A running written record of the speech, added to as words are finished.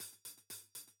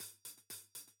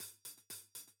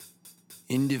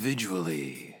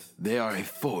Individually, they are a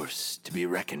force to be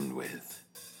reckoned with.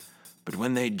 But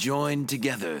when they join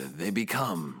together, they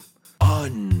become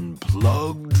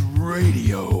Unplugged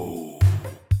Radio.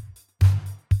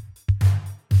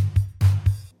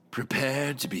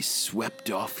 Prepare to be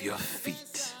swept off your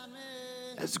feet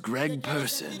as Greg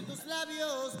Person,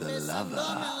 the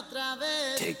lover,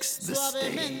 takes the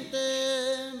stage.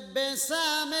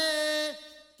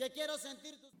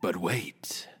 But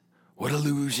wait, what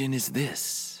illusion is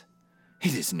this?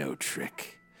 It is no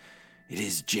trick. It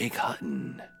is Jake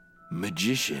Hutton,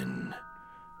 magician,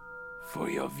 for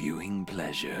your viewing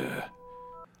pleasure.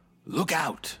 Look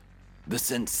out! The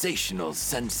sensational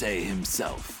sensei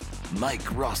himself,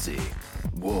 Mike Rossi,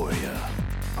 warrior,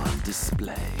 on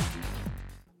display.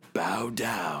 Bow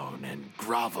down and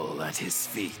grovel at his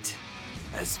feet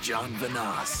as John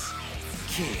Vanas,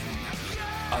 king,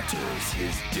 utters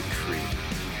his decree.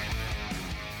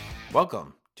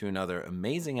 Welcome to another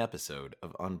amazing episode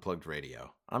of Unplugged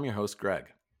Radio. I'm your host, Greg.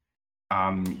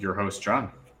 I'm your host,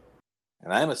 John.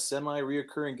 And I'm a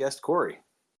semi-reoccurring guest, Corey.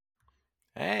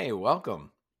 Hey,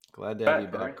 welcome. Glad to have you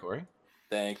back, Corey.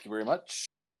 Thank you very much.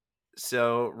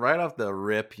 So, right off the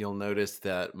rip, you'll notice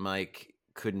that Mike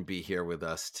couldn't be here with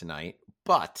us tonight,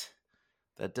 but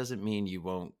that doesn't mean you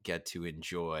won't get to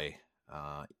enjoy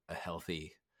a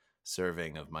healthy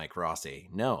serving of Mike Rossi.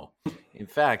 No. In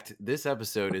fact, this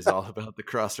episode is all about the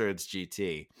Crossroads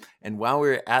GT. And while we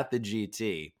were at the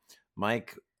GT,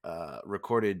 Mike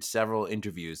recorded several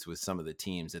interviews with some of the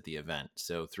teams at the event.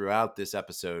 So throughout this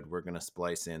episode, we're going to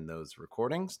splice in those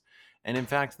recordings. And in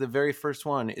fact, the very first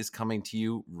one is coming to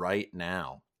you right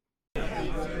now.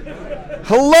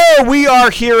 Hello, we are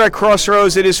here at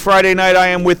Crossroads. It is Friday night. I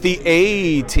am with the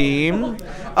A team,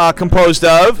 composed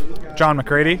of John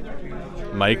McCready,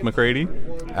 Mike McCready,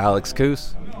 Alex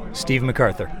Coos, Steve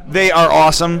MacArthur. They are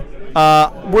awesome.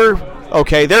 We're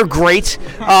okay. They're great.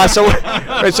 So what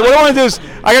I want to do is,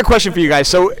 I got a question for you guys.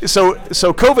 So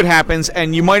COVID happens,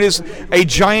 and you might as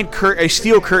a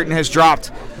steel curtain has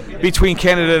dropped between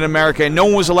Canada and America, and no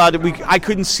one was allowed to. I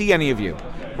couldn't see any of you,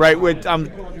 right?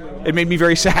 It made me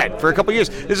very sad for a couple of years.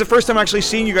 This is the first time I'm actually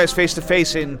seeing you guys face to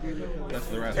face in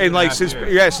like since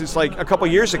it's like a couple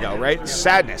of years ago, right?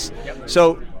 Sadness.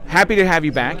 So happy to have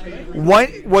you back. What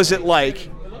was it like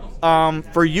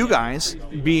for you guys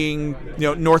being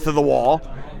north of the wall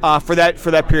for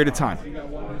that period of time?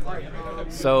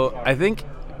 So I think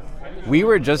we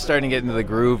were just starting to get into the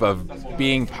groove of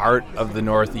being part of the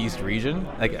Northeast region.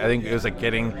 Like I think it was like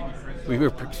we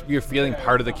were feeling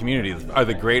part of the community, or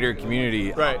the greater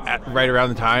community, right around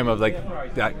the time of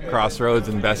like that Crossroads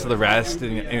and Best of the Rest,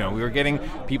 and we were getting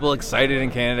people excited in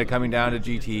Canada coming down to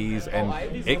GTs, and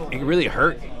it really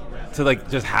hurt to like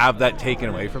just have that taken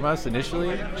away from us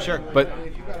initially. Sure. But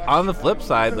on the flip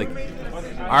side, like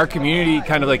our community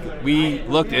kind of like we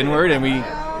looked inward and we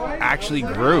actually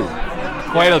grew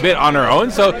quite a bit on our own.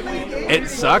 So it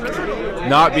sucked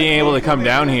not being able to come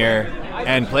down here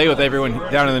and play with everyone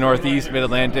down in the Northeast,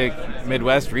 Mid-Atlantic,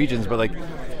 Midwest regions. But like,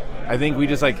 I think we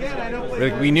just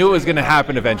we knew it was going to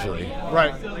happen eventually.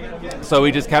 Right. So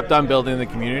we just kept on building the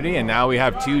community, and now we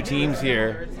have 2 teams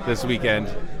here this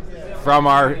weekend from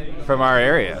our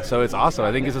area. So it's awesome.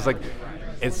 I think it's just like,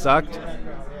 it sucked,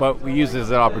 but we used it as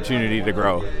an opportunity to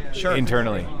grow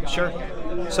internally. Sure.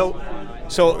 So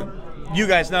you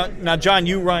guys now, John,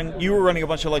 you were running a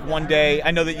bunch of like one day.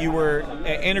 I know that you were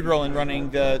integral in running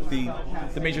the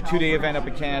major 2-day event up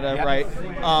in Canada, yep. Right?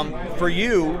 For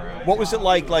you, what was it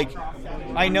like? Like,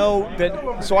 I know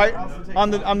that. So I'm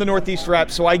the Northeast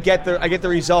rep, so I get the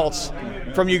results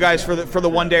from you guys for the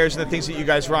one dayers and the things that you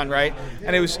guys run, right?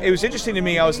 And it was interesting to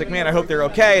me. I was like, man, I hope they're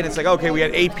okay. And it's like, okay, we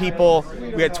had 8 people,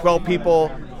 we had 12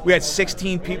 people, we had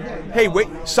 16 people. Hey, wait,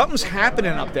 something's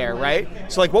happening up there, right?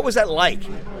 So like, what was that like?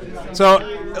 So,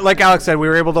 like Alex said, we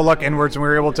were able to look inwards and we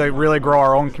were able to really grow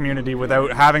our own community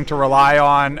without having to rely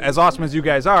on, as awesome as you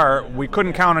guys are, we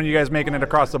couldn't count on you guys making it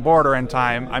across the border in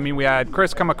time. I mean, we had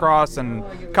Chris come across and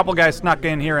a couple guys snuck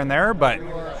in here and there, but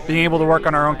being able to work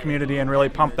on our own community and really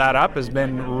pump that up has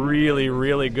been really,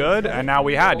 really good. And now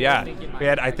we had,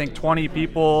 I think 20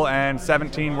 people and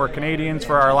 17 were Canadians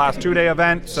for our last 2-day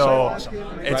event. So awesome.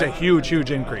 It's a huge,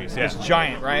 huge increase. Yeah. It's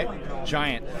giant, right?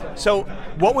 Giant. So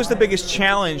what was the biggest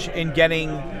challenge in getting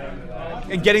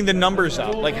the numbers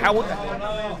up? Like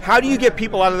how do you get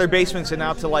people out of their basements and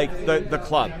out to like the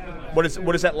club? What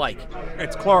is that like?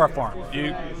 It's chloroform.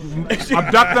 You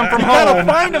abduct them from home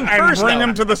find them and first, bring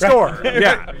them to the store.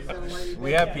 Yeah.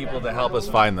 We have people to help us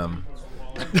find them.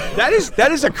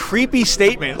 That is a creepy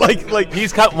statement. Like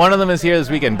He's one of them is here this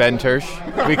weekend, Ben Tersch.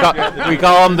 We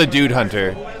call him the Dude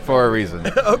Hunter for a reason.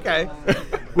 okay.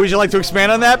 Would you like to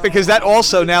expand on that? Because that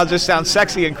also now just sounds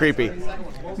sexy and creepy.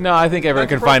 No, I think everyone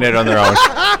can find it on their own.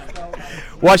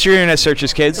 Watch your internet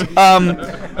searches, kids.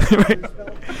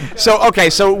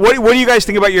 So what do you guys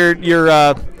think about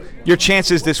your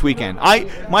chances this weekend?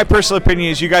 My personal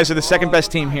opinion is you guys are the second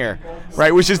best team here,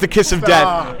 right? Which is the kiss of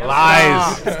death.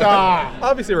 Lies. Stop.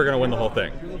 Obviously, we're going to win the whole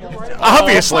thing.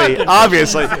 Obviously.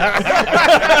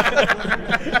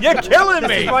 You're killing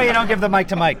me. That's why you don't give the mic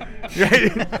to Mike.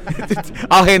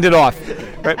 I'll hand it off.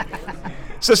 Right.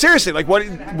 So seriously, like, what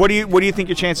do you think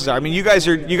your chances are? I mean, you guys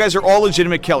are all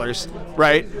legitimate killers,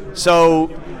 right?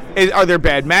 So, are there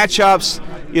bad matchups?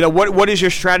 You know, what is your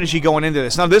strategy going into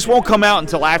this? Now, this won't come out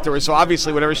until afterwards, so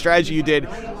obviously, whatever strategy you did,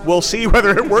 we'll see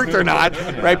whether it worked or not,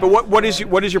 right? But what is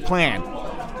your plan?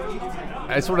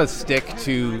 I sort of stick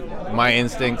to my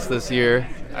instincts this year.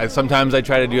 Sometimes I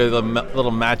try to do a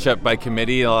little matchup by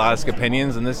committee, and I'll ask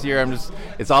opinions, and this year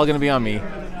it's all going to be on me.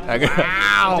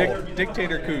 Wow.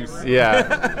 Dictator Coos.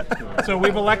 Yeah. So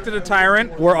we've elected a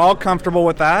tyrant. We're all comfortable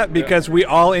with that because we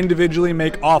all individually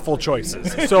make awful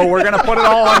choices. So we're going to put it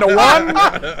all onto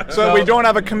one so we don't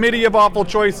have a committee of awful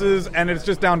choices and it's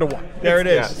just down to one. There it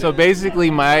is. Yeah. So basically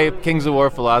my Kings of War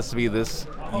philosophy this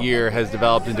year has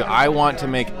developed into I want to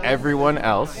make everyone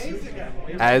else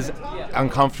as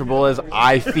uncomfortable as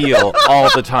I feel all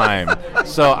the time.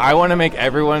 So I want to make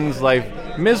everyone's life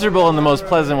miserable in the most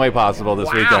pleasant way possible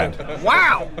this weekend.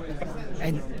 Wow.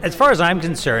 And as far as I'm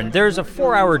concerned, there's a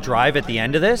 4-hour drive at the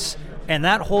end of this, and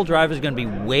that whole drive is going to be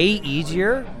way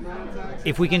easier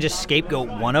if we can just scapegoat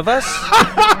one of us.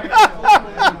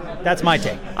 That's my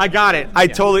take. I got it. I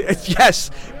totally, yes,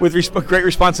 with great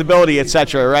responsibility,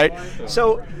 etc. Right?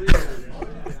 So,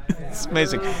 it's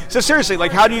amazing. So seriously,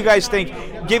 like, how do you guys think?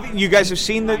 You guys have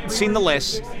seen the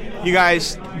list. You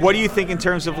guys, what do you think in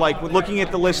terms of, like, looking at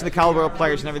the list of the caliber of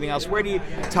players and everything else? Where do you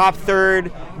top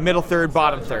third, middle third,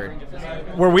 bottom third?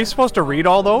 Were we supposed to read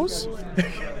all those?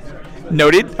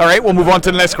 Noted. All right, we'll move on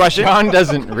to the next question. John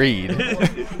doesn't read.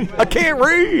 I can't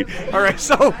read. All right,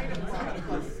 so.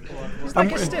 He's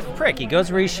like a stiff prick. He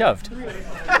goes where he's shoved.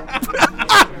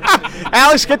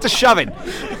 Alex, get to shoving.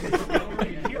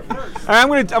 All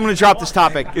right, I'm gonna drop this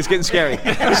topic. It's getting scary.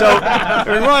 So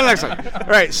we're going on to the next one. All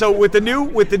right. So with the new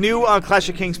Clash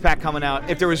of Kings pack coming out,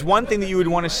 if there was one thing that you would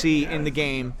want to see in the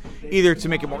game, either to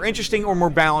make it more interesting or more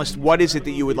balanced, what is it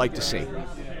that you would like to see?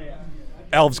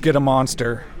 Elves get a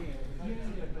monster.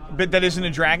 But that isn't a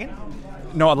dragon?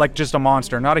 No, like just a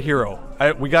monster, not a hero.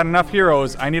 We got enough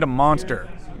heroes. I need a monster.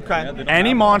 Okay.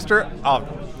 Any monster, I'll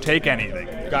take anything.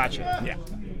 Gotcha. Yeah.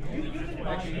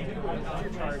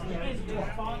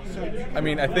 I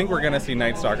mean, I think we're going to see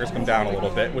Night Stalkers come down a little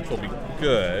bit, which will be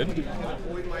good.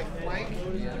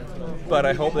 But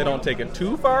I hope they don't take it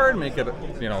too far and make it,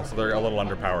 so they're a little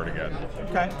underpowered again.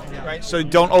 Okay. Right. So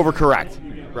don't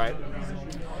overcorrect. Right.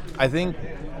 I think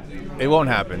it won't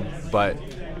happen, but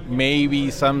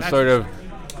maybe some sort of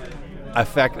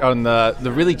effect on the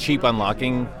really cheap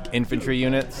unlocking infantry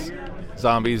units,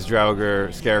 zombies,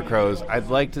 Draugr, scarecrows. I'd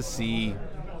like to see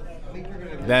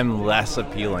them less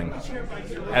appealing,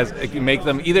 as make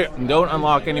them either don't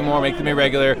unlock anymore, make them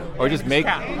irregular, or just make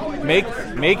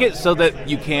it so that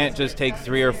you can't just take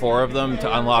 3 or 4 of them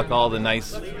to unlock all the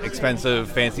nice,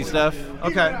 expensive, fancy stuff.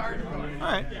 Okay. All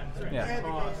right.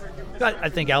 Yeah. I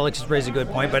think Alex has raised a good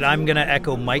point, but I'm going to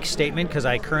echo Mike's statement because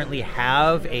I currently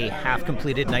have a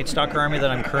half-completed Night Stalker army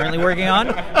that I'm currently working on,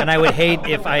 and I would hate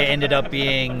if I ended up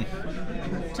being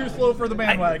Too slow for the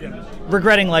bandwagon.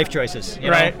 regretting life choices. You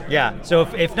know? Right. Yeah. So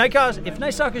if Night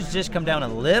Stalkers just come down a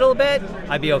little bit,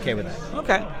 I'd be okay with that.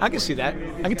 Okay. I can see that.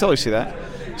 I can totally see that.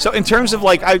 So in terms of,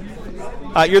 like,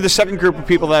 you're the second group of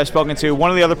people that I've spoken to. One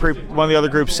of the other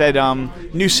groups said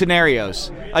new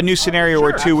scenarios. A new scenario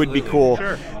or two would be cool.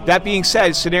 Sure. That being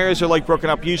said, scenarios are like broken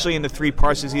up usually into 3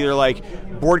 parts. It's either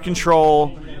like board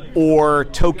control or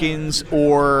tokens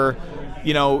or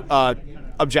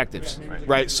objectives,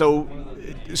 right? So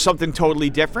something totally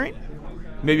different.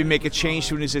 Maybe make a change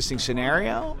to an existing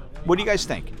scenario. What do you guys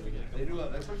think?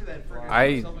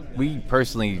 We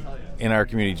personally in our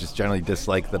community just generally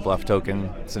dislike the bluff token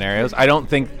scenarios. I don't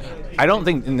think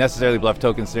necessarily bluff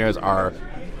token scenarios are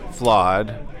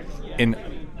flawed in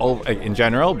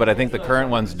general, but I think the current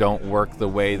ones don't work the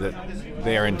way that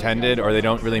they are intended, or they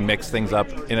don't really mix things up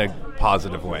in a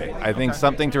positive way. I think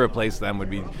something to replace them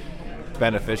would be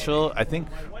beneficial. I think,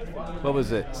 what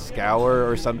was it, Scour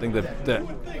or something, the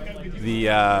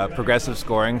progressive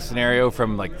scoring scenario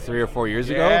from like 3 or 4 years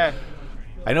ago.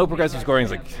 I know progressive scoring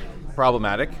is like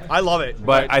problematic. I love it.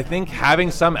 But I think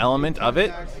having some element of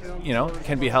it,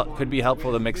 could be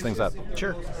helpful to mix things up.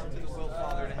 Sure.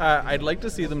 I'd like to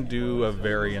see them do a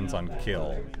variance on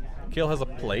Kill. Kill has a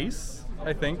place,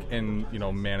 I think, in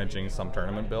managing some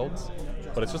tournament builds,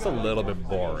 but it's just a little bit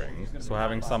boring. So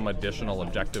having some additional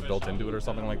objective built into it or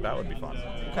something like that would be fun.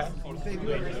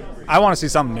 I want to see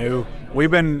something new.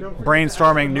 We've been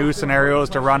brainstorming new scenarios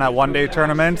to run at one-day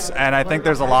tournaments, and I think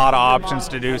there's a lot of options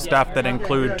to do stuff that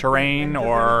include terrain,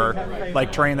 or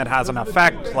like terrain that has an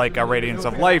effect, like a Radiance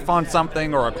of Life on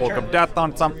something or a Cloak of Death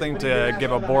on something to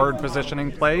give a board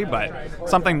positioning play, but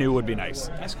something new would be nice.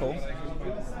 That's cool.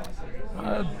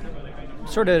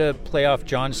 Sort of to play off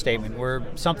John's statement, where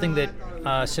something that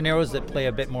scenarios that play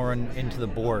a bit more into the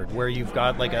board, where you've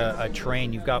got like a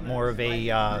terrain, you've got more of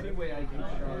a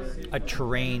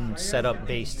terrain setup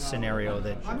based scenario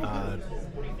that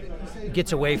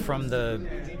gets away from the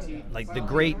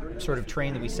great sort of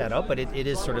terrain that we set up, but it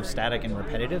is sort of static and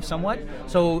repetitive somewhat.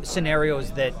 So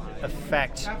scenarios that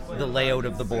affect the layout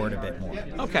of the board a bit more.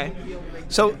 Okay.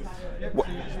 So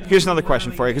here's another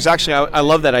question for you, because actually I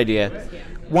love that idea.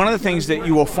 One of the things that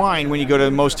you will find when you go to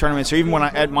most tournaments, or even when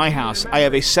at my house, I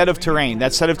have a set of terrain.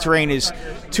 That set of terrain is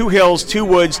 2 hills, 2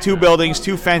 woods, 2 buildings,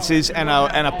 2 fences, and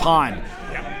a pond.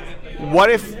 What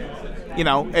if,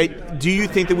 do you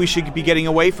think that we should be getting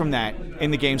away from that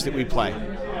in the games that we play?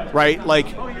 Right? Like,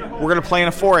 we're going to play in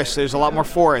a forest. There's a lot more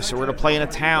forests. Or we're going to play in a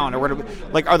town. Or we're going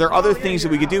to, are there other things that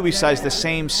we could do besides the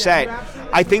same set?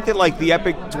 I think that the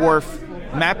Epic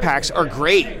Dwarf map packs are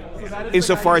great,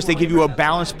 insofar as they give you a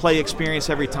balanced play experience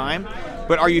every time.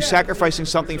 But are you sacrificing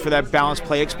something for that balanced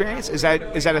play experience? Is that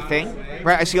a thing?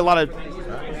 Right? I see a lot of.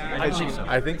 I think so.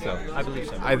 I believe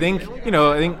so. I think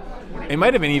it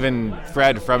might have been even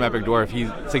Fred from Epic Dwarf. He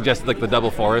suggested the double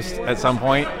forest at some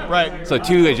point. Right. So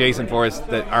 2 adjacent forests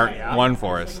that aren't one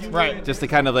forest. Right. Just to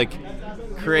kind of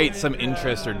create some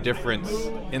interest or difference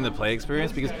in the play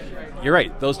experience, because you're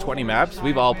right, those 20 maps,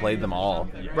 we've all played them all.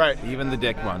 Right. Even the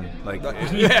dick one.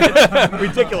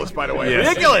 Ridiculous, by the way. Yes.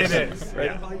 Ridiculous. It is.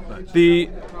 Right.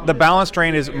 The balance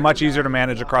terrain is much easier to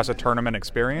manage across a tournament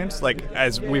experience.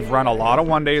 As we've run a lot of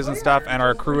one days and stuff, and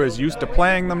our crew is used to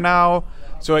playing them now,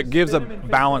 so it gives a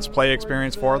balanced play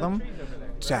experience for them.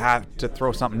 To have to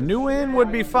throw something new in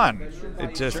would be fun.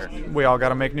 It just we all got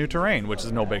to make new terrain, which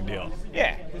is no big deal.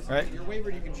 Yeah. Right.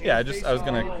 Yeah, I was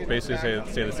going to basically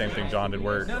say the same thing John did,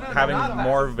 where having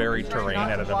more varied terrain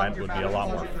at an event would be a lot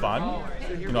more fun.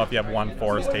 If you have one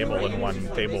forest table and one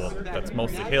table that's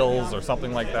mostly hills or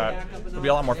something like that, it would be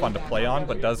a lot more fun to play on,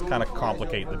 but does kind of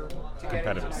complicate the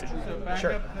competitive scene.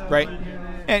 Sure. Right.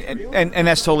 And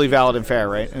that's totally valid and fair,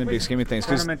 right? In the big scheme of things.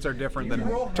 Tournaments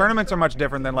are much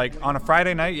different than on a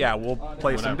Friday night. Yeah, we'll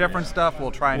play some different stuff.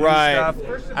 We'll try new stuff.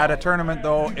 At a tournament,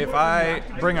 though, if I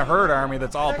bring a herd army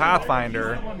that's all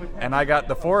Pathfinder, and I got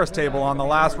the forest table on the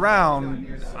last round,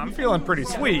 I'm feeling pretty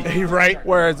sweet. Right.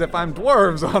 Whereas if I'm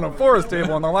dwarves on a forest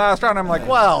table on the last round, I'm like,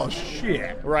 well,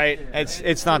 shit. Right.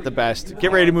 It's not the best.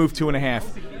 Get ready to move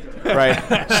 2.5.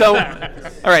 Right. So,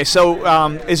 all right.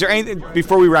 So, is there anything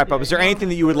before we wrap up? Is there anything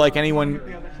that you would like any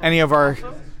of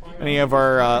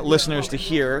our listeners to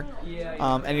hear?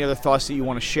 Any other thoughts that you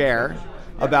want to share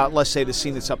about, let's say, the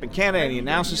scene that's up in Canada? Any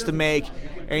announcements to make?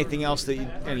 Anything else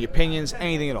any opinions?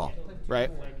 Anything at all?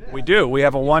 Right. We do. We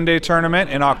have a one-day tournament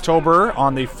in October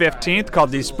on the 15th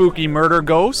called the Spooky Murder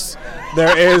Ghosts.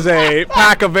 There is a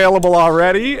pack available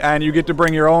already, and you get to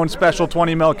bring your own special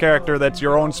 20 mil character that's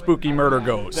your own Spooky Murder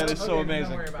Ghost. That is so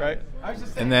amazing, right?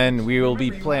 And then we will be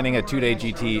planning a 2-day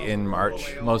GT in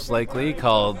March, most likely,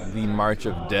 called the March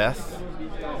of Death,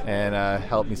 and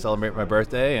help me celebrate my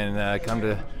birthday and come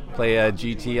to play a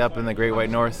GT up in the Great White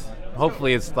North.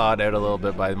 Hopefully it's thawed out a little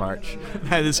bit by March.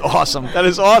 That is awesome.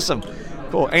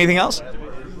 Cool. Anything else?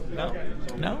 No?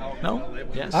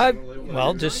 Yes.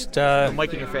 Well, just...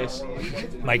 mic in your face.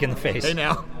 Mic in the face. Hey,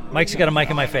 now. Mike's got a mic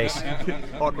in my face.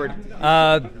 Awkward.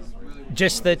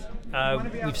 Just that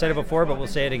we've said it before, but we'll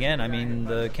say it again. I mean,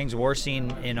 the Kings of War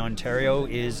scene in Ontario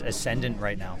is ascendant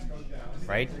right now.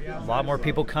 Right? A lot more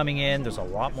people coming in. There's a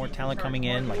lot more talent coming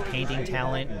in, like painting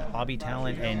talent and hobby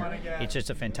talent, and it's just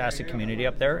a fantastic community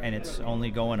up there, and it's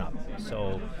only going up.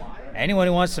 So anyone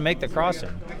who wants to make the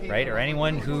crossing, right, or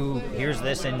anyone who hears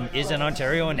this and is in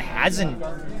Ontario and hasn't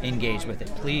engaged with it,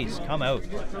 please come out,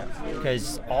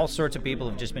 because all sorts of people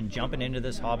have just been jumping into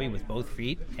this hobby with both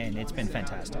feet, and it's been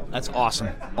fantastic. That's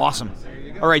awesome.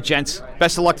 All right, gents,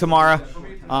 best of luck tomorrow.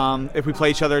 If we play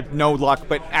each other, no luck.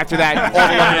 But after that, all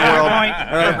the luck in the world.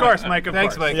 Right. Of course, Mike.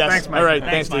 Thanks, Mike. Yes. Thanks, Mike. All right.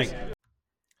 Thanks, Thanks, Mike.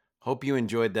 Hope you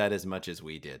enjoyed that as much as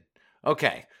we did.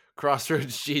 Okay,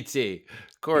 Crossroads GT.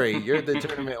 Corey, you're the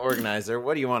tournament organizer.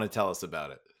 What do you want to tell us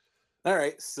about it? All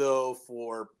right. So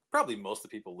for probably most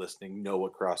of the people listening know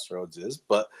what Crossroads is,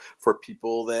 but for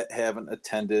people that haven't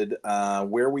attended,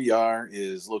 where we are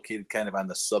is located kind of on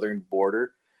the southern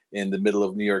border in the middle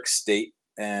of New York State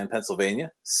and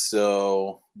Pennsylvania.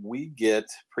 So we get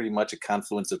pretty much a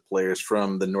confluence of players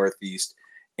from the Northeast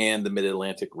and the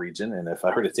Mid-Atlantic region. And if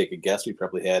I were to take a guess, we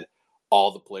probably had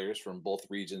all the players from both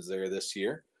regions there this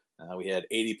year. We had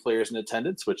 80 players in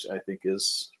attendance, which I think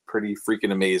is pretty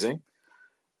freaking amazing.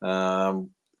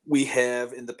 We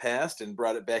have in the past and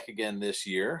brought it back again this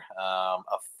year,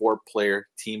 a 4-player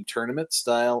team tournament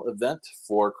style event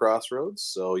for Crossroads.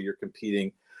 So you're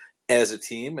competing as a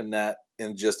team and not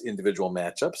in just individual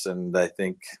matchups. And I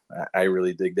think I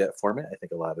really dig that format. I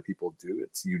think a lot of people do.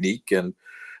 It's unique and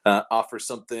offers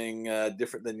something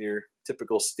different than your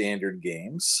typical standard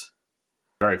games.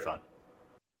 Very fun.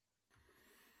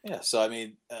 Yeah, so I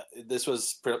mean, this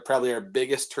was probably our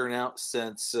biggest turnout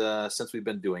since we've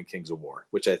been doing Kings of War,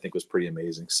 which I think was pretty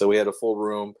amazing. So we had a full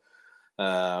room.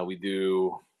 We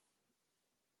do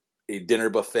a dinner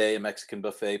buffet, a Mexican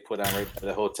buffet put on right by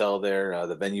the hotel there.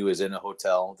 The venue is in a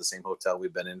hotel, the same hotel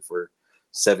we've been in for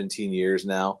 17 years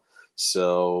now.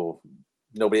 So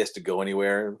nobody has to go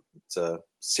anywhere. It's a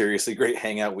seriously great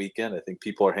hangout weekend. I think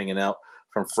people are hanging out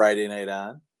from Friday night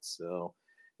on. So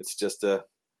it's just a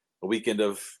weekend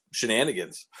of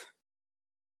shenanigans.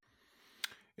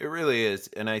 It really is.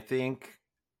 And I think,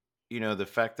 the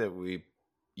fact that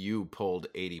you pulled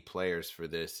 80 players for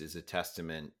this is a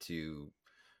testament to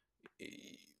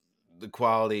the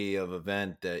quality of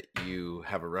event that you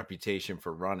have a reputation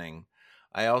for running.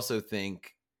 I also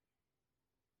think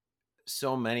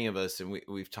so many of us, and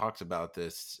we've talked about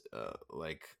this,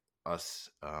 like us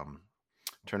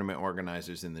tournament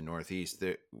organizers in the Northeast,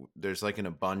 there's like an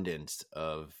abundance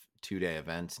of 2-day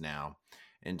events now.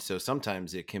 And so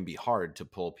sometimes it can be hard to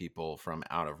pull people from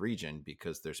out of region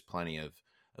because there's plenty of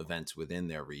events within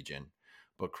their region.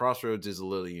 But Crossroads is a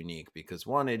little unique because,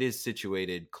 one, it is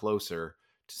situated closer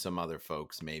to some other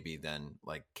folks maybe than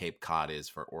like Cape Cod is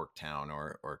for Orktown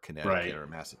or Connecticut or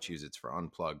Massachusetts for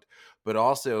Unplugged. But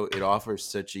also it offers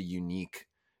such a unique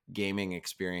gaming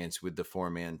experience with the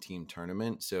 4-man team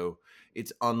tournament. So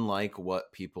it's unlike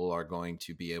what people are going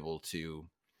to be able to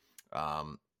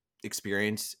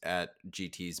experience at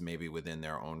GTs maybe within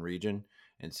their own region.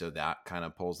 And so that kind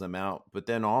of pulls them out. But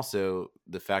then also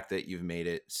the fact that you've made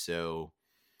it so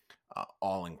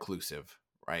all inclusive,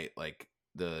 right? Like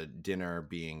the dinner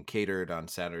being catered on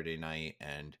Saturday night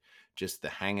and just the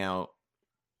hangout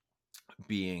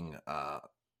being,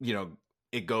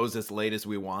 it goes as late as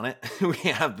we want it. We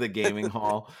have the gaming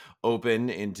hall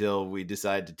open until we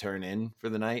decide to turn in for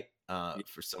the night.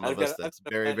 For some of us, that's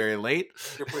very, very late.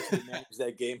 You're pushing to manage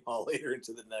that game hall later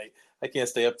into the night. I can't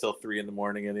stay up till 3 a.m.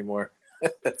 anymore.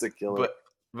 That's a killer.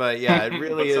 But yeah, it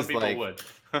really is some like, would.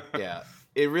 Yeah,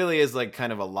 it really is like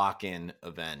kind of a lock-in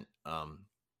event.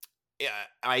 Yeah,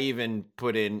 I even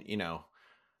put in,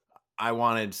 I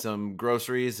wanted some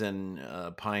groceries and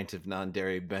a pint of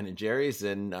non-dairy Ben & Jerry's,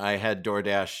 and I had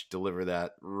DoorDash deliver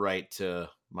that right to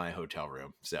my hotel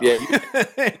room. So yeah,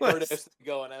 DoorDash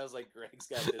going. I was like, Greg's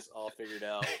got this all figured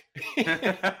out.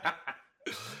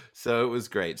 So it was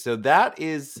great. So that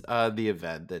is the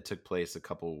event that took place a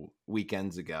couple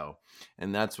weekends ago,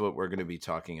 and that's what we're going to be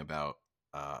talking about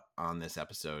on this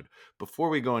episode. Before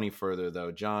we go any further,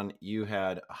 though, John, you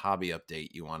had a hobby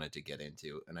update you wanted to get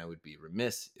into, and I would be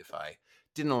remiss if I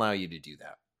didn't allow you to do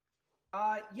that.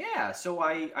 Yeah, so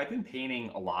I've been painting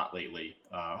a lot lately,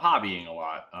 hobbying a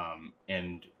lot,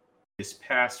 and this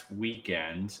past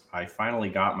weekend, I finally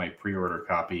got my pre-order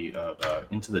copy of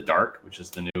Into the Dark, which is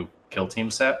the new Kill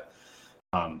Team set.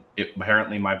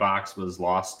 Apparently my box was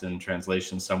lost in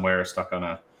translation somewhere, stuck on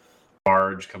a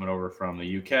barge coming over from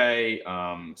the UK,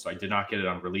 so I did not get it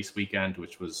on release weekend,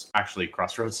 which was actually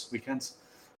Crossroads weekends,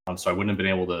 so I wouldn't have been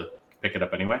able to pick it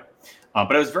up anyway.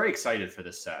 But I was very excited for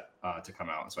this set to come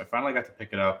out, so I finally got to pick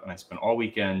it up, and I spent all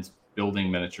weekend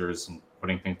building miniatures and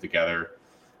putting things together.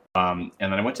 And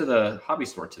then I went to the hobby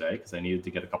store today because I needed to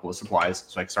get a couple of supplies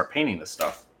so I could start painting this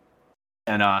stuff.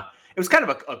 And it was kind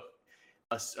of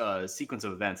a sequence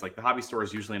of events. Like the hobby store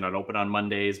is usually not open on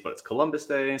Mondays, but it's Columbus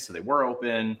Day, so they were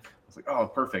open. I was like, oh,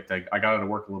 perfect. I got out of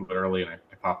work a little bit early, and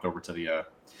I popped over to the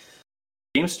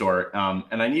game store.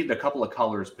 And I needed a couple of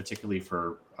colors, particularly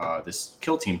for this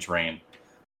Kill Team terrain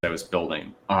that I was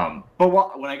building.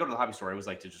 But when I go to the hobby store, I always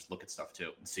like to just look at stuff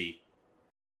too and see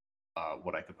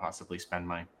what I could possibly spend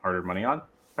my hard-earned money on.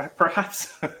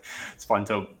 Perhaps it's fun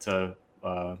to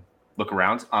look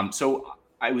around. So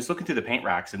I was looking through the paint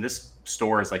racks, and this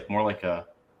store is like more like a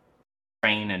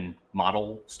train and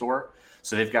model store.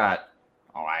 So they've got,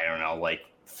 I don't know, like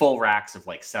full racks of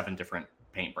like 7 different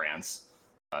paint brands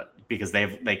because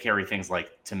they carry things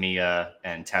like Tamiya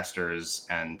and Testors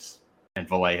and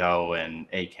Vallejo and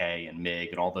AK and MIG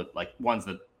and all the like ones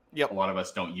that a lot of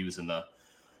us don't use in the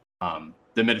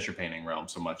miniature painting realm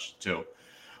so much too.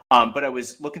 But I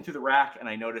was looking through the rack and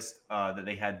I noticed that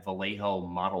they had Vallejo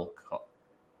model.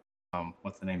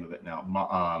 What's the name of it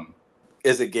now?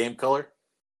 Is it Game Color?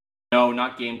 No,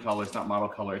 not Game Color. It's not Model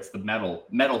Color. It's the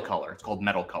Metal Color. It's called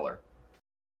Metal Color.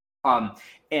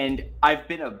 And I've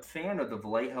been a fan of the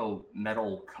Vallejo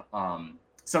metal,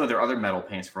 some of their other metal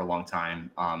paints for a long time.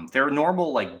 Their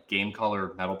normal like Game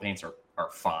Color metal paints are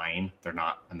fine. They're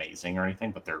not amazing or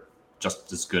anything, but they're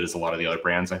just as good as a lot of the other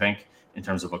brands, I think, in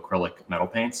terms of acrylic metal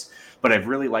paints. But I've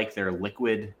really liked their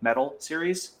liquid metal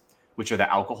series, which are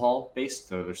the alcohol-based,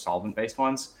 they're solvent-based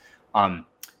ones.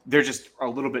 They're just a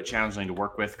little bit challenging to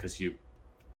work with because you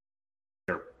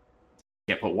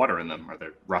can't put water in them or they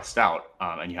rust out,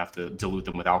 and you have to dilute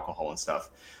them with alcohol and stuff.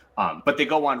 But they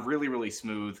go on really, really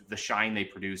smooth. The shine they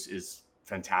produce is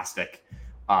fantastic.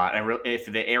 If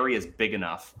the area is big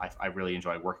enough, I really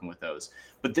enjoy working with those.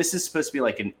 But this is supposed to be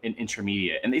like an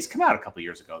intermediate, and these come out a couple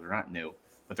years ago. They're not new,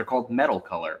 but they're called Metal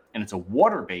Color, and it's a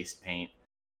water-based paint,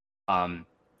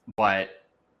 but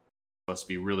supposed to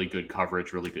be really good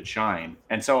coverage, really good shine.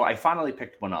 And so I finally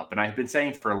picked one up, and I've been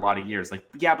saying for a lot of years, like,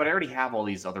 yeah, but I already have all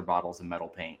these other bottles of metal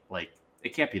paint. Like,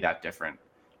 it can't be that different,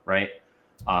 right?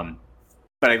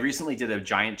 But I recently did a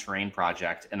giant terrain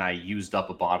project, and I used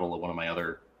up a bottle of one of my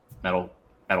other metal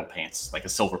paints, like a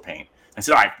silver paint. I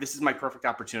said, all right, this is my perfect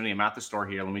opportunity. I'm at the store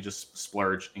here. Let me just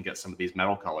splurge and get some of these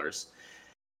metal colors.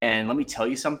 And let me tell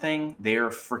you something. They are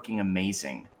freaking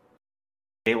amazing.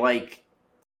 They like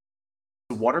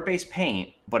water-based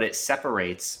paint, but it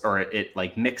separates or it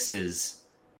like mixes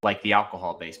like the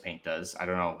alcohol-based paint does. I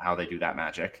don't know how they do that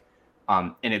magic.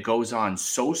 And it goes on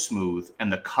so smooth,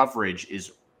 and the coverage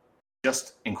is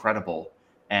just incredible.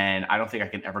 And I don't think I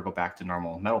can ever go back to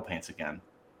normal metal paints again.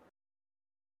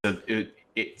 So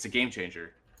it's a game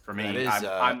changer for me.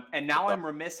 And now I'm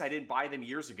remiss I didn't buy them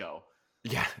years ago.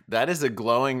 Yeah, that is a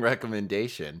glowing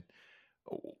recommendation.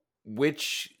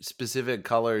 Which specific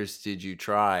colors did you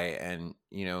try, and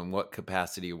in what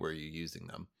capacity were you using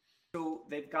them? So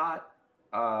they've got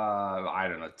I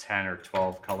don't know, 10 or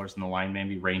 12 colors in the line,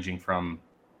 maybe ranging from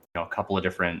a couple of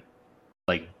different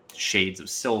like shades of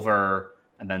silver,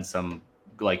 and then some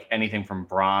like anything from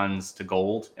bronze to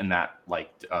gold in that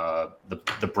like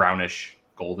the brownish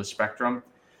goldish spectrum.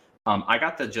 I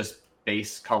got the just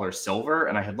base color silver,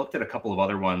 and I had looked at a couple of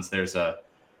other ones. There's a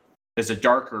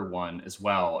darker one as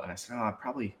well, and I said,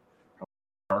 probably a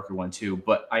darker one too.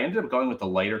 But I ended up going with the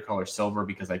lighter color silver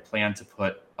because I plan to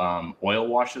put oil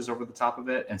washes over the top of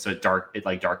it, and so it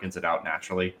like darkens it out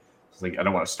naturally. So like I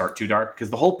don't want to start too dark because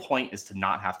the whole point is to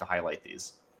not have to highlight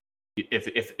these.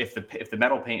 If the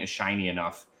metal paint is shiny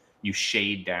enough, you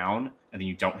shade down, and then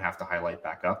you don't have to highlight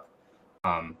back up.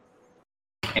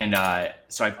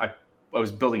 So I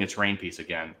was building a terrain piece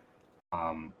again,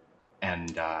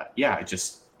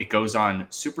 it goes on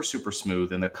super, super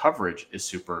smooth, and the coverage is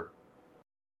super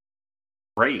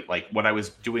great. Like what I was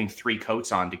doing 3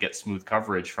 coats on to get smooth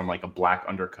coverage from like a black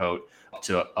undercoat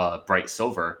to a bright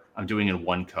silver, I'm doing in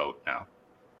 1 coat now.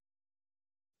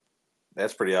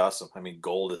 That's pretty awesome. I mean,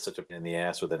 gold is such a pain in the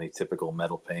ass with any typical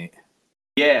metal paint.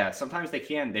 Yeah, sometimes they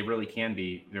really can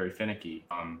be very finicky.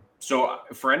 So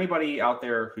for anybody out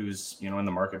there who's in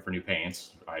the market for new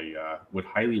paints, I would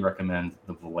highly recommend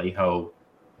the Vallejo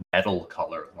Metal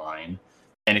Color line.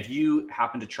 And if you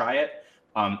happen to try it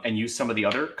and use some of the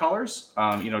other colors,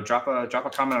 drop a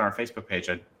comment on our Facebook page.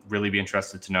 I'd really be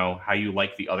interested to know how you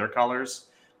like the other colors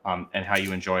and how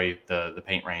you enjoy the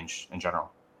paint range in general.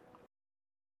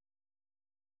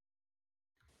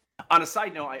 On a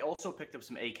side note, I also picked up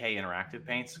some AK interactive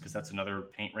paints because that's another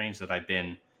paint range that I've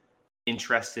been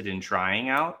interested in trying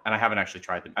out, and I haven't actually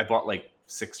tried them. I bought like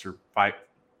 6 or 5,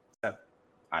 I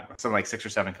don't know, something like 6 or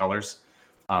 7 colors,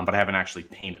 but I haven't actually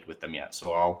painted with them yet.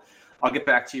 So I'll get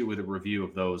back to you with a review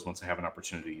of those once I have an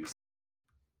opportunity to use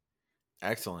them.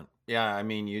 Excellent. Yeah, I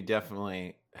mean, you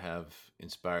definitely have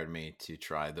inspired me to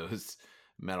try those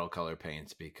metal color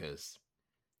paints because,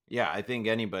 yeah, I think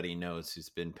anybody knows who's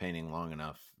been painting long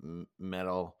enough.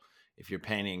 Metal, if you're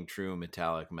painting true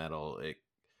metallic metal, it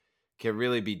can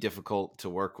really be difficult to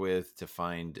work with, to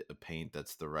find a paint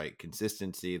that's the right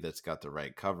consistency, that's got the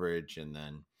right coverage, and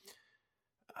then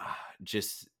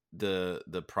just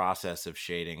the process of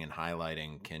shading and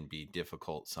highlighting can be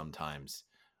difficult sometimes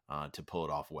to pull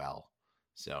it off well.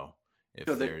 So if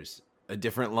there's a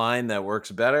different line that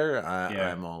works better,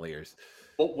 I'm all ears.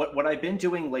 Well, what I've been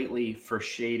doing lately for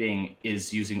shading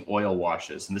is using oil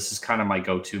washes, and this is kind of my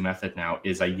go-to method now.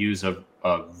 Is I use a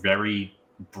very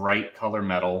bright color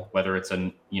metal, whether it's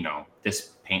this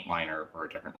paint liner or a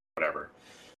different whatever,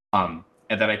 and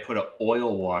then I put an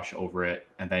oil wash over it,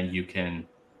 and then you can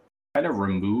kind of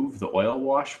remove the oil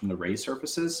wash from the raised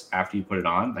surfaces after you put it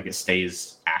on. Like it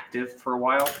stays active for a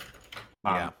while,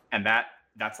 and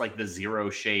that's like the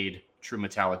zero shade true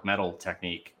metallic metal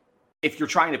technique if you're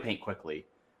trying to paint quickly.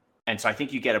 And so I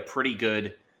think you get a pretty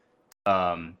good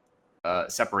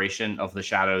separation of the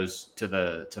shadows to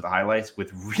the highlights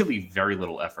with really very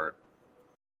little effort.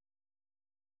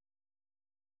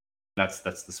 That's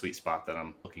the sweet spot that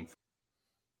I'm looking for.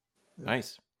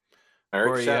 Nice.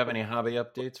 Or you have any hobby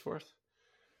updates for us?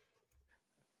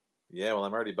 Yeah, well,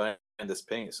 I'm already buying this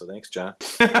paint, so thanks, John.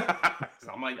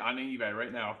 I'm like on eBay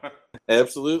right now.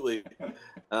 Absolutely.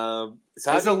 It's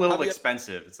a little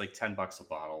expensive. It's like $10 a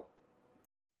bottle.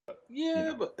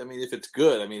 Yeah, but I mean, if it's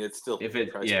good, I mean, it's still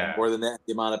more than that.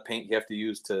 The amount of paint you have to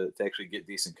use to actually get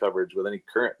decent coverage with any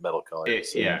current metal color.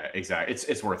 Yeah, exactly.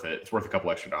 It's worth it. It's worth a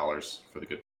couple extra dollars for the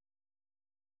good.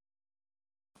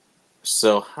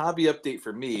 So, hobby update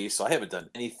for me. So, I haven't done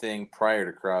anything prior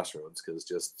to Crossroads because,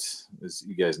 just as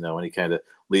you guys know, any kind of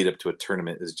lead up to a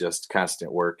tournament is just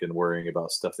constant work and worrying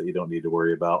about stuff that you don't need to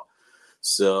worry about.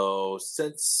 So,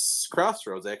 since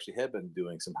Crossroads, I actually have been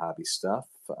doing some hobby stuff.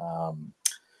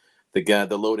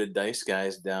 The Loaded Dice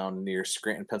guys down near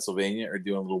Scranton, Pennsylvania, are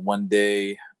doing a little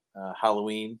one-day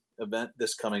Halloween event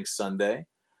this coming Sunday.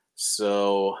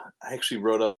 So, I actually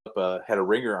had a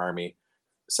ringer army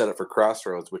set up for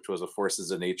Crossroads, which was a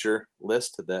Forces of Nature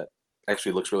list that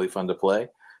actually looks really fun to play.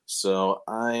 So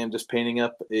I am just painting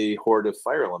up a horde of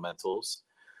fire elementals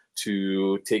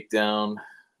to take down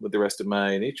with the rest of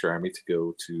my nature army to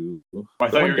go to. I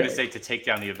thought you were going to say to take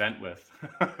down the event with.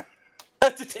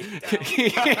 To take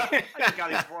it down. I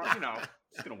got it for, he's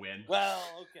going to win. Well,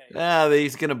 okay.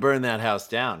 He's going to burn that house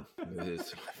down with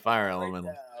his fire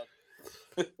elemental.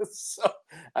 So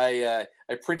I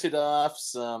printed off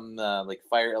some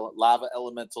lava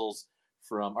elementals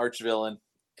from Archvillain,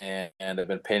 and I've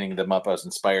been painting them up. I was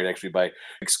inspired actually by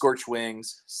Scorch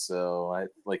Wings, so I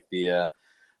like the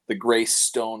gray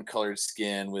stone colored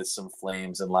skin with some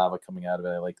flames and lava coming out of it.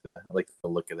 I like the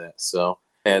look of that. So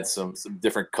add some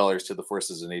different colors to the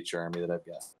Forces of Nature army that I've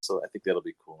got. So I think that'll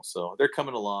be cool. So they're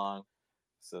coming along.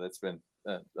 So that's been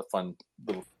a fun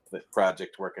little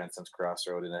project working on since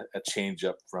Crossroad, and a change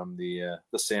up from the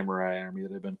Samurai army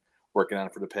that I've been working on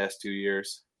for the past 2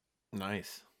 years.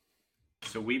 Nice.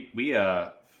 So we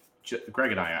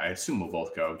Greg and I assume we'll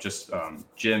both go. Just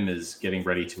Jim is getting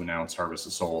ready to announce Harvest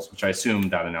of Souls, which I assume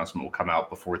that announcement will come out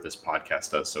before this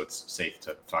podcast does, so it's safe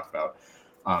to talk about.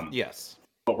 Yes.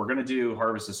 But we're going to do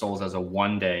Harvest of Souls as a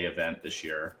one-day event this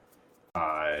year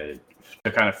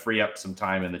to kind of free up some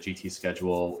time in the GT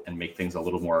schedule and make things a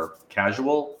little more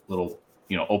casual,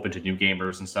 open to new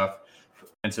gamers and stuff.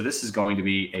 And so this is going to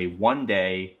be a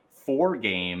one-day,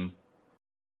 4-game,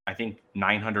 I think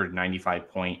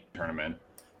 995-point tournament,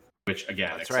 which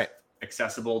again, that's right,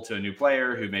 accessible to a new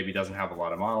player who maybe doesn't have a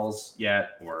lot of models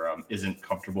yet or isn't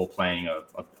comfortable playing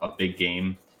a big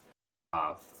game.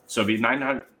 So it'd be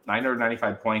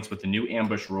 995 points with the new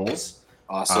ambush rules.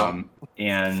 Awesome.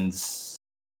 And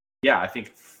yeah, I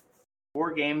think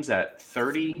 4 games at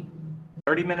 30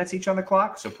 minutes each on the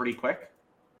clock, so pretty quick.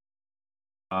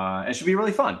 And it should be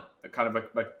really fun. Kind of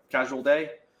a casual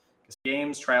day.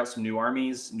 Games, try out some new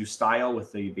armies, new style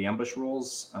with the ambush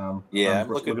rules. I'm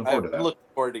looking forward to that. I'm looking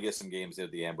forward to get some games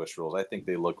into the ambush rules. I think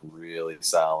they look really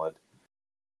solid.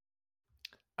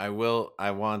 I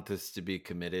want this to be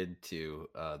committed to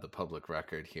the public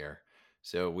record here.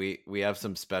 So we have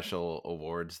some special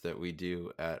awards that we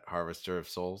do at Harvester of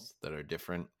Souls that are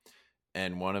different.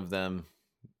 And one of them,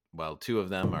 2 of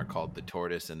them are called the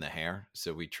Tortoise and the Hare.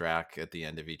 So we track at the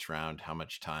end of each round how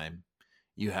much time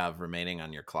you have remaining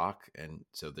on your clock. And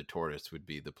so the Tortoise would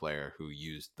be the player who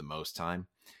used the most time,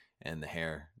 and the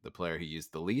Hare, the player who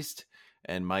used the least.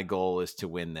 And my goal is to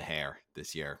win the Hare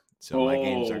this year. So my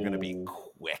games are going to be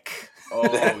quick.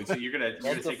 So you're gonna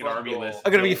take an army list.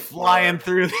 I'm going to be flying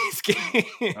through these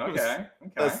games. Okay.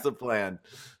 That's the plan.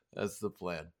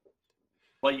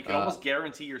 Well, you can almost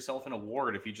guarantee yourself an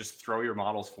award if you just throw your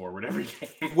models forward every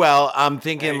game. Well, I'm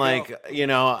thinking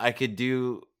I could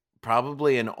do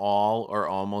probably an all or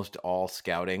almost all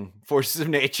scouting Forces of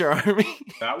Nature army.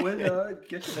 That would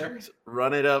get you there.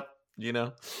 Run it up,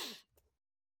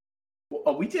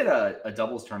 Well, we did a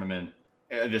doubles tournament.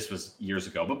 This was years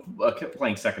ago, but kept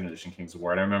playing 2nd edition Kings of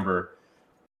War. And I remember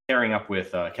pairing up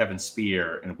with Kevin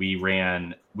Spear, and we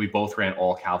both ran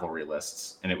all cavalry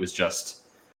lists, and it was just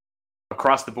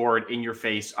across the board, in your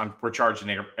face. We're charging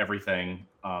everything,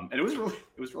 and it was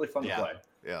really fun to play.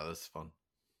 Yeah, that's fun.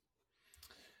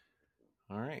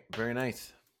 All right, very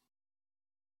nice.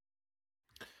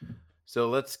 So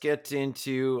let's get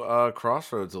into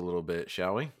Crossroads a little bit,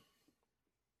 shall we?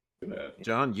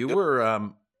 John, you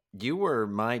were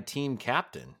my team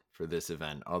captain for this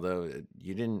event, although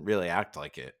you didn't really act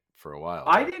like it for a while.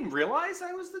 I didn't realize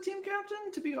I was the team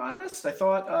captain, to be honest. I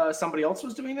thought somebody else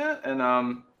was doing that, and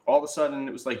all of a sudden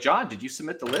it was like, John, did you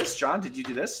submit the list? John, did you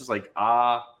do this? It was like,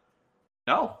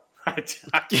 no. I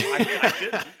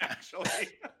didn't, actually.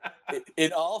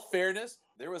 In all fairness,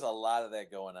 there was a lot of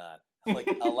that going on. Like,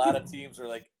 a lot of teams were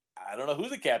like, I don't know who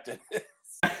the captain is.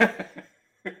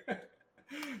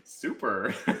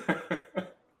 Super.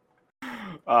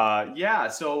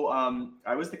 So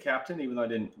I was the captain, even though I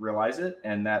didn't realize it,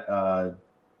 and that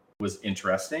was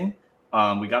interesting.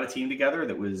 We got a team together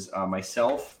that was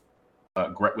myself,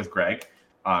 with Greg,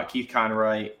 Keith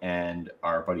Conroy, and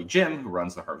our buddy Jim, who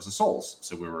runs the Harvest of Souls.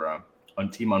 So we were on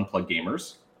Team Unplugged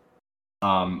Gamers.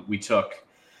 We took,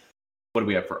 what did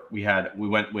we have? We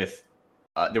went with,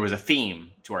 there was a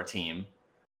theme to our team.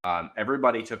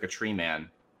 Everybody took a tree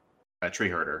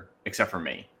herder, except for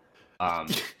me.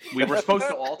 We were supposed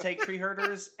to all take tree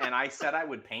herders, and I said I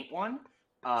would paint one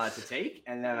to take,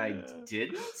 and then I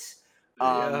didn't.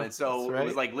 And so it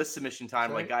was like list submission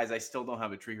time. Like, guys, I still don't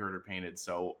have a tree herder painted.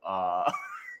 So,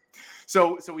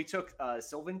 so we took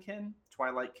Sylvankin,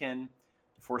 Twilightkin,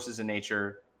 Forces of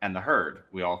Nature, and the Herd.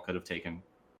 We all could have taken.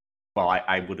 Well,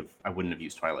 I wouldn't have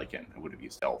used Twilightkin. I would have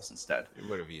used elves instead. You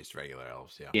would have used regular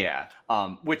elves, yeah.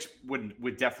 Yeah. Which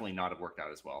would definitely not have worked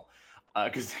out as well,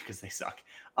 because they suck.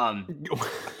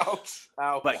 Ouch.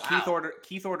 Ow, but wow.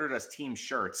 Keith ordered us team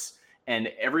shirts,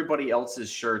 and everybody else's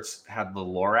shirts had the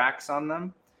Lorax on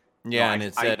them. Yeah, and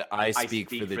it said, I speak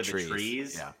for the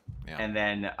trees. Yeah. And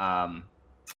then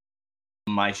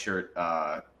my shirt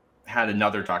had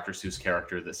another Dr. Seuss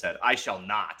character that said, I shall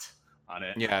not, on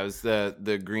it. Yeah, it was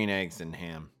the green eggs and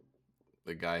ham.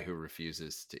 The guy who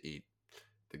refuses to eat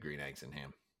the green eggs and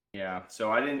ham. Yeah,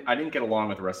 so I didn't get along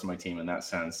with the rest of my team in that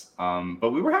sense.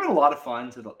 But we were having a lot of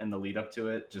fun in the lead up to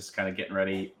it, just kind of getting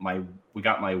ready. We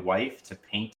got my wife to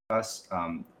paint us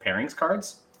pairings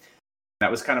cards. That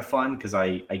was kind of fun because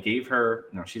I gave her,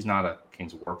 she's not a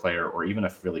Kings of War player or even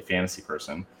a really fantasy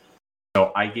person.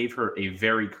 So I gave her a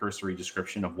very cursory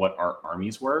description of what our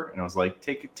armies were, and I was like,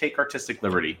 take artistic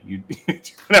liberty. You do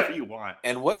whatever you want.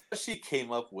 And what she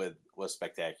came up with was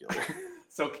spectacular.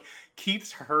 So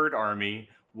Keith's herd army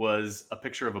was a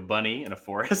picture of a bunny in a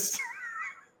forest.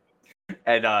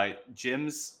 And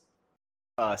Jim's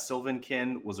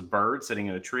Sylvankin was a bird sitting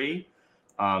in a tree.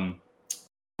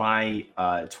 My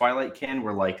Twilightkin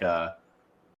were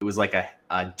it was like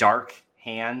a dark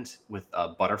hand with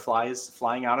butterflies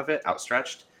flying out of it,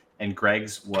 outstretched. And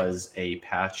Greg's was a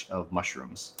patch of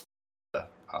mushrooms,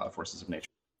 Forces of Nature.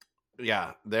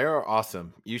 Yeah, they're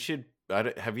awesome. You should.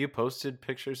 Have you posted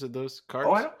pictures of those cards?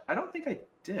 Oh, I don't think I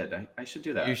did. I should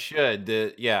do that. You should.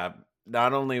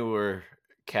 Not only were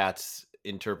Kat's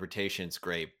interpretations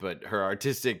great, but her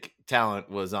artistic talent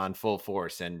was on full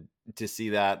force. And to see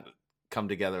that come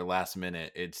together last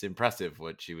minute, it's impressive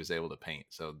what she was able to paint.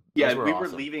 So yeah, we were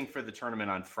leaving for the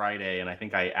tournament on Friday, and I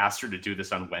think I asked her to do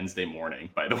this on Wednesday morning,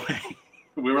 by the way.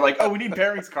 We were like, oh, we need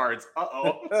pairings cards.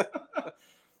 Uh-oh.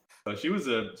 So she was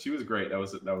great. That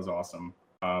was awesome.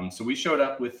 So we showed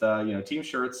up with team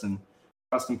shirts and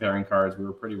custom pairing cards. We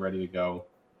were pretty ready to go,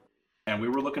 and we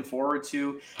were looking forward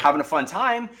to having a fun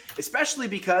time, especially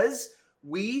because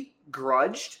we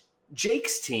grudged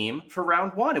Jake's team for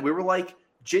round one, and we were like,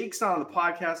 Jake's not on the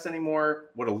podcast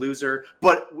anymore. What a loser!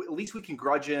 But at least we can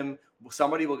grudge him.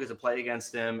 Somebody will get to play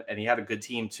against him, and he had a good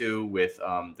team too. With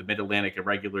the Mid-Atlantic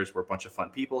Irregulars were a bunch of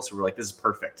fun people, so we're like, this is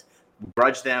perfect. We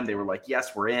grudged them. They were like,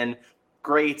 yes, we're in.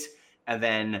 Great. And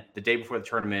then the day before the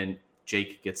tournament,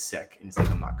 Jake gets sick, and he's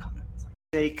like, I'm not coming. It's like,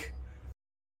 Jake,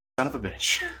 son of a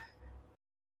bitch.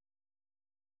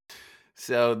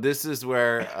 So this is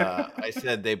where I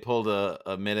said they pulled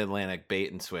a Mid-Atlantic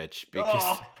bait and switch,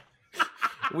 because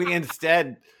we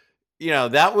instead,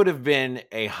 that would have been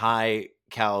a high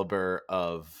caliber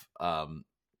of,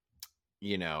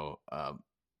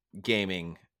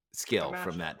 gaming skill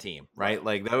from that team, right?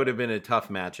 Like that would have been a tough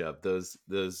matchup.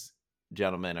 Those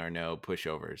gentlemen are no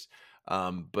pushovers.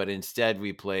 But instead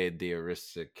we played the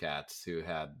Aristocats, who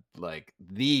had like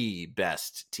the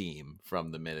best team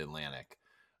from the Mid-Atlantic.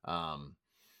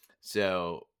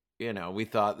 So, we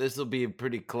thought this will be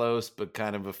pretty close, but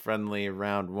kind of a friendly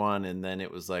round one. And then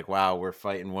it was like, wow, we're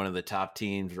fighting one of the top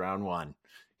teams round one.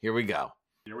 Here we go.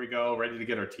 Ready to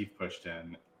get our teeth pushed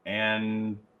in.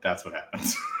 And that's what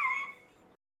happens.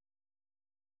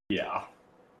 Yeah.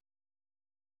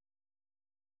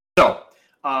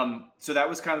 So that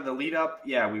was kind of the lead up.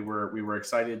 Yeah, we were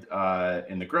excited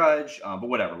in the Grudge, but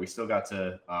whatever. We still got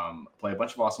to play a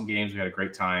bunch of awesome games. We had a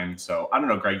great time. So I don't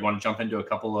know, Greg, you want to jump into a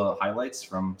couple of highlights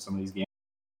from some of these games?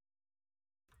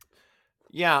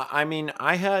 Yeah, I mean,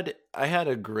 I had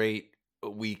a great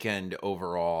weekend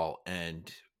overall,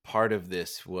 and part of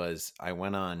this was I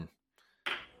went on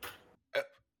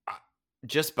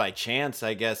just by chance,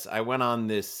 I guess. I went on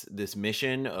this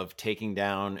mission of taking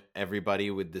down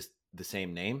everybody with the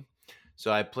same name.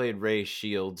 So I played Ray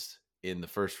Shields in the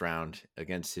first round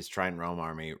against his Trident Realm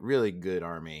army. Really good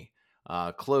army.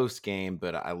 Close game,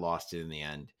 but I lost it in the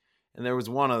end. And there was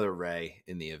one other Ray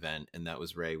in the event, and that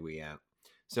was Ray Weant.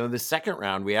 So in the second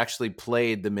round, we actually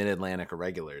played the Mid-Atlantic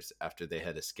Irregulars after they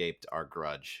had escaped our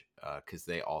Grudge, because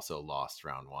they also lost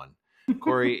round one.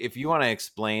 Corey, if you want to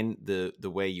explain the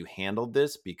way you handled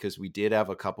this, because we did have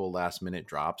a couple last minute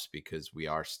drops because we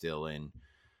are still in,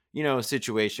 a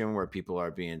situation where people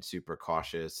are being super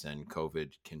cautious and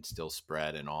COVID can still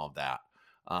spread and all of that.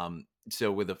 So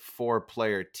with a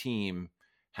 4-player team,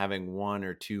 having 1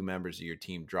 or 2 members of your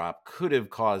team drop could have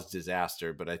caused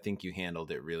disaster, but I think you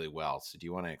handled it really well. So do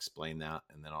you want to explain that?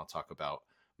 And then I'll talk about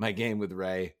my game with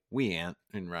Ray Weant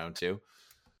in round 2.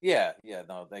 Yeah.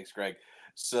 No, thanks, Greg.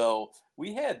 So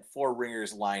we had 4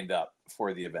 ringers lined up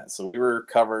for the event. So we were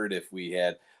covered if we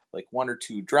had like 1 or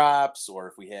 2 drops, or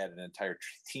if we had an entire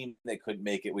team that couldn't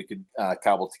make it, we could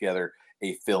cobble together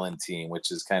a fill-in team,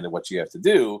 which is kind of what you have to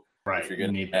do if you're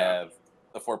going to have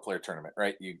a 4-player tournament,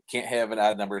 right? You can't have an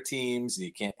odd number of teams, and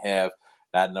you can't have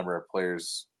an odd number of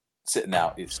players sitting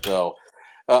out. So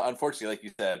unfortunately, like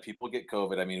you said, people get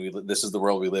COVID. I mean, this is the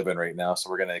world we live in right now, so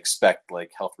we're going to expect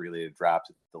like health-related drops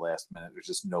at the last minute. There's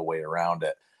just no way around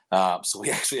it. So we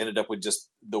actually ended up with just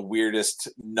the weirdest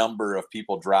number of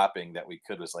people dropping that we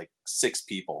could. Was like 6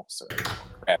 people. So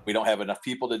crap, we don't have enough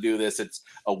people to do this. It's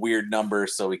a weird number,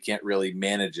 so we can't really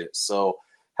manage it. So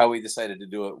how we decided to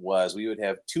do it was we would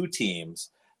have 2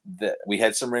 teams that we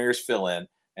had some ringers fill in,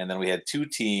 and then we had 2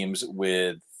 teams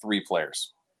with 3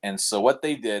 players. And so what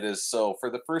they did is, so for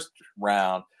the first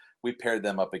round, we paired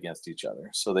them up against each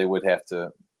other. So they would have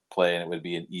to play, and it would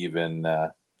be an even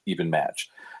match.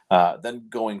 Then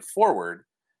going forward,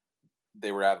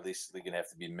 they were obviously going to have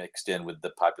to be mixed in with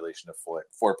the population of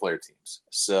 4-player teams.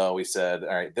 So we said,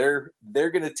 all right, they're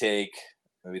going to take.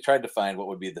 We tried to find what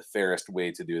would be the fairest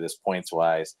way to do this points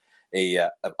wise,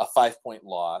 a 5-point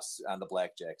loss on the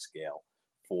blackjack scale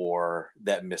for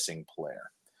that missing player.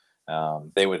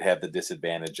 They would have the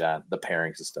disadvantage on the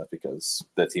pairings and stuff because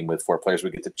the team with 4 players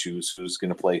would get to choose who's going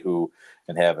to play who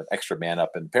and have an extra man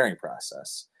up in the pairing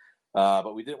process.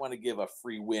 But we didn't want to give a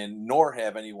free win nor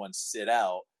have anyone sit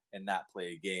out and not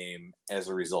play a game as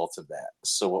a result of that.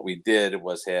 So what we did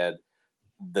was had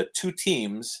the 2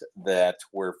 teams that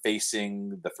were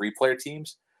facing the 3-player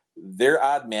teams, their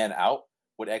odd man out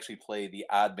would actually play the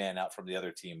odd man out from the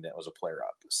other team that was a player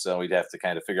up. So we'd have to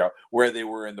kind of figure out where they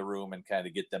were in the room and kind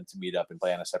of get them to meet up and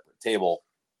play on a separate table.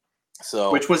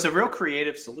 So, which was a real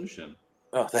creative solution.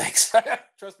 Oh, thanks.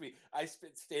 Trust me, I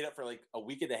stayed up for like a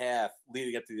week and a half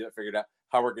leading up to the figured out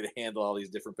how we're going to handle all these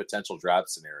different potential drop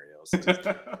scenarios.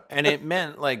 And it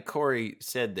meant, like Corey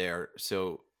said there,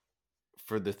 so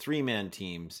for the 3-man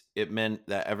teams, it meant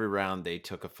that every round they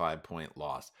took a 5-point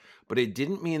loss. But it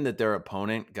didn't mean that their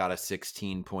opponent got a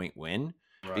 16-point win,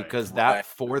 because that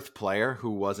 4th player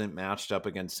who wasn't matched up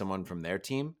against someone from their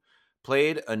team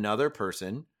played another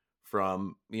person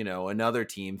from, another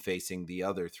team facing the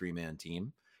other 3-man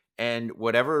team. And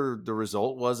whatever the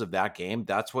result was of that game,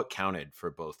 that's what counted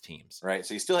for both teams. Right.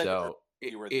 So you still had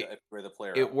the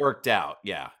player. It worked out.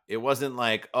 Yeah. It wasn't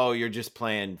like, oh, you're just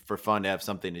playing for fun to have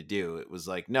something to do. It was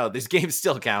like, no, this game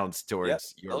still counts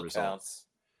towards your results. Counts.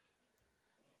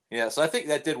 Yeah. So I think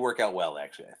that did work out well,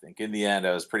 actually. I think in the end,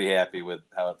 I was pretty happy with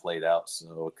how it played out.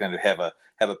 So kind of have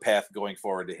a path going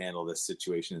forward to handle this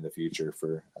situation in the future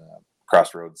for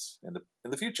Crossroads in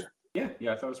the future. Yeah,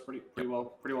 I thought it was pretty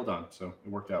well done. So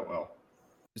it worked out well.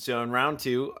 So in round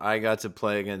 2, I got to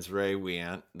play against Ray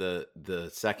Weant, the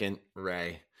second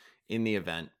Ray in the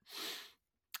event,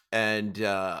 and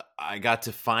I got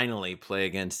to finally play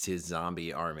against his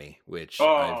zombie army, which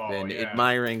I've been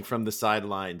admiring from the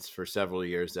sidelines for several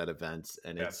years at events,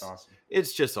 and it's awesome.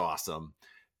 It's just awesome.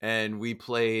 And we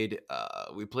played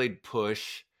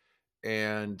push,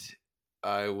 and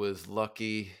I was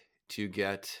lucky to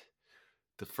get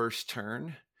the first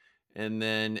turn, and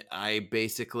then I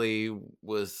basically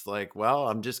was like, well,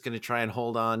 I'm just going to try and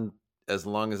hold on as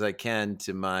long as I can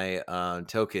to my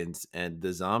tokens, and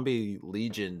the zombie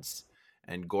legions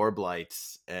and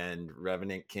Gorblights and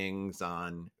Revenant Kings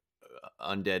on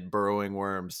undead burrowing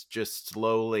worms just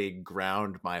slowly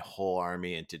ground my whole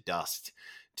army into dust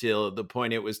till the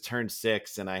point it was turn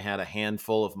 6 and I had a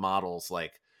handful of models.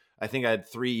 Like, I think I had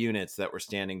 3 units that were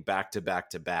standing back to back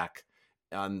to back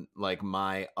on like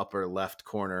my upper left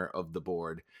corner of the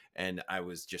board, and I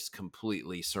was just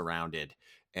completely surrounded.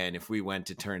 And if we went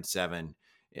to turn 7,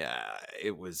 yeah,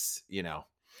 it was,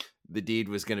 the deed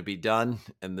was going to be done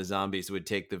and the zombies would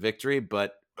take the victory,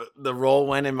 but the roll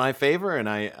went in my favor and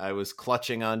I was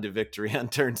clutching on to victory on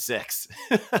turn 6.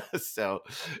 So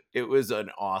it was an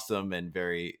awesome and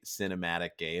very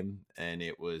cinematic game. And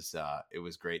it was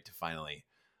great to finally,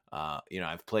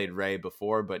 I've played Ray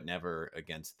before, but never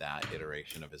against that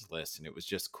iteration of his list. And it was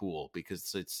just cool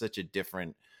because it's such a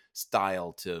different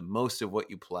style to most of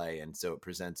what you play. And so it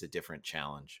presents a different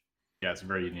challenge. Yeah, it's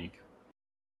very unique.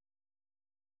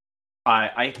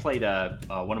 I played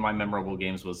one of my memorable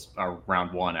games was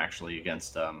round 1 actually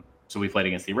against so we played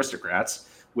against the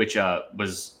Aristocrats, which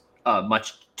was a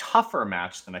much tougher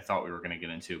match than I thought we were going to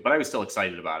get into, but I was still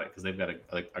excited about it because they've got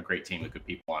a great team of good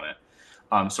people on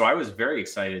it. So I was very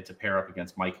excited to pair up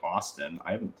against Mike Austin.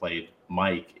 I haven't played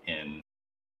Mike in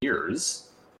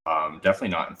years, definitely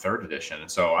not in 3rd edition.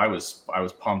 So I was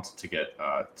pumped to get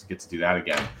to do that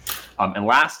again. And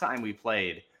last time we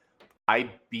played,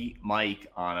 I beat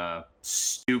Mike on a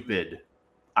stupid,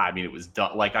 it was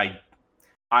dumb. Like I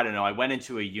don't know. I went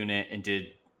into a unit and did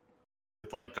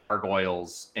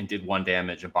gargoyles and did 1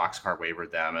 damage and boxcar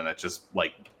wavered them. And that just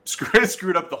like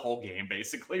screwed up the whole game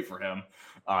basically for him.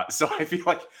 So I feel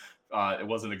like it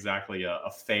wasn't exactly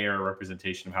a fair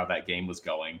representation of how that game was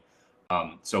going.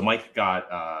 So Mike got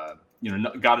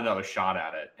another shot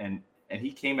at it and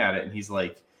he came at it and he's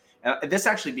like, this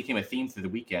actually became a theme through the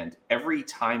weekend. Every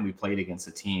time we played against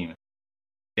a team,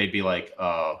 they'd be like,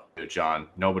 "Oh, John,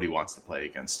 nobody wants to play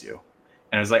against you."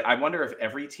 And I was like, I wonder if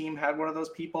every team had one of those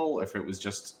people, if it was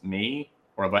just me,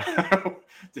 or like,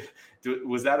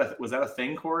 was that a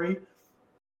thing, Corey?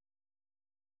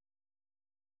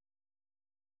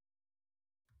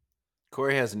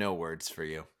 Corey has no words for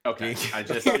you. Okay, it's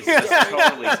just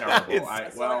totally terrible.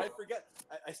 I forget.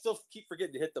 I still keep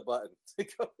forgetting to hit the button.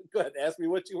 Go ahead and ask me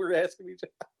what you were asking me, John.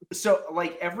 So,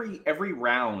 like every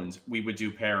round, we would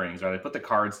do pairings, or they put the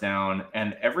cards down,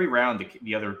 and every round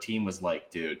the other team was like,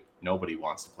 "Dude, nobody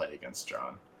wants to play against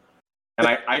John." And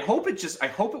I hope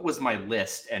it was my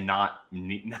list and not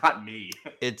me.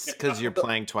 It's because you're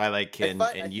playing Twilight Kin,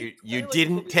 and you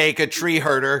didn't take a tree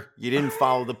herder. You didn't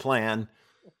follow the plan.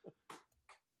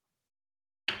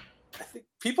 I think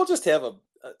people just have a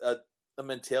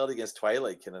mentality against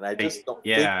Twilight Kin, and I just don't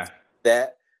think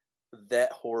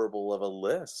that horrible of a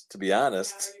list, to be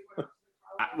honest.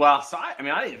 I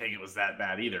didn't think it was that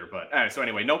bad either. But so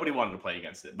anyway, nobody wanted to play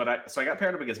against it. But I got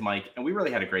paired up against Mike, and we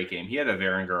really had a great game. He had a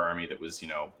Varangur army that was,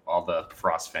 all the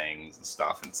Frost Fangs and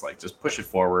stuff. And it's like, just push it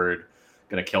forward,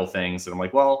 gonna kill things. And I'm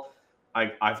like, well,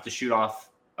 I have to shoot off,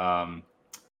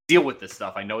 deal with this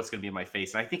stuff. I know it's gonna be in my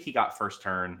face. And I think he got first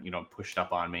turn, pushed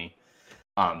up on me.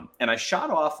 And I shot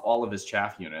off all of his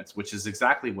chaff units, which is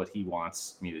exactly what he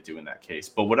wants me to do in that case.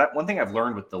 But one thing I've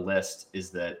learned with the list is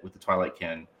that with the Twilight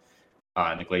Kin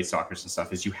and the Gladestalkers and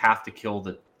stuff is you have to kill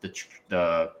the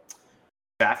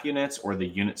chaff units or the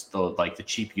units, the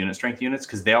cheap unit strength units,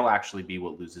 because they'll actually be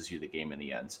what loses you the game in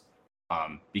the end.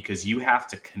 Because you have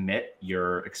to commit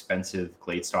your expensive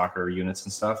Gladestalker units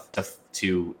and stuff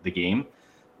to the game.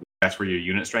 That's where your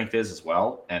unit strength is as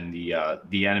well, and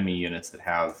the enemy units that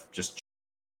have just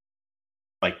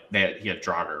he had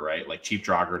Draugr, right? Like cheap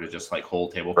Draugr to just like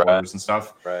hold table quarters and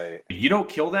stuff. Right. If you don't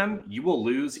kill them, you will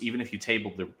lose even if you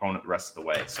tabled the opponent the rest of the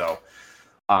way. So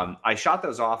I shot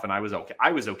those off and I was okay.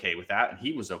 I was okay with that and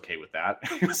he was okay with that.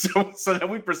 so then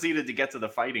we proceeded to get to the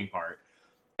fighting part.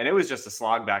 And it was just a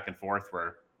slog back and forth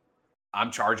where I'm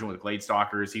charging with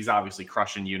Gladestalkers. He's obviously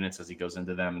crushing units as he goes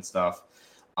into them and stuff.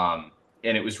 And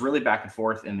it was really back and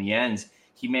forth. In the end,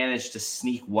 he managed to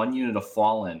sneak 1 unit of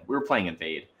Fallen. We were playing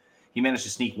Invade. He managed to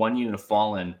sneak 1 unit of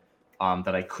Fallen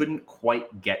that I couldn't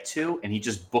quite get to, and he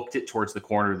just booked it towards the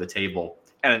corner of the table.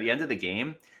 And at the end of the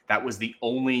game, that was the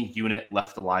only unit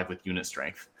left alive with unit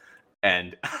strength.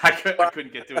 And I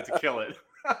couldn't get to it to kill it.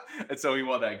 And so he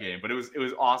won that game. But it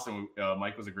was awesome.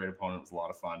 Mike was a great opponent. It was a lot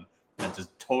of fun. And just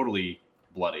totally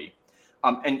bloody.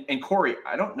 And Corey,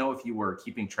 I don't know if you were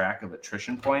keeping track of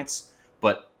attrition points,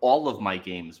 but all of my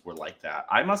games were like that.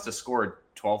 I must have scored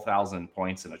 12,000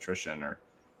 points in attrition or...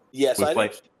 Yes, I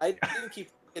didn't keep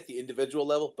at the individual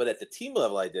level, but at the team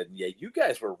level I did. Yeah, you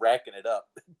guys were racking it up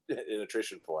in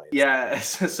attrition points. Yeah,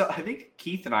 so I think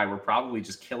Keith and I were probably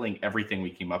just killing everything we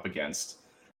came up against,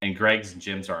 and Greg's and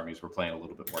Jim's armies were playing a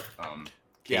little bit more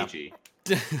cagey.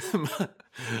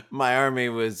 My army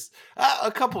was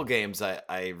a couple games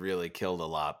I really killed a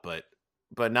lot, but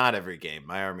not every game.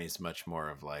 My army's much more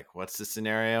of like, what's the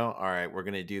scenario? All right, we're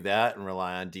gonna do that and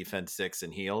rely on defense 6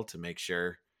 and heal to make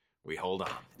sure we hold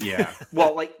on. Yeah.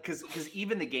 Well, like because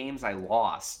even the games I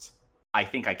lost, I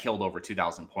think I killed over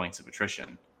 2,000 points of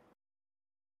attrition.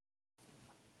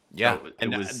 Yeah, So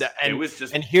and it was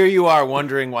just and here you are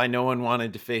wondering why no one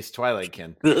wanted to face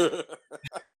Twilightkin.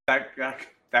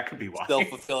 that could be why.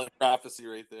 Self-fulfilling prophecy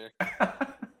right there.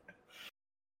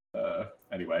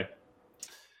 Anyway.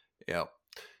 Yeah.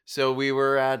 So we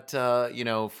were at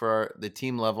for the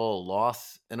team level, a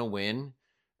loss and a win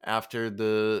after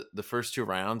the first 2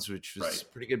 rounds, which was a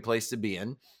pretty good place to be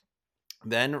in.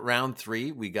 Then round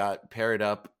 3, we got paired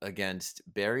up against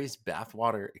Barry's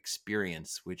Bathwater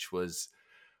Experience, which was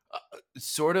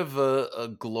sort of a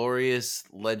glorious,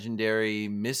 legendary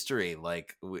mystery.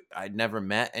 Like I'd never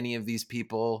met any of these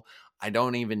people. I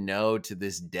don't even know to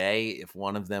this day if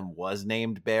one of them was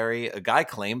named Barry. A guy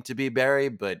claimed to be Barry,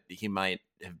 but he might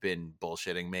have been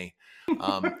bullshitting me.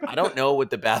 I don't know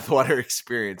what the Bathwater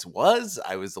Experience was.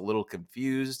 I was a little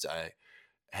confused. I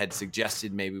had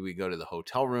suggested maybe we go to the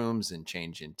hotel rooms and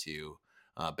change into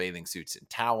bathing suits and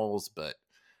towels, but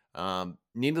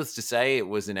needless to say, it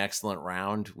was an excellent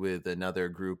round with another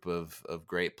group of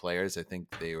great players. I think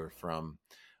they were from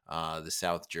the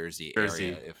South Jersey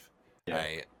area, if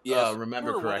I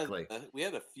remember correctly. We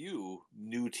had a few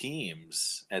new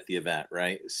teams at the event,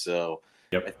 right? So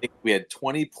yep. I think we had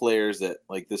 20 players that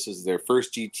like this is their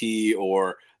first GT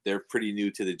or they're pretty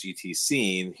new to the GT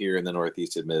scene here in the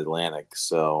Northeast and Mid-Atlantic.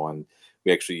 So, and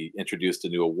we actually introduced a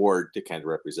new award to kind of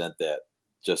represent that.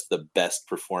 Just the best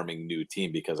performing new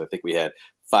team, because I think we had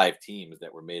 5 teams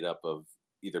that were made up of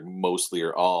either mostly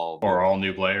or all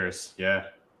new players. Yeah,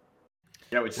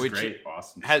 which is great.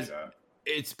 Awesome.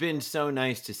 It's been so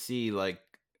nice to see, like,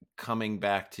 coming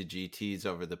back to GTs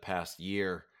over the past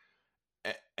year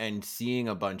and seeing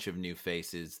a bunch of new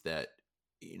faces that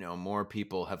more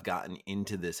people have gotten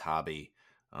into this hobby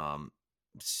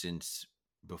since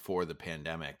before the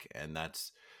pandemic, and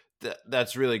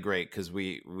that's really great because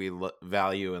we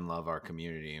value and love our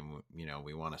community, and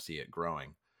we want to see it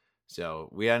growing. So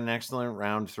we had an excellent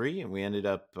round 3, and we ended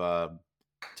up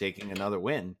taking another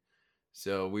win.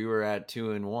 So we were at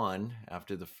 2-1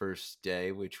 after the first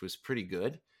day, which was pretty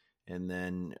good. And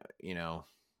then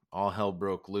all hell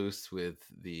broke loose with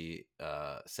the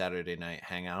Saturday night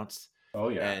hangouts. Oh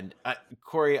yeah. And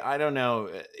Corey, I don't know.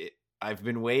 I've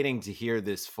been waiting to hear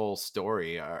this full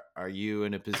story. Are you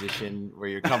in a position where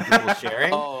you're comfortable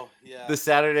sharing the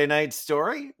Saturday night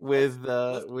story with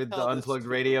the Unplugged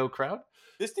Radio crowd?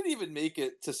 This didn't even make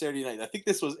it to Saturday night. I think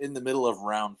this was in the middle of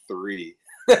round 3.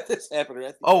 This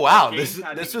happened. Oh wow!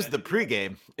 This was the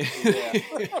pregame.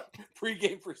 Yeah,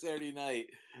 pregame for Saturday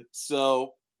night.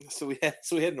 So we had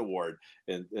an award,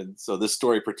 and so this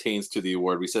story pertains to the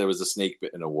award. We said it was a snake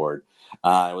bitten award.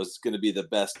 It was going to be the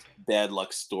best bad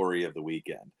luck story of the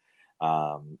weekend,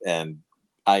 and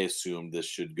I assumed this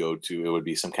should go to, it would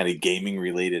be some kind of gaming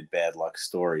related bad luck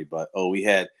story. But we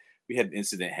had an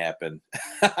incident happen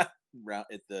at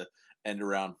the end of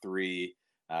round 3.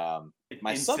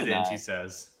 My son and I, he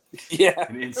says, yeah,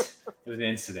 an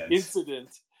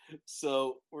incident.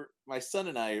 So my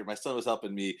son was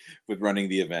helping me with running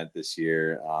the event this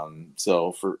year.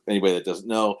 So for anybody that doesn't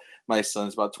know, my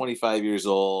son's about 25 years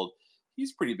old.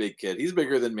 He's a pretty big kid. He's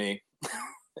bigger than me.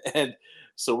 And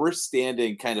so we're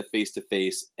standing kind of face to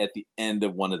face at the end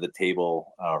of one of the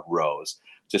table rows,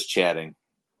 just chatting.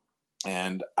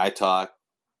 And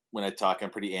when I talk, I'm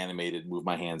pretty animated, move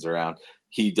my hands around.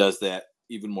 He does that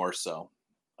even more so.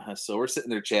 So we're sitting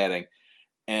there chatting,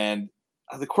 and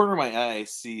out of the corner of my eye, I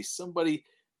see somebody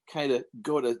kind of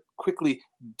go to quickly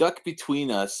duck between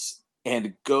us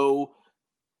and go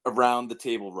around the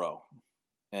table row.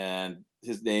 And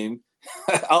his name,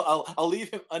 I'll leave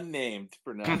him unnamed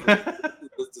for now for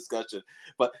this discussion.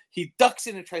 But he ducks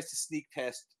in and tries to sneak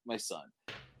past my son.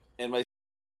 And my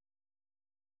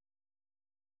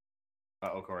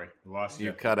Corey, lost you.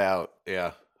 You cut out.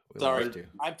 Yeah. Sorry,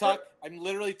 I'm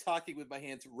literally talking with my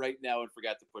hands right now and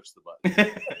forgot to push the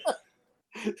button.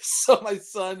 So my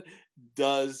son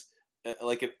does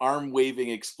like an arm waving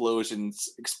explosion,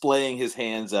 splaying his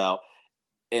hands out,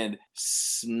 and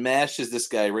smashes this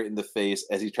guy right in the face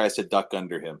as he tries to duck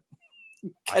under him.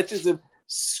 Catches him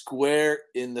square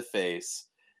in the face,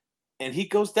 and he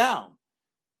goes down.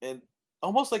 And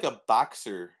almost like a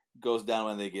boxer goes down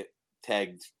when they get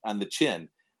tagged on the chin.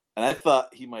 And I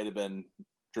thought he might have been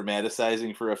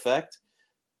dramatizing for effect,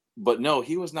 but no,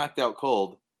 he was knocked out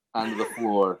cold onto the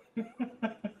floor.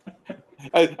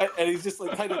 And he's just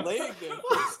like kind of laying there on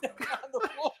the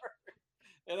floor.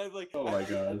 And I'm like, Oh my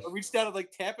gosh. I reached out and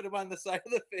like tapping him on the side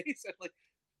of the face. I'm like,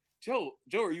 Joe,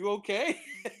 are you okay?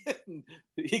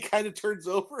 He kind of turns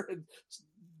over and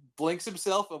blinks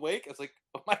himself awake. I was like,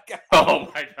 oh my god. Oh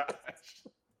my gosh.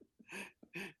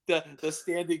 The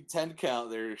standing 10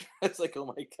 count there. It's like, oh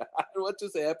my god, what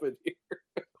just happened here?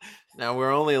 Now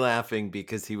we're only laughing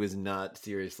because he was not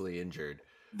seriously injured.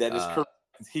 That is correct.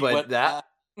 But that,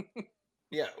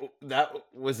 yeah,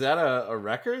 was that a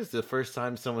record? Is the first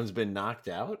time someone's been knocked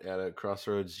out at a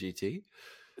Crossroads GT?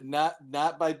 Not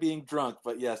by being drunk,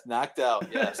 but yes, knocked out.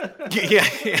 Yes.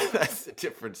 yeah, that's a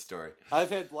different story. I've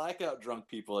had blackout drunk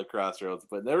people at Crossroads,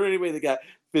 but never anybody that got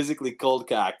physically cold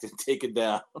cocked and taken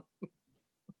down.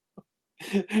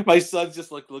 My son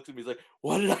just looked at me. He's like,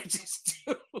 "What did I just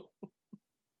do?"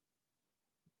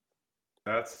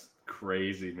 That's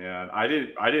crazy, man. I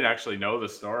didn't actually know the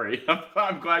story.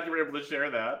 I'm glad you were able to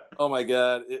share that. Oh my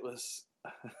god, it was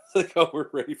like, oh, we're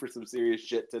ready for some serious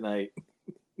shit tonight.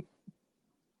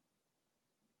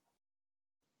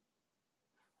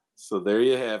 So there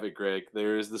you have it, Greg.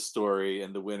 There is the story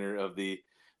and the winner of the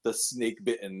Snake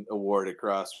Bitten Award at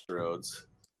Crossroads.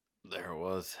 There it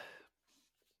was.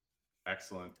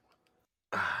 Excellent.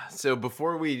 So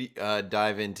before we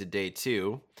dive into day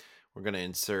 2, we're going to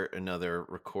insert another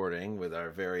recording with our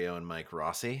very own Mike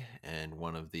Rossi and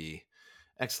one of the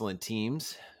excellent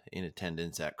teams in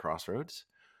attendance at Crossroads.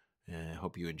 I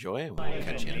hope you enjoy. We'll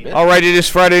catch you in a bit. All right, it is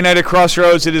Friday night at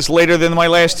Crossroads. It is later than my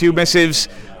last 2 missives.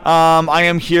 I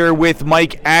am here with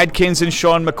Mike Adkins and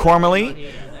Sean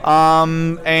McCormley.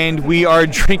 And we are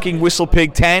drinking Whistle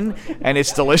Pig 10, and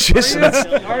it's delicious.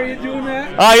 Are you doing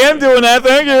that? I am doing that,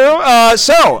 thank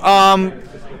you.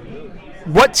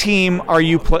 What team are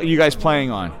you guys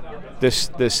playing on this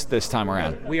time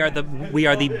around? We are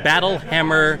the Battle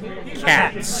Hammer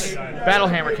Cats. Battle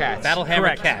Hammer Cats. Battle Hammer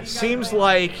Correct. Cats. Seems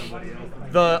like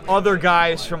the other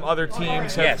guys from other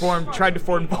teams have tried to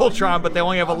form Voltron, but they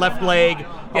only have a left leg,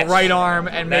 a right arm,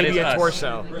 and maybe a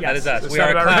torso. Yes. That is us. Does We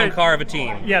that are a sound clown right? car of a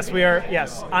team. Yes, we are.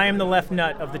 Yes, I am the left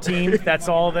nut of the team. That's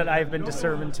all that I've been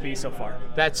determined to be so far.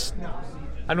 That's.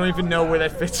 I don't even know where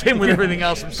that fits in with everything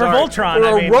else. I'm For sorry. Voltron,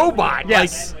 We're I mean, a robot.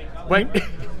 Yes.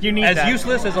 You need As that.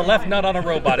 useless as a left nut on a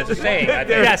robot is a saying, I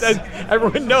think. Yes.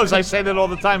 Everyone knows I say that all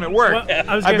the time at work. Well,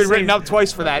 I was I've gonna been say- written up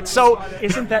twice for that. So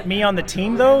Isn't that me on the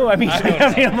team though? I mean,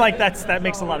 I'm like that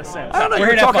makes a lot of sense. I don't know. We're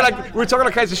We were talking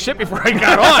all kinds of shit before I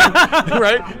got on,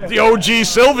 right? The OG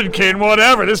Sylvankin,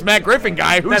 whatever. This Matt Griffin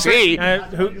guy, who's he?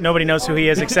 Nobody knows who he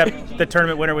is except the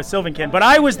tournament winner with Sylvankin. But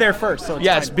I was there first, so it's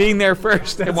Yes, fine. being there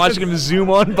first and watching him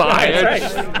zoom on by.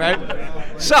 That's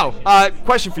right. So,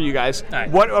 question for you guys.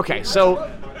 right. Okay,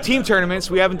 so team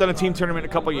tournaments. We haven't done a team tournament in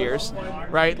a couple years,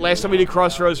 right? Last time we did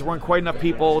Crossroads, there weren't quite enough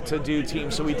people to do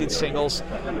teams, so we did singles.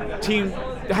 Team,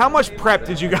 how much prep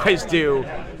did you guys do?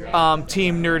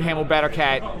 Team Nerd Hamel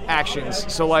Battlecat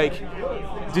actions. So, like,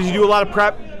 did you do a lot of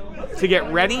prep to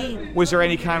get ready? Was there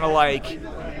any kind of like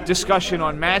discussion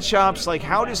on matchups? Like,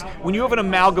 when you have an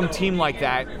amalgam team like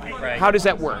that, how does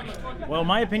that work? Well,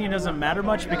 my opinion doesn't matter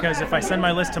much because if I send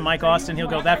my list to Mike Austin, he'll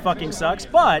go, "That fucking sucks."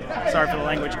 But sorry for the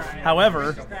language.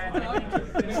 However,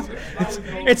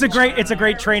 it's a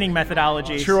great training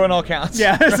methodology. True on all counts.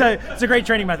 Yeah, it's a great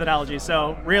training methodology.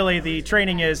 So really, the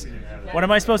training is, what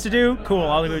am I supposed to do? Cool,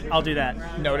 I'll do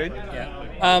that. Noted.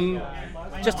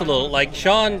 Just a little. Like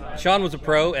Sean was a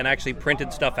pro and actually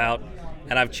printed stuff out,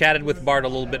 and I've chatted with Bart a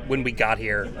little bit when we got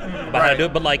here about how to do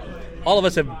it. But like, all of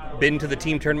us have been to the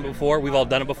team tournament before. We've all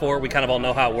done it before. We kind of all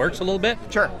know how it works a little bit.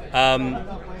 Sure.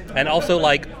 And also,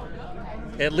 like,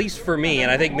 at least for me,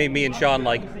 and I think maybe me and Sean,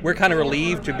 like, we're kind of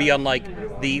relieved to be on,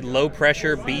 like, the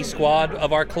low-pressure B squad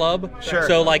of our club. Sure.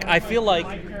 So, like, I feel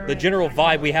like the general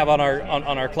vibe we have on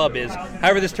our club is,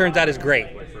 however this turns out is great.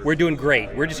 We're doing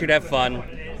great. We're just here to have fun.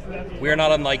 We are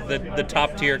not on, like, the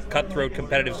top-tier cutthroat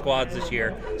competitive squads this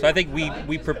year. So I think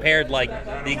we prepared, like,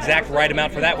 the exact right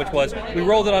amount for that, which was we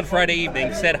rolled it on Friday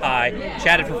evening, said hi,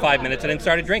 chatted for 5 minutes, and then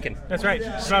started drinking. That's right.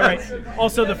 That's right.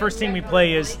 Also, the first team we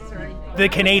play is the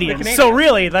Canadians. So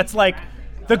really, that's like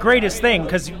the greatest thing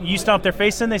because you stomp their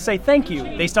face and they say thank you.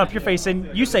 They stomp your face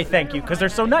and you say thank you because they're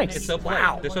so nice. It's so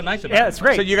polite. They're so nice about Yeah, it. it's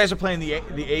great. So you guys are playing the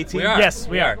A team? We are. Yes,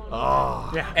 we are. Oh.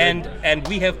 Yeah. And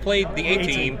we have played the A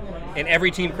team in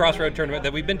every team Crossroad tournament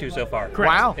that we've been to so far.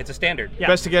 Correct. Wow. It's a standard. Yeah.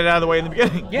 Best to get it out of the way in the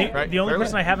beginning. Yeah. Right. The only Very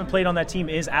person right. I haven't played on that team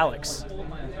is Alex.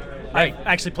 Right.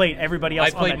 I actually played everybody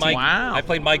else I played on that Mike. team. Wow. I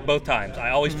played Mike both times.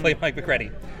 I always play Mike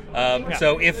McCready.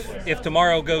 So if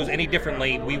tomorrow goes any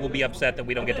differently, we will be upset that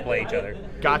we don't get to play each other.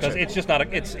 Gotcha. Because it's just not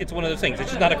it's one of those things.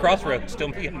 It's just not a Crossroads. Still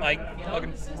me and Mike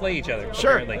fucking play each other.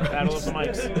 Sure. Apparently. Battle of the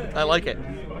Mikes. I like it.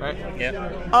 Right?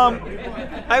 Yeah.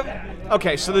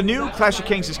 Okay, so the new Clash of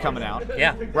Kings is coming out.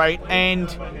 Yeah. Right?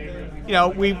 And, you know,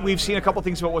 we've seen a couple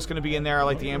things about what's going to be in there. I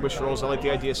like the ambush rules. I like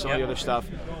the idea of some of the other stuff.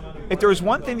 If there was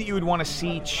one thing that you would want to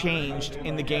see changed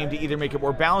in the game to either make it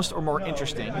more balanced or more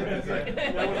interesting,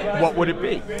 what would it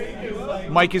be?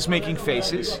 Mike is making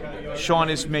faces. Sean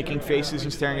is making faces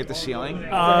and staring at the ceiling.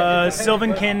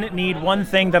 Sylvankin need one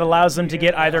thing that allows them to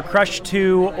get either Crush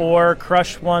 2 or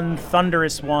Crush 1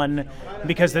 Thunderous 1,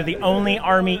 because they're the only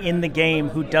army in the game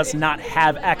who does not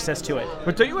have access to it.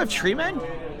 But don't you have Tree Men?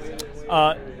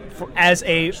 As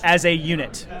a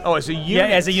unit. Oh, as a unit? Yeah,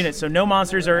 as a unit. So no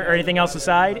monsters or anything else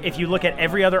aside. If you look at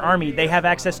every other army, they have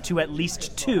access to at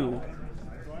least 2.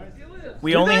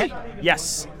 We Do only they?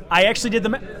 Yes. I actually did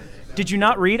the Did you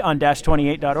not read on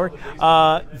 -28.org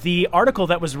the article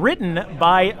that was written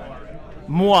by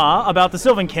moi about the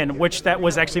Sylvankin, which that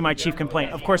was actually my chief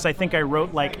complaint. Of course, I think I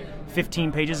wrote like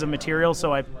 15 pages of material,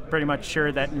 so I'm pretty much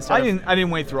sure that instead I didn't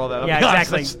wade through all that. Yeah,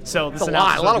 exactly. So it's a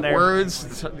lot of words.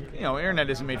 It's, you know, internet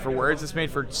isn't made for words. It's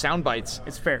made for sound bites.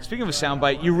 It's fair. Speaking of a sound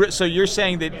bite, so you're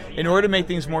saying that in order to make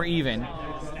things more even,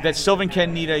 that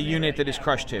Sylvankin need a unit that is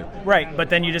Crush 2. Right,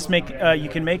 but then you just make you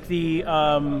can make the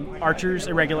archers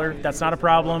irregular. That's not a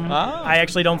problem. I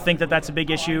actually don't think that that's a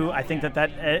big issue. I think that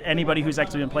anybody who's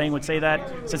actually been playing would say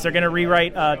that. Since they're going to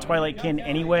rewrite Twilight Kin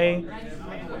anyway,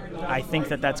 I think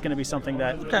that that's going to be something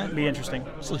that would be interesting.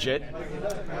 It's legit.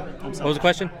 What was the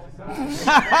question?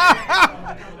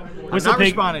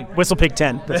 Whistle Pig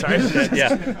 10. That's right.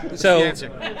 Yeah. So,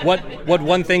 what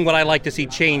one thing would I like to see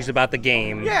changed about the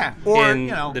game? Yeah, or in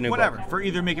the new whatever, book? for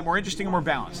either make it more interesting or more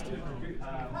balanced.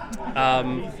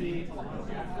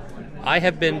 I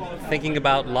have been thinking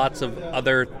about lots of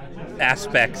other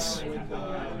aspects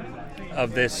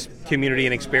of this community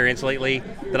and experience lately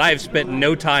that I have spent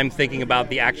no time thinking about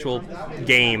the actual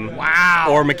game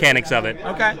or mechanics of it.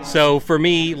 Okay. So for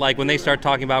me, like when they start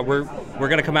talking about we're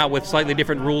going to come out with slightly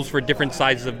different rules for different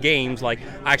sizes of games, like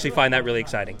I actually find that really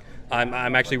exciting.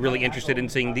 I'm actually really interested in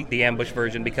seeing the ambush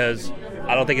version because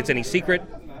I don't think it's any secret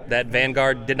that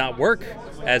Vanguard did not work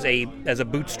as a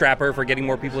bootstrapper for getting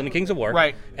more people into Kings of War.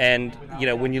 Right. And you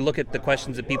know, when you look at the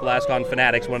questions that people ask on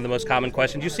Fanatics, one of the most common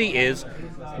questions you see is,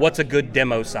 what's a good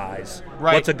demo size?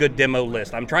 Right. What's a good demo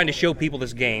list? I'm trying to show people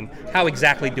this game. How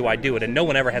exactly do I do it? And no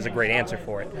one ever has a great answer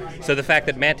for it. So the fact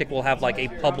that Mantic will have like a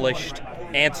published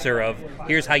answer of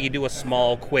here's how you do a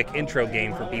small, quick intro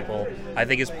game for people, I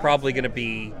think is probably going to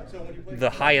be the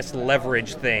highest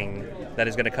leverage thing that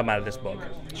is going to come out of this book.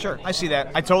 Sure, I see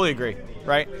that. I totally agree.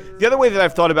 Right. The other way that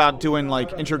I've thought about doing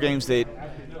like intro games to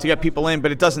get people in,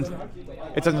 but it doesn't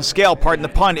scale. Pardon the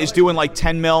pun. Is doing like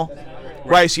 10 mil.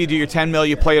 Right. So you do your 10 mil,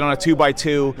 you play it on a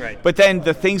 2x2. Right. But then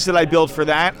the things that I build for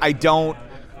that, I don't.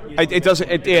 It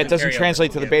doesn't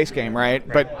translate to the base game, right?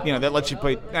 But you know that lets you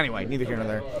play anyway. Neither here nor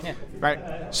there. Yeah.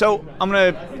 Right. So I'm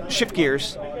gonna shift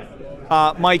gears.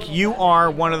 Mike, you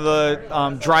are one of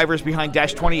the drivers behind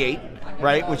 -28,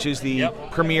 right? Which is the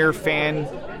premier fan.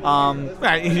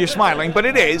 You're smiling, but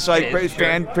it is like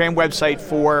fan website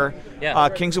for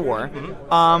Kings of War.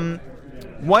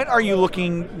 Mm-hmm. What are you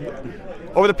looking?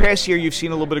 Over the past year, you've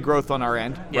seen a little bit of growth on our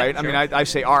end, right? Sure. I mean, I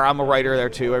say I'm a writer there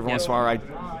too. Every once in a while, I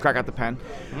crack out the pen.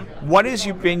 Mm-hmm. What has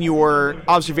been your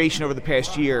observation over the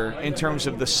past year in terms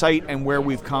of the site and where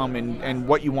we've come and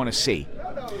what you want to see?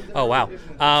 Oh, wow.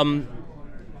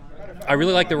 I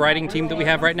really like the writing team that we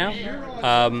have right now.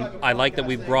 I like that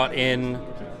we've brought in,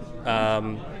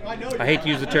 I hate to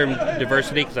use the term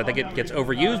diversity because I think it gets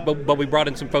overused, but we brought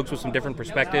in some folks with some different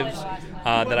perspectives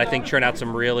that I think churn out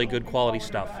some really good quality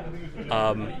stuff.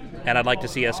 And I'd like to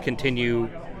see us continue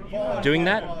doing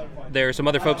that. There are some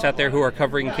other folks out there who are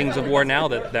covering Kings of War now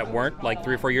that weren't like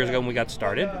 3 or 4 years ago when we got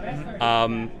started.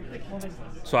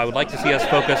 So I would like to see us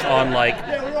focus on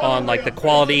the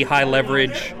quality, high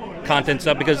leverage content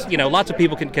stuff because you know lots of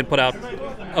people can put out.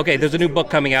 Okay, there's a new book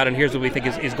coming out, and here's what we think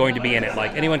is going to be in it.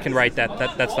 Like anyone can write that.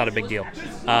 That's not a big deal.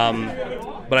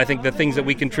 But I think the things that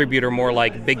we contribute are more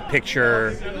like big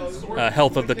picture,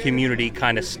 health of the community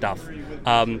kind of stuff.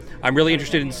 I'm really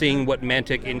interested in seeing what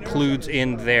Mantic includes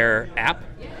in their app.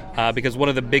 Because one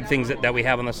of the big things that we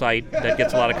have on the site that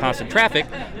gets a lot of constant traffic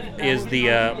is the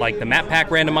map pack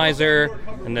randomizer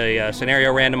and the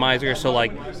scenario randomizer. So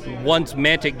like once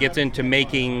Mantic gets into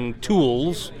making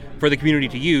tools for the community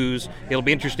to use, it'll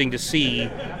be interesting to see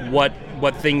what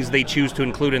things they choose to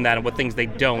include in that and what things they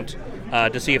don't,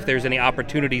 to see if there's any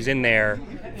opportunities in there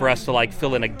for us to like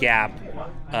fill in a gap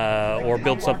or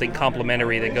build something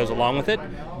complementary that goes along with it.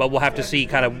 But we'll have to see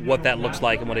kind of what that looks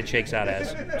like and what it shakes out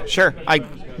as. Sure.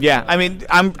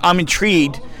 I'm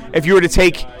intrigued. If you were to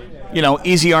take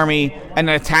Easy Army, and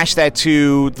then attach that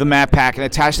to the map pack, and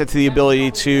attach that to the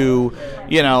ability to,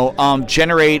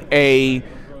 generate a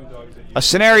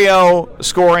scenario,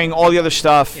 scoring, all the other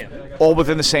stuff, all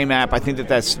within the same app. I think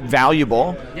that's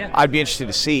valuable. Yeah. I'd be interested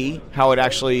to see how it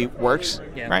actually works.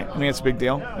 Yeah. Right? I mean, it's a big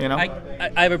deal. I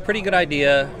have a pretty good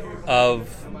idea of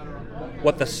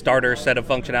what the starter set of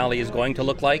functionality is going to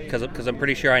look like, because I'm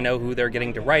pretty sure I know who they're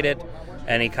getting to write it,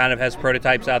 and he kind of has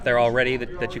prototypes out there already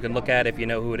that you can look at if you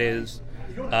know who it is.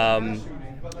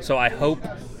 So I hope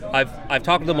I've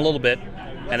talked to them a little bit,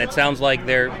 and it sounds like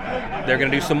they're going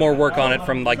to do some more work on it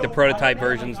from like the prototype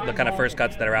versions, the kind of first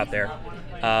cuts that are out there.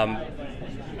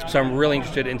 So I'm really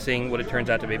interested in seeing what it turns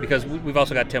out to be, because we've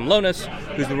also got Tim Lonis,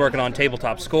 who's been working on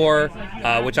Tabletop Score,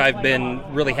 which I've been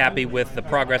really happy with the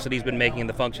progress that he's been making and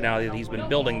the functionality that he's been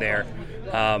building there.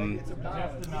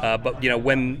 But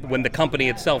when the company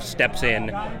itself steps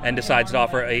in and decides to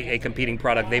offer a competing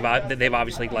product, they've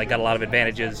obviously got a lot of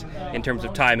advantages in terms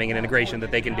of timing and integration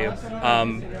that they can do.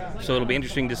 So it'll be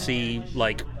interesting to see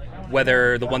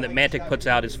whether the one that Mantic puts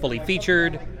out is fully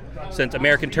featured, since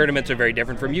American tournaments are very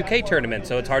different from UK tournaments,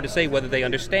 so it's hard to say whether they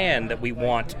understand that we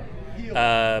want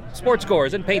sports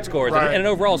scores and paint scores and an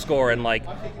overall score and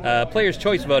players'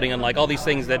 choice voting and all these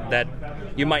things that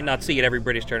you might not see at every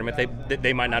British tournament.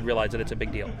 They might not realize that it's a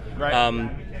big deal.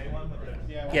 Right.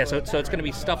 So it's going to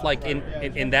be stuff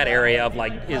in that area of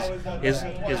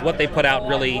is what they put out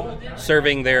really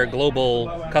serving their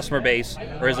global customer base,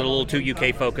 or is it a little too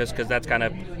UK focused because that's kind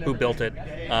of who built it,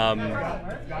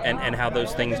 and how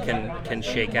those things can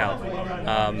shake out.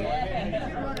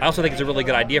 I also think it's a really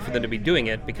good idea for them to be doing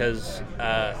it, because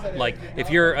if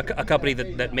you're a company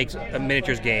that makes a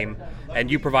miniatures game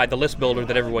and you provide the list builder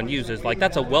that everyone uses,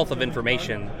 that's a wealth of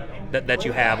information that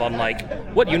you have on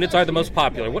what units are the most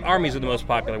popular, what armies are the most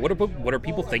popular, what are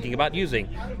people thinking about using,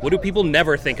 what do people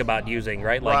never think about using,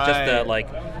 right?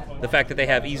 Just the fact that they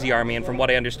have Easy Army, and from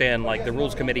what I understand, the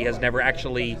rules committee has never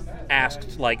actually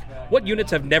asked what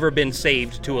units have never been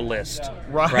saved to a list,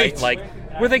 right?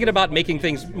 We're thinking about making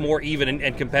things more even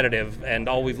and competitive, and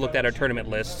all we've looked at are tournament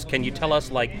lists. Can you tell us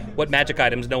what magic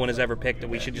items no one has ever picked that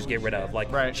we should just get rid of,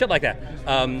 shit like that.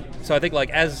 So I think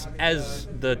as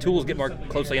the tools get more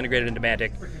closely integrated into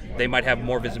Mantic, they might have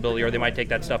more visibility, or they might take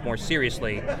that stuff more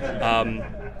seriously.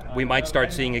 We might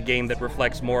start seeing a game that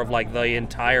reflects more of the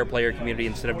entire player community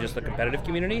instead of just the competitive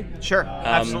community. Sure,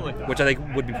 absolutely. Which I think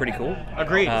would be pretty cool.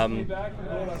 Agreed.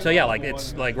 So yeah,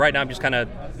 it's right now I'm just I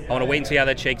want to wait and see how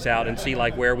that shakes out, and see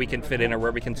where we can fit in or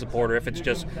where we can support, or if it's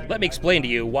just let me explain to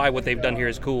you why what they've done here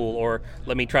is cool, or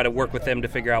let me try to work with them to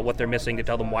figure out what they're missing to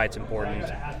tell them why it's important.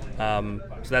 So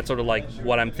that's sort of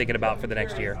what I'm thinking about for the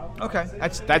next year. Okay,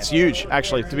 that's huge,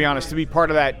 actually. To be honest, to be part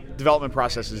of that development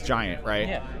process is giant, right?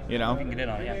 Yeah. You know. We can get in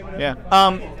on it. Yeah.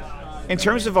 In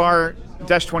terms of our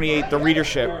Dash 28, the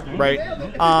readership, right?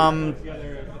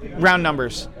 Round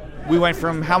numbers. We went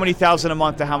from how many thousand a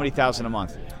month to how many thousand a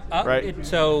month, right?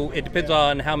 So it depends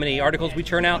on how many articles we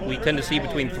churn out. We tend to see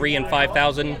between 3,000 and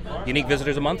 5,000 unique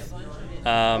visitors a month.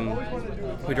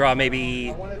 We draw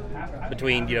maybe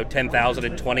between 10,000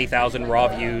 and 20,000 raw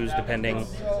views, depending.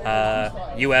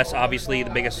 U.S. obviously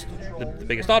the biggest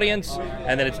audience,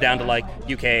 and then it's down to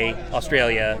UK,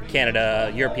 Australia,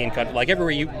 Canada, European countries,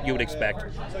 everywhere you would expect.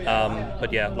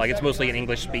 But yeah, it's mostly an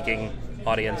English-speaking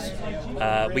audience.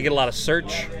 We get a lot of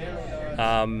search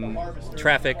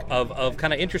traffic of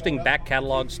kind of interesting back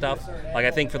catalog stuff. I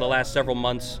think for the last several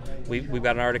months, we've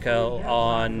got an article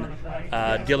on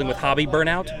dealing with hobby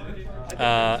burnout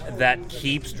that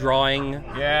keeps drawing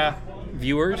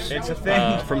viewers. It's a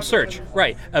thing. From search,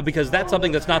 right? Because that's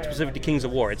something that's not specific to Kings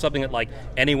of War. It's something that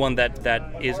anyone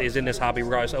that is in this hobby,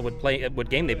 regardless of what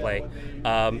game they play,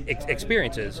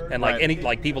 experiences, and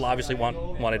people obviously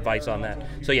want advice on that.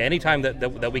 So yeah, anytime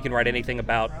that we can write anything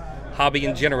about hobby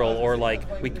in general, or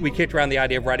we kicked around the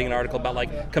idea of writing an article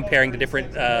about comparing the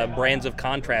different brands of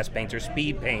contrast paints or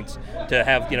speed paints, to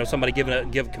have somebody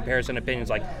give comparison opinions.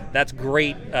 That's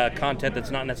great content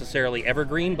that's not necessarily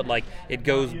evergreen, but it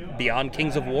goes beyond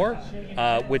Kings of War,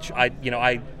 which I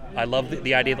love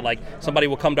the idea that somebody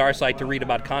will come to our site to read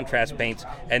about contrast paints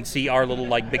and see our little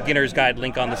beginner's guide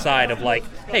link on the side of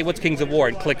hey, what's Kings of War,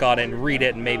 and click on it and read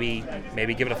it, and maybe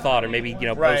give it a thought, or maybe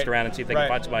post around and see if they can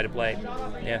find somebody to play.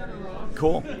 Yeah.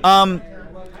 Cool.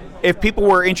 If people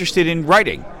were interested in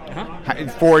writing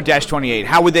for Dash 28,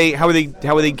 how would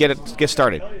they get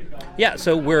started? Yeah,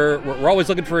 so we're always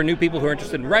looking for new people who are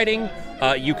interested in writing.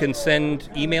 You can send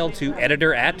email to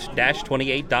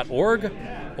editor@dash28.org,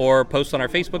 or post on our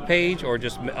Facebook page, or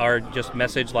just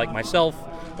message myself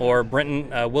or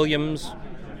Brenton Williams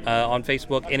on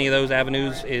Facebook. Any of those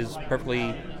avenues is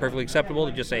perfectly acceptable.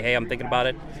 To just say, hey, I'm thinking about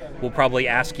it. We'll probably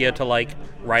ask you to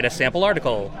write a sample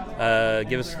article,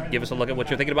 give us a look at what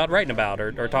you're thinking about writing about,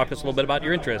 or talk to us a little bit about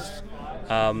your interests.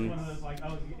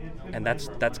 And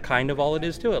that's kind of all it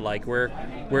is to it. Like we're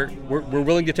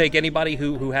willing to take anybody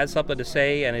who has something to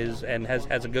say and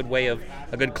has a good,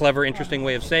 clever, interesting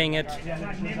way of saying it.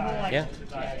 Yeah.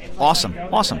 Awesome.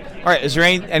 All right. Is there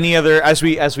any other, as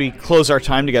we close our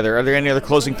time together, are there any other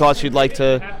closing thoughts you'd like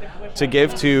to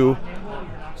give to?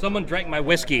 Someone drank my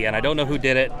whiskey, and I don't know who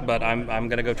did it, but I'm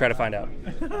going to go try to find out.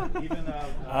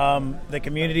 The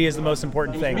community is the most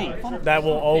important thing. That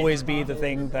will always be the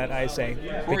thing that I say,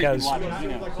 because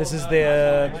this is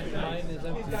the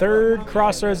third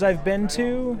Crossroads I've been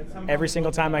to. Every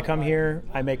single time I come here,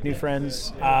 I make new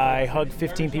friends. I hug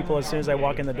 15 people as soon as I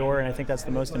walk in the door, and I think that's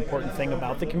the most important thing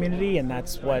about the community, and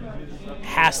that's what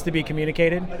has to be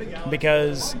communicated,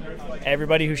 because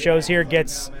everybody who shows here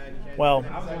gets... Well,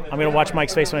 I'm going to watch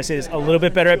Mike's face when I say this. A little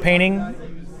bit better at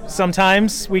painting.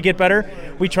 Sometimes we get better.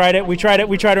 We try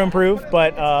to improve.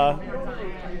 But,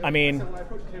 I mean,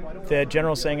 the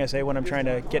general saying I say when I'm trying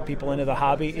to get people into the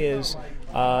hobby is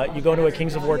you go to a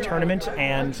Kings of War tournament,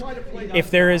 and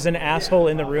if there is an asshole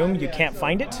in the room, you can't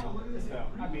find it.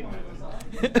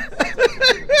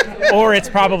 Or it's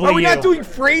probably Are we you. not doing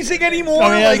phrasing anymore?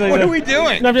 What are we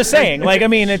doing? No, I'm just saying.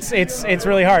 It's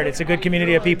really hard. It's a good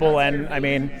community of people, and I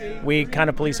mean, we kind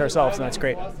of police ourselves, and that's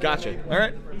great. Gotcha. All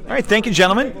right. Thank you,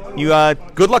 gentlemen. You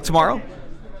good luck tomorrow.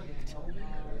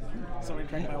 Somebody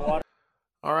drink my water.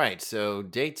 All right. So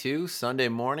day 2, Sunday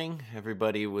morning.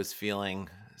 Everybody was feeling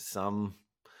some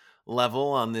level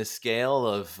on this scale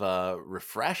of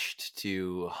refreshed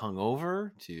to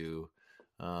hungover to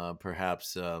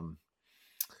perhaps.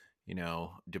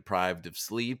 Deprived of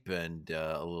sleep and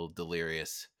a little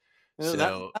delirious. So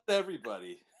not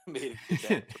everybody made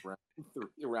it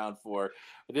to round 4.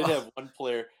 I did have one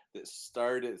player that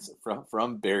started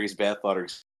from Barry's Bathwater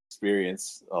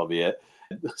experience, albeit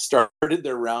started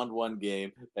their round 1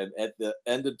 game, and at the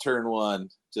end of turn 1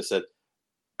 just said,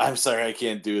 "I'm sorry, I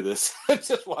can't do this." I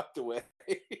just walked away.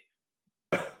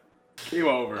 Game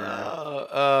over.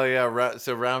 Yeah.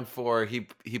 So round 4,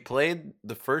 he played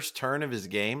the first turn of his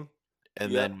game,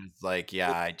 and then was like,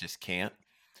 "Yeah, I just can't.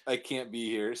 I can't be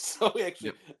here." So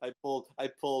actually, I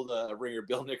pulled a ringer,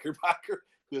 Bill Knickerbocker,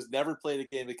 who has never played a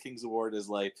game of Kings of War in his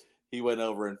life. He went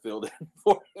over and filled in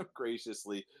for him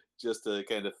graciously, just to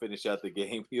kind of finish out the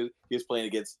game. He was playing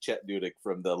against Chet Dudek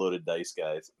from the Loaded Dice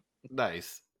guys.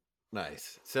 Nice.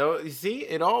 So you see,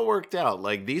 it all worked out.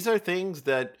 Like, these are things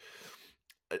that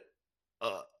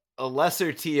a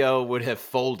lesser TO would have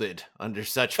folded under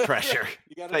such pressure.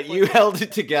 But you held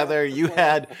it together. You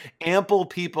had ample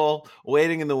people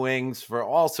waiting in the wings for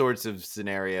all sorts of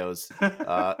scenarios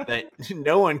that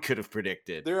no one could have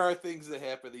predicted. There are things that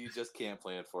happen that you just can't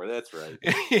plan for. That's right.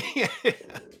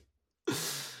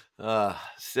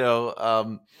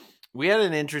 So we had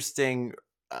an interesting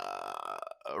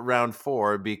round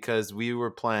 4 because we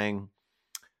were playing.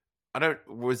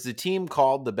 Was the team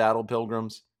called the Battle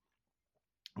Pilgrims?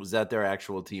 Was that their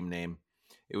actual team name?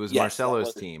 It was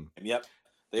Marcelo's team. Yep.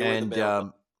 They were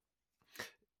the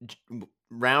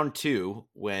round 2,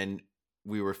 when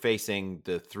we were facing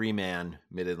the 3-man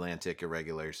Mid-Atlantic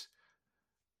Irregulars,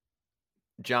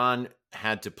 John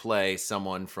had to play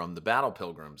someone from the Battle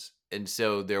Pilgrims. And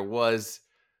so there was,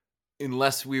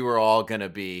 unless we were all going to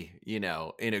be,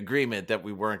 in agreement that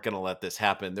we weren't going to let this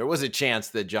happen, there was a chance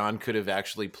that John could have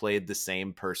actually played the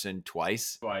same person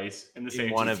twice in the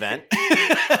same one event.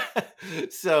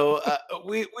 So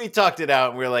we talked it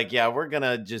out, and we were like, yeah, we're going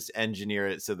to just engineer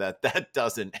it so that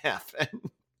doesn't happen.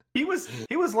 He was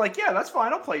like, yeah, that's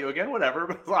fine. I'll play you again, whatever.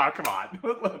 But come on. I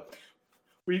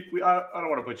don't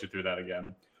want to put you through that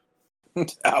again.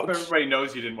 Everybody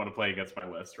knows you didn't want to play against my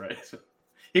list, right? So,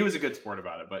 he was a good sport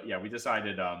about it, but yeah, we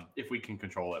decided if we can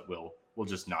control it, we'll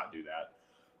just not do that.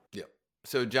 Yep.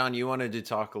 So, John, you wanted to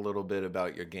talk a little bit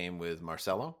about your game with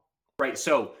Marcelo? Right.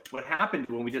 So, what happened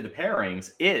when we did the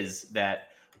pairings is that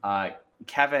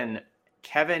Kevin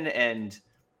and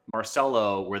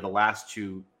Marcelo were the last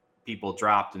 2 people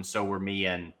dropped, and so were me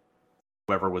and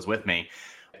whoever was with me.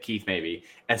 Keith maybe.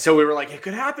 And so we were like, it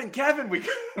could happen, Kevin. We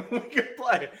could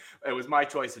play. It was my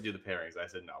choice to do the pairings. I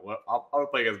said, no, well, I'll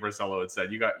play against Marcelo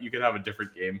instead. You could have a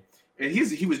different game. And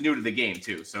he was new to the game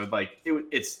too. So like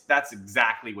that's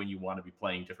exactly when you want to be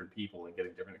playing different people and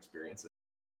getting different experiences.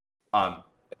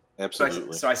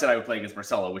 Absolutely. So I said I would play against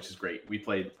Marcelo, which is great. We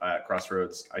played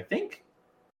Crossroads, I think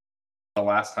the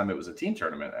last time it was a team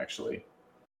tournament, actually.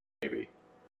 Maybe.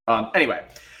 Anyway.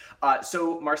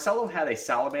 So Marcelo had a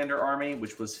salamander army,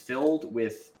 which was filled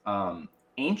with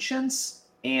Ancients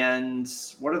and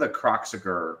what are the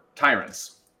Kroxigor?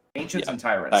 Tyrants. Ancients and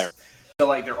Tyrants. So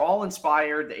like they're all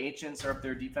inspired. The Ancients are up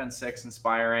there defense 6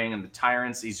 inspiring, and the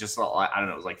Tyrants, he's just, I don't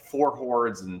know, it was like 4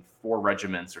 hordes and 4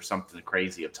 regiments or something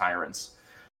crazy of Tyrants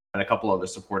and a couple other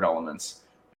support elements.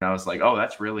 And I was like, oh,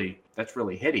 that's really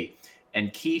hitty.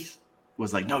 And Keith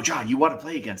was like, no, John, you want to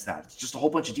play against that. It's just a whole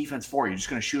bunch of defense 4. You're just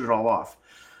going to shoot it all off.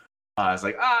 I was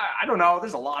like, I don't know.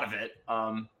 There's a lot of it.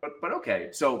 But okay.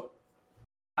 So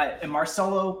and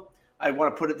Marcelo, I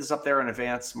want to put this up there in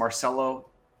advance. Marcelo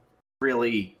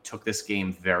really took this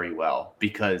game very well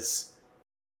because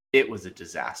it was a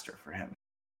disaster for him.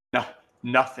 No,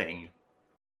 nothing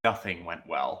went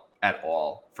well at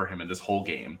all for him in this whole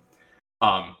game.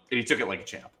 And he took it like a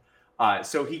champ.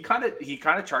 So he kind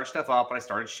of charged stuff up, and I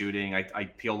started shooting. I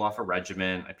peeled off a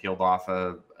regiment. I peeled off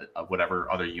a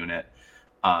whatever other unit.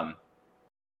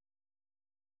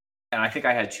 And I think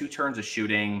I had 2 turns of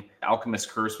shooting. Alchemist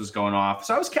Curse was going off.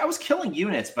 So I was killing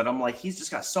units, but I'm like, he's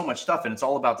just got so much stuff, and it's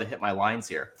all about to hit my lines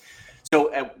here.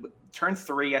 So at turn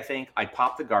 3, I think, I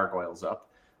popped the gargoyles up.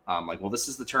 Like, well, this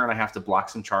is the turn I have to block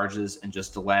some charges and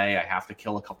just delay. I have to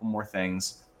kill a couple more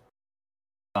things.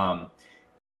 And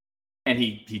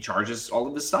he charges all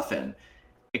of his stuff in.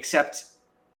 Except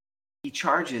he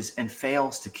charges and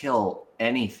fails to kill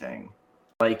anything.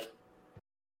 Like,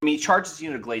 I mean, he charges a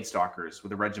unit of Gladestalkers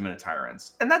with a regiment of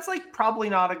Tyrants. And that's like probably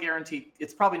not a guarantee.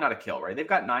 It's probably not a kill, right? They've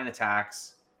got 9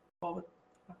 attacks. Well,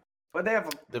 but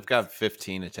they've got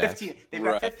 15 attacks. They've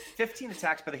got 15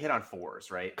 attacks, but they hit on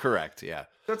 4s, right? Correct, yeah.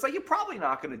 So it's like you're probably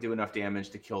not going to do enough damage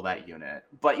to kill that unit,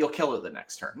 but you'll kill it the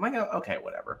next turn. I'm like, okay,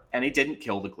 whatever. And he didn't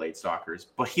kill the Gladestalkers,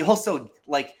 but he also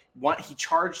he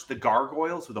charged the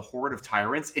Gargoyles with a horde of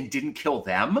Tyrants and didn't kill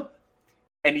them,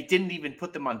 and he didn't even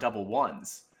put them on double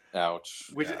 1s.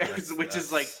 Ouch. Which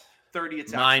is like 30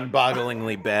 attacks.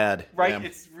 Mind-bogglingly bad. Right? Yeah.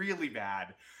 It's really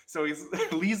bad. So he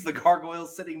leaves the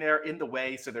Gargoyles sitting there in the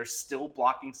way, so they're still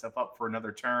blocking stuff up for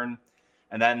another turn.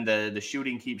 And then the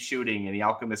shooting keeps shooting, and the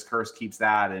Alchemist Curse keeps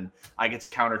that, and I get to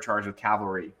countercharge with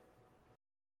cavalry.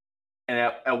 And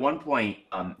at one point,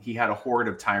 he had a horde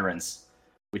of Tyrants,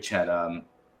 which had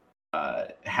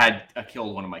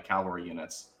killed one of my cavalry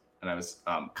units. And I was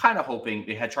kind of hoping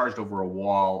they had charged over a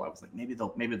wall. I was like, maybe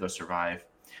they'll survive,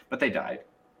 but they died.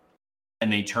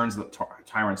 And they turns the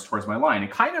Tyrants towards my line and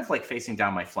kind of like facing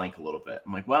down my flank a little bit.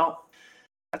 I'm like, well,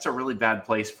 that's a really bad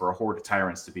place for a horde of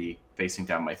Tyrants to be facing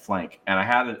down my flank. And I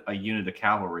had a unit of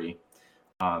cavalry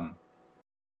that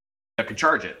could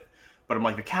charge it, but I'm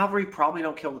like, the cavalry probably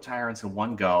don't kill the Tyrants in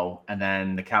one go, and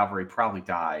then the cavalry probably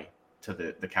die to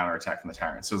the counterattack from the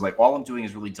Tyrants. So it's like all I'm doing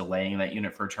is really delaying that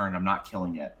unit for a turn. I'm not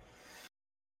killing it.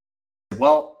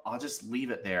 Well, I'll just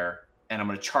leave it there, and I'm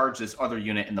going to charge this other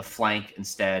unit in the flank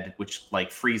instead, which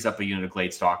like frees up a unit of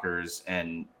Gladestalkers,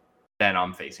 and then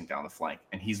I'm facing down the flank.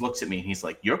 And he looks at me and he's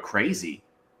like, "You're crazy.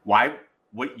 Why?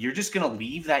 What? You're just going to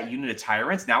leave that unit of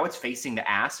Tyrants? Now it's facing the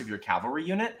ass of your cavalry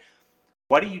unit?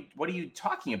 What are you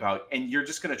talking about? And you're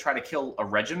just going to try to kill a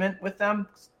regiment with them?"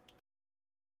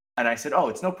 And I said, "Oh,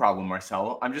 it's no problem,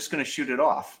 Marcelo. I'm just going to shoot it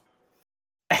off."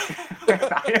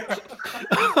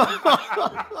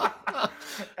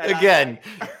 Again,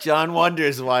 John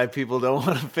wonders why people don't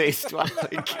want to face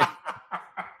Twilight King.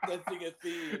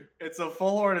 It's a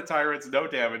full horde of Tyrants, no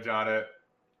damage on it.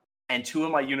 And 2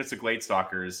 of my units of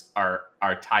Gladestalkers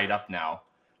are tied up now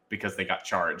because they got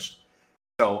charged.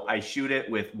 So I shoot it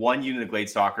with 1 unit of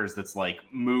Gladestalkers that's like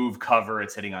move, cover,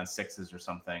 it's hitting on 6s or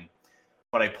something.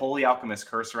 But I pull the Alchemist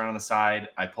Curse around on the side.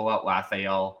 I pull out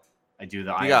Lathael. I do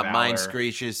the Eye of got Valor. Mind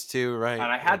Screeches too, right? And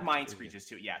I had Mind Screeches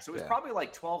too, yeah. So it was probably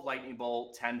like 12 Lightning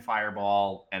Bolt, 10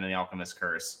 Fireball, and an Alchemist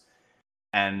Curse.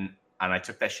 And I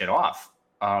took that shit off.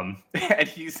 And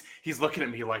he's looking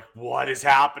at me like, what is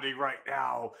happening right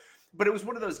now? But it was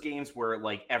one of those games where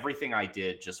like everything I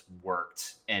did just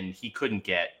worked, and he couldn't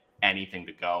get anything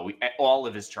to go. All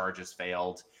of his charges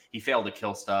failed. He failed to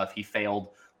kill stuff. He failed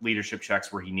leadership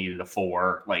checks where he needed a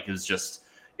 4. Like it was just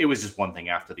one thing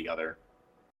after the other.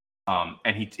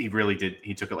 And he really did.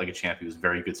 He took it like a champ. He was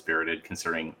very good spirited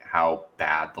considering how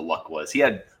bad the luck was. He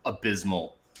had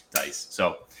abysmal dice.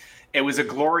 So it was a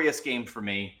glorious game for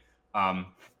me.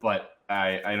 But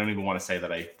I don't even want to say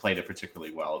that I played it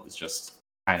particularly well. It was just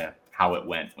kind of how it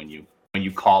went when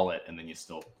you call it and then you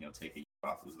still, take a year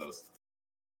off. It was those.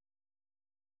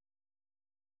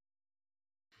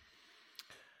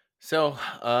 So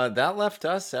that left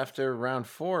us after round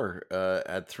 4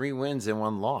 at 3 wins and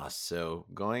 1 loss. So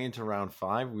going into round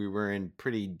 5, we were in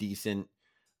pretty decent,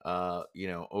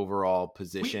 overall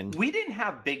position. We didn't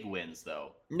have big wins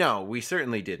though. No, we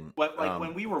certainly didn't. But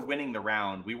when we were winning the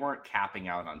round, we weren't capping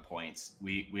out on points.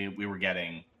 We were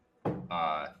getting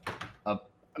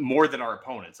more than our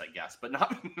opponents, I guess, but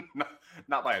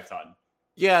not by a ton.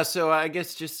 Yeah, so I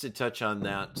guess just to touch on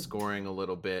that scoring a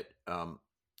little bit,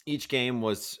 each game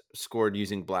was scored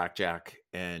using blackjack,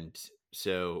 and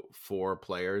so 4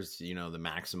 players, the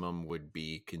maximum would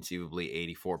be conceivably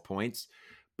 84 points.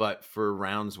 But for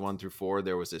rounds 1 through 4,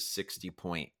 there was a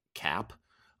 60-point cap,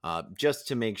 just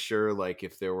to make sure, like,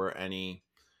 if there were any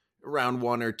round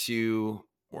 1 or 2,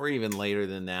 or even later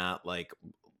than that, like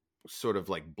sort of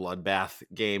like bloodbath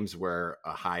games where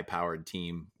a high-powered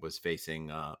team was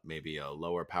facing maybe a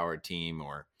lower-powered team,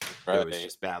 or it was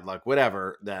just bad luck,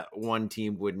 whatever, that one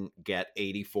team wouldn't get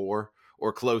 84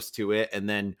 or close to it and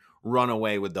then run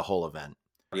away with the whole event.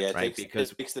 Yeah, right? it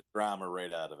takes the drama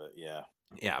right out of it. Yeah.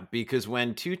 Yeah, because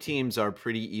when 2 teams are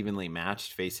pretty evenly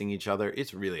matched facing each other,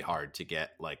 it's really hard to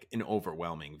get like an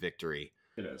overwhelming victory.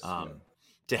 It is.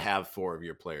 To have 4 of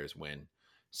your players win.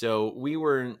 So we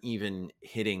weren't even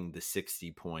hitting the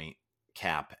 60-point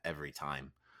cap every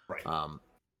time. Right.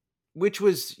 Which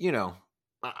was,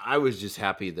 I was just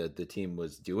happy that the team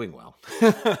was doing well.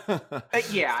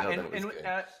 Yeah,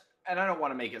 and I don't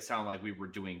want to make it sound like we were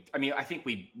doing. I mean, I think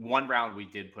one round we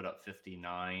did put up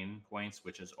 59 points,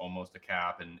 which is almost a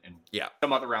cap, and yeah,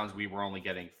 some other rounds we were only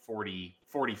getting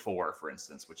 44, for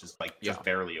instance, which is like just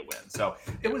barely a win. So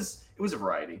it was a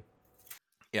variety.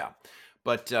 Yeah,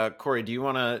 but Corey, do you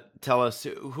want to tell us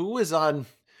who was on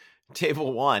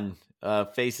table 1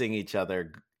 facing each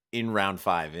other in round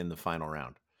 5 in the final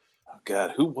round? Oh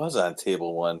God, who was on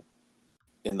table 1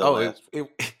 in the last?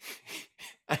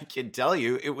 I can tell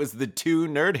you, it was the 2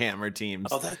 Nerdhammer teams.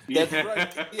 Oh, that's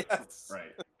right. Yes,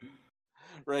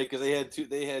 right. Because they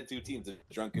had two teams: a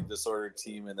drunken disorder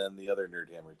team and then the other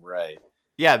Nerdhammer. Right.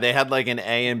 Yeah, they had like an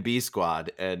A and B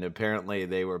squad, and apparently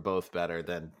they were both better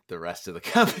than the rest of the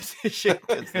competition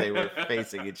because they were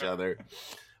facing each other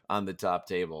on the top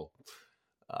table,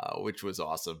 which was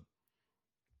awesome.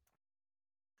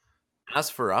 As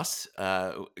for us,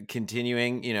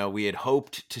 continuing, we had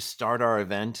hoped to start our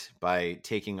event by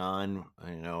taking on,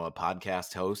 a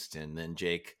podcast host, and then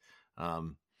Jake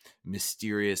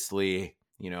mysteriously,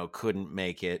 couldn't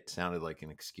make it. Sounded like an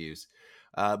excuse.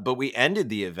 But we ended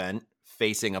the event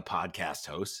facing a podcast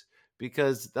host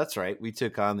because that's right. We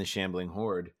took on the Shambling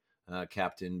Horde,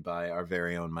 captained by our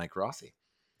very own Mike Rossi.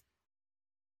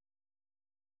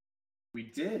 We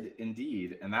did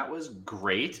indeed, and that was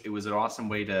great. It was an awesome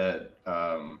way to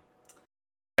kind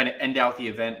of end out the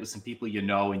event with some people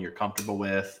and you're comfortable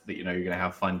with, that you're going to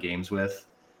have fun games with.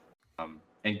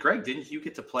 And Greg, didn't you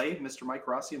get to play Mr. Mike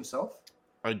Rossi himself?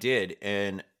 I did,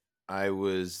 and I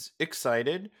was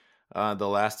excited. The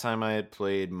last time I had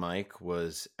played Mike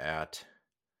was at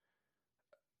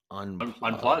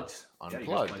Unplugged,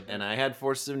 and I had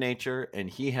Forces of Nature, and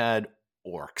he had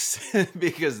orcs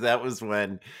because that was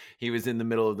when he was in the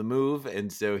middle of the move,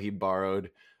 and so he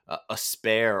borrowed a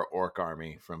spare orc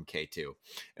army from K2,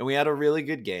 and we had a really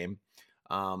good game,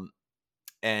 and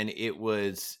it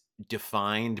was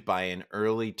defined by an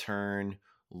early turn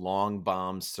long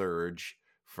bomb surge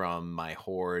from my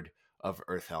horde of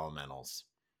earth elementals,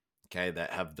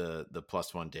 that have the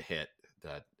 +1 to hit,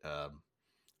 that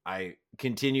I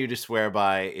continue to swear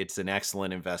by. It's an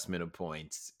excellent investment of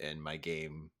points, and my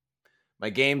games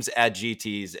at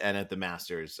GTs and at the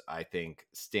Masters, I think,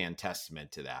 stand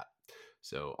testament to that.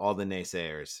 So all the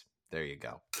naysayers, there you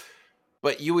go.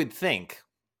 But you would think,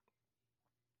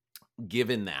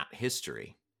 given that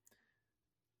history,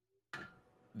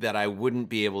 that I wouldn't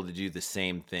be able to do the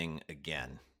same thing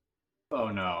again. Oh,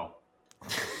 no.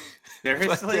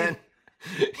 Seriously? Then,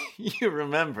 you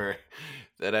remember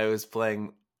that I was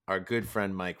playing our good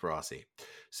friend Mike Rossi.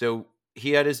 So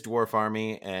he had his dwarf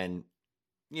army, and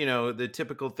the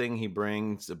typical thing he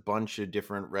brings: a bunch of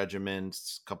different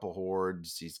regiments, couple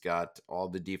hordes. He's got all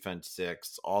the defense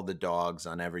 6, all the dogs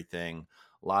on everything,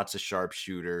 lots of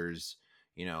sharpshooters,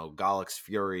 Gollux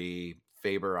Fury,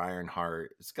 Faber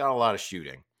Ironheart. It's got a lot of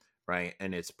shooting, right?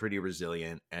 And it's pretty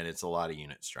resilient, and it's a lot of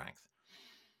unit strength.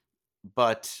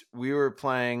 But we were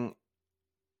playing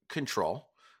Control,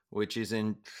 which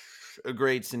isn't a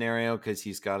great scenario because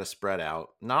he's got to spread out.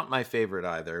 Not my favorite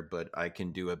either, but I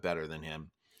can do it better than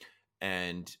him.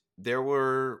 And there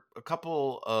were a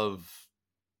couple of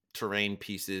terrain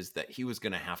pieces that he was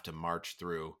going to have to march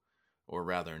through, or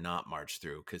rather not march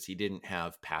through, because he didn't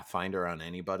have Pathfinder on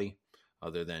anybody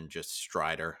other than just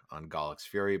Strider on Gollux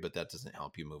Fury, but that doesn't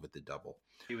help you move at the double.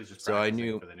 He was just so I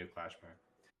knew for the new flashback.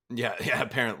 Yeah,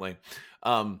 apparently.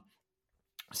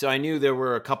 So I knew there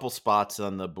were a couple spots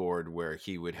on the board where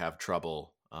he would have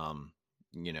trouble,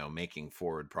 making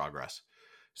forward progress.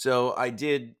 So I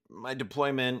did my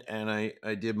deployment, and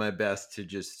I did my best to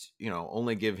just,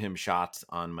 only give him shots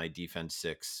on my defense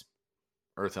 6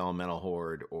 Earth Elemental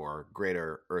Horde or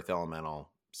greater Earth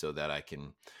Elemental, so that I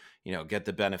can, get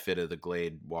the benefit of the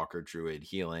Glade Walker Druid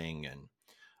healing,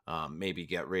 and maybe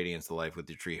get Radiance of Life with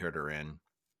the Tree Herder in,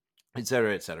 et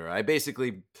cetera, et cetera. I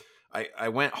basically, I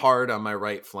went hard on my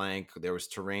right flank. There was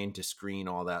terrain to screen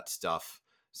all that stuff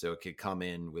so it could come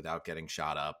in without getting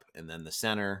shot up. And then the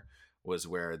center was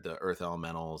where the Earth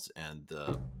Elementals and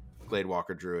the Glade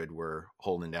Walker Druid were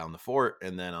holding down the fort.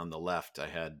 And then on the left, I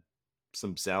had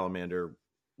some Salamander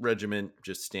regiment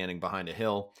just standing behind a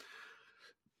hill,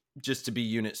 just to be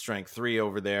unit strength 3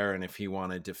 over there. And if he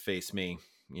wanted to face me,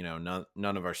 none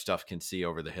of our stuff can see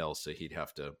over the hill, so he'd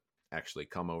have to actually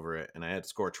come over it. And I had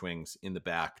Scorchwings in the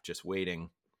back just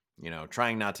waiting,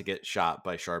 trying not to get shot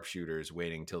by sharpshooters,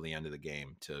 waiting till the end of the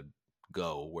game to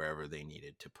go wherever they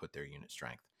needed to put their unit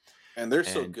strength. And they're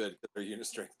so good at their unit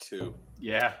strength too.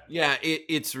 Yeah. Yeah,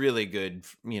 it's really good.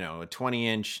 A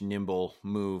 20-inch nimble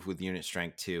move with unit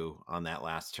strength 2 on that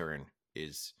last turn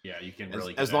is... Yeah, you can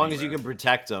really... As long as you can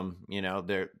protect them,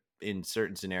 they're in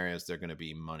certain scenarios, they're going to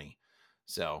be money.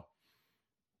 So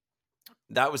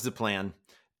that was the plan.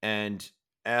 And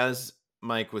as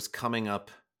Mike was coming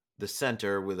up the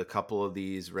center with a couple of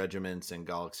these regiments and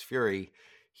Gallick's Fury,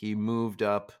 he moved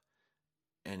up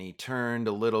and he turned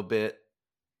a little bit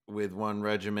with one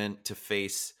regiment to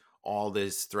face all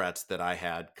these threats that I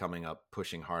had coming up,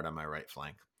 pushing hard on my right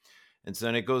flank. And so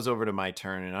then it goes over to my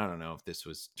turn, and I don't know if this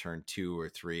was turn 2 or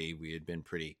 3. We had been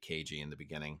pretty cagey in the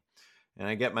beginning. And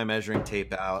I get my measuring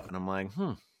tape out, and I'm like,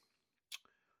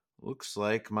 looks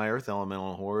like my Earth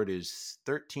Elemental Horde is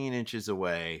 13 inches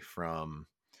away from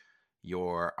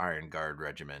your Iron Guard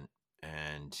regiment.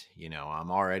 And,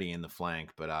 I'm already in the flank,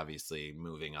 but obviously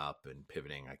moving up and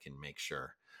pivoting, I can make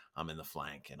sure I'm in the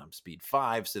flank. And I'm speed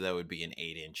 5, so that would be an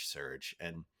 8-inch surge.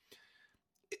 And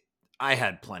I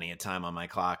had plenty of time on my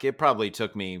clock. It probably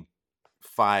took me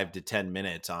 5 to 10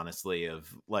 minutes, honestly, of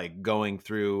like going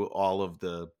through all of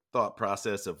the thought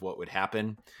process of what would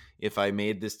happen if I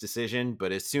made this decision.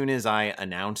 But as soon as I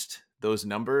announced those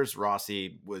numbers,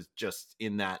 Rossi was just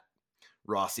in that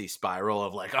Rossi spiral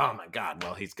of like, oh my God,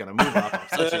 well, he's going to move up.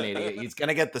 I'm such an idiot. He's going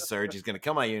to get the surge. He's going to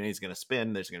kill my unit. He's going to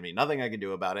spin. There's going to be nothing I can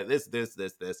do about it. This.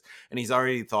 And he's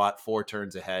already thought 4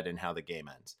 turns ahead in how the game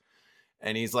ends.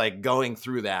 And he's like going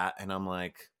through that. And I'm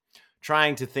like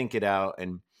trying to think it out.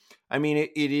 And I mean,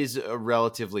 it is a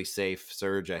relatively safe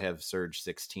surge. I have surge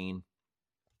 16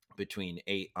 between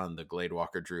 8 on the Glade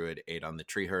Walker Druid, 8 on the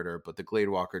Tree Herder. But the Glade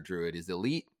Walker Druid is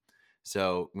elite.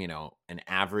 So, an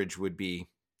average would be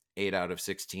 8 out of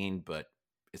 16, but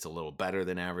it's a little better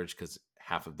than average because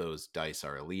half of those dice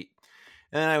are elite.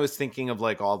 And then I was thinking of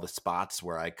like all the spots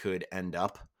where I could end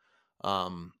up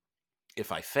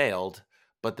if I failed.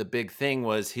 But the big thing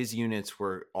was his units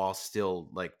were all still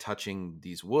like touching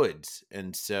these woods.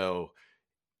 And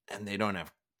they don't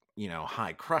have,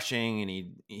 high crushing, and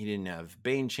he didn't have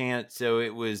Bane Chant. So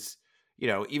it was,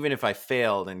 even if I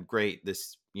failed and great,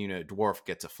 this dwarf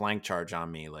gets a flank charge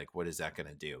on me, like what is that going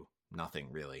to do? Nothing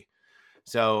really.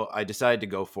 So I decided to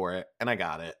go for it, and I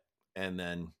got it. And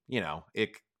then,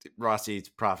 Rossi's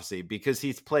prophecy, because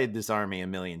he's played this army a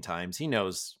million times, he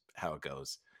knows how it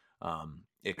goes.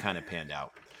 It kind of panned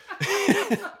out.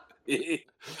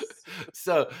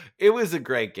 So it was a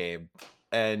great game.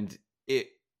 And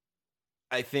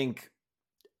I think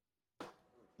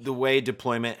the way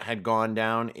deployment had gone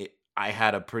down, I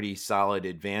had a pretty solid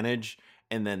advantage.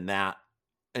 And then that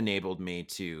enabled me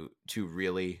to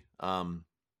really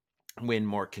win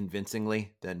more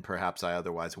convincingly than perhaps I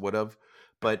otherwise would have.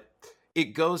 But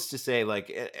it goes to say,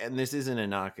 like, and this isn't a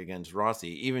knock against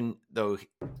Rossi, even though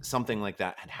something like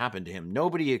that had happened to him,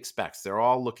 nobody expects. They're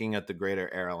all looking at the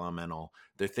greater air elemental.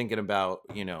 They're thinking about,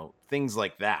 things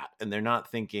like that. And they're not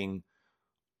thinking,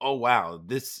 oh, wow,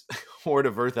 this horde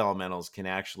of Earth Elementals can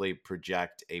actually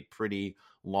project a pretty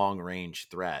long range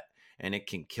threat, and it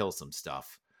can kill some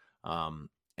stuff.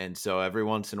 And so every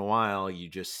once in a while, you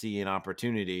just see an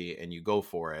opportunity and you go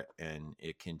for it, and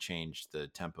it can change the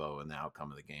tempo and the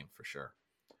outcome of the game for sure.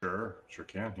 Sure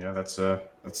can. Yeah, that's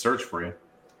Surge for you.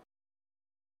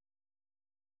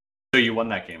 So you won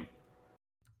that game.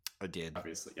 I did.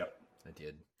 Obviously, yep. I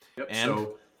did. Yep. And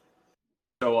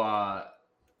So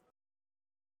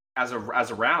as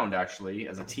a round, actually,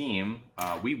 as a team,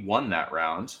 we won that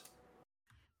round.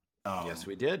 Yes,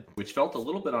 we did. Which felt a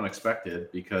little bit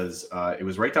unexpected because it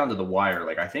was right down to the wire.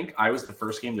 Like, I think I was the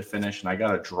first game to finish, and I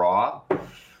got a draw.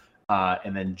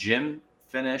 And then Jim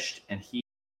finished, and he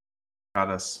got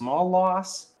a small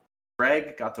loss.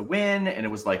 Greg got to win, and it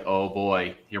was like, oh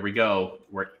boy, here we go.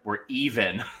 We're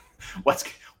even. What's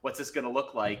this going to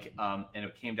look like? And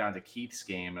it came down to Keith's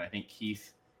game, and I think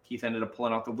Keith ended up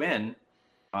pulling out the win.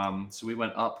 So we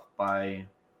went up by,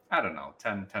 I don't know,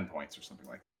 10 points or something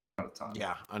like that. Not a ton.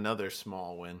 Yeah, another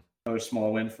small win. Another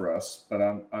small win for us, but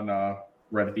on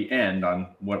right at the end on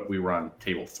what we were on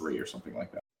table 3 or something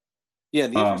like that. Yeah,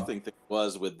 the interesting thing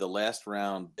was with the last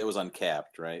round, it was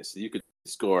uncapped, right? So you could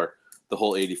score the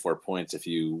whole 84 points if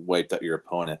you wiped out your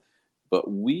opponent. But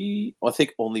I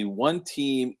think only one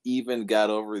team even got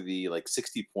over the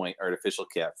 60-point artificial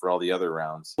cap for all the other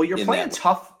rounds. Well, you're playing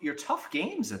tough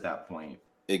games at that point.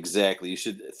 Exactly. You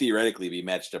should theoretically be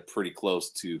matched up pretty close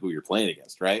to who you're playing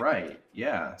against, right? Right.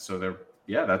 Yeah. So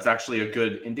that's actually a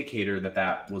good indicator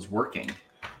that was working.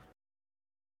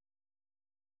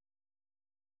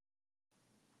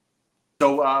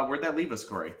 So where'd that leave us,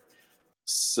 Corey?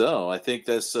 So I think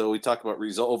we talked about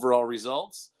overall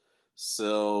results.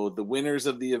 So the winners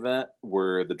of the event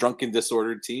were the Drunken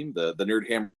Disordered team, the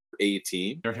Nerdhammer A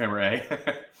team. Nerdhammer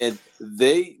A. And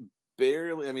they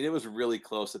barely, it was really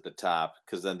close at the top,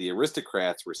 because then the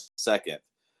Aristocrats were second.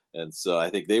 And so I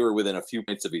think they were within a few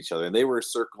points of each other, and they were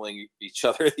circling each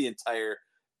other the entire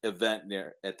event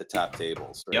near at the top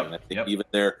tables. Right? Yep. And I think even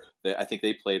I think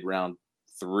they played round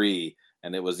 3,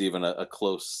 and it was even a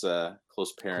close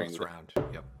pairing. Close round.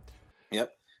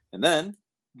 Yep. And then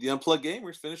the Unplugged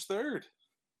Gamers finished third.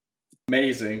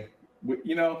 Amazing. We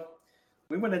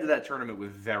went into that tournament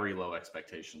with very low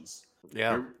expectations.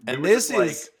 Yeah. And this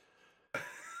is,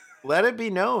 let it be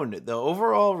known, the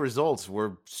overall results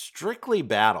were strictly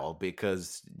battle,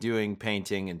 because doing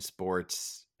painting and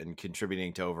sports and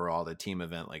contributing to overall the team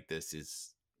event like this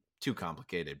is too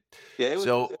complicated. Yeah.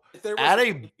 At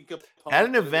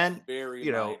an event, very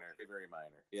minor.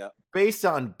 Yeah. Based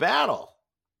on battle,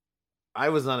 I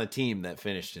was on a team that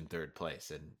finished in third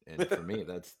place, and for me,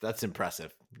 that's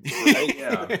impressive. Right?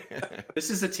 Yeah. This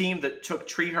is a team that took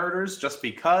tree herders just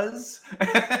because.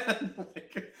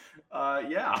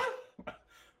 Yeah.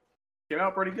 Came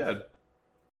out pretty good.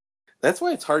 That's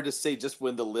why it's hard to say just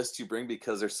when the list you bring,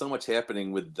 because there's so much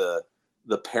happening with the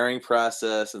pairing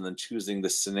process and then choosing the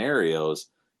scenarios.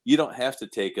 You don't have to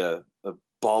take a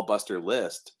ball buster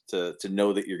list to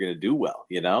know that you're going to do well,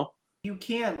 You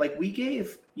can't, we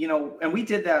gave, and we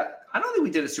did that. I don't think we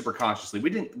did it super consciously. We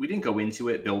didn't go into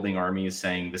it building armies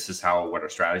saying this is what our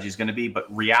strategy is going to be.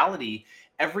 But reality,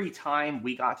 every time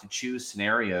we got to choose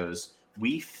scenarios,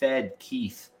 we fed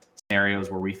Keith scenarios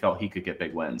where we felt he could get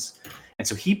big wins. And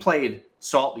so he played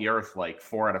Salt the Earth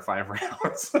 4 out of 5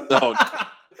 rounds.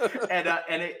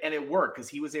 And it worked, because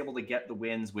he was able to get the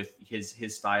wins with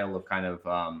his style of kind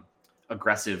of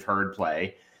aggressive herd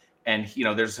play. And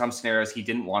there's some scenarios he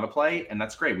didn't want to play, and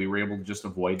that's great. We were able to just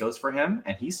avoid those for him,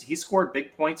 and he scored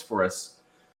big points for us.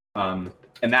 And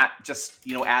that just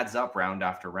adds up round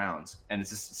after round. And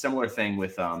it's just a similar thing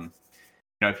with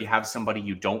if you have somebody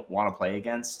you don't want to play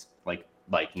against,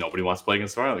 like nobody wants to play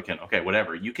against Thornotherkin. Okay,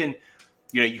 whatever. You can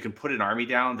put an army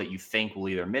down that you think will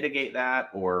either mitigate that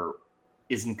or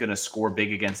isn't going to score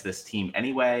big against this team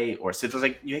anyway. Or so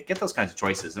there's you get those kinds of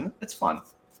choices, and it's fun.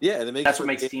 Yeah, and that's what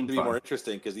makes team to be fun. More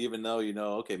interesting, because even though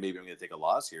okay, maybe I'm going to take a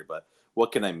loss here, but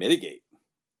what can I mitigate?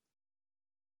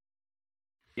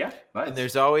 Yeah, nice. And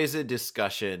there's always a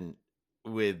discussion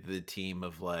with the team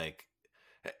of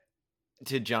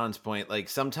to John's point,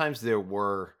 sometimes there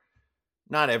were,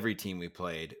 not every team we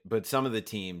played, but some of the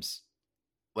teams,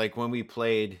 when we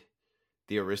played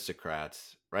the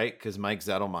Aristocrats, right? Because Mike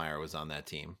Zettelmeyer was on that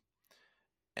team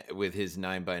with his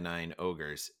 9x9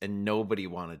 ogres, and nobody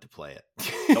wanted to play it.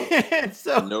 Nope.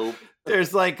 So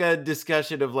there's a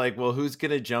discussion of well, who's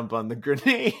gonna jump on the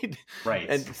grenade, right?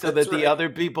 And so that the other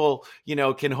people,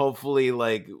 can hopefully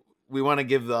we want to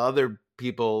give the other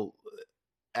people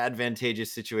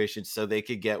advantageous situations so they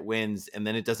could get wins, and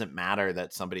then it doesn't matter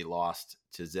that somebody lost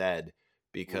to Zed,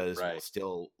 because we'll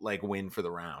still win for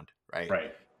the round,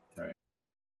 right?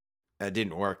 That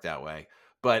didn't work that way.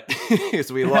 But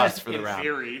because we lost for the round.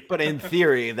 Theory. But in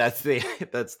theory, that's the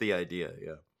idea,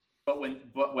 yeah. But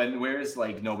when whereas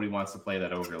nobody wants to play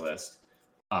that ogre list,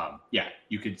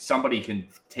 somebody can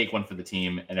take one for the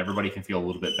team, and everybody can feel a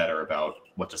little bit better about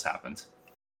what just happened.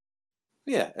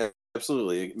 Yeah,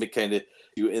 absolutely. Kind of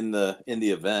you in the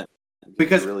event,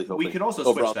 because really we could also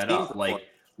switch that up.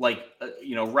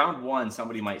 Round 1,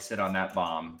 somebody might sit on that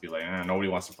bomb, be like, nobody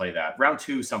wants to play that. Round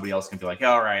 2, somebody else can be like,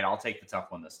 all right, I'll take the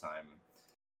tough one this time.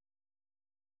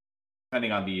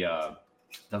 Depending on the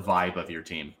vibe of your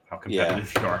team, how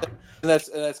competitive you are. And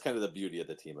that's kind of the beauty of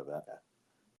the team event.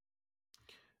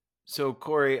 So,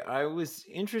 Corey, I was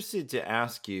interested to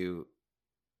ask you,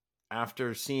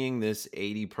 after seeing this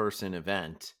 80-person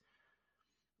event,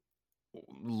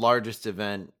 largest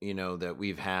event, that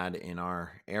we've had in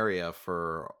our area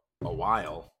for a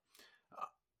while,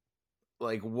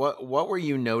 like what were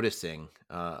you noticing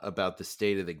about the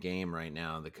state of the game right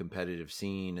now, the competitive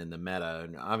scene and the meta?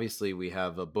 And obviously we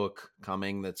have a book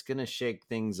coming that's going to shake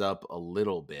things up a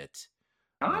little bit.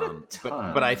 Not a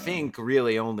ton. But I think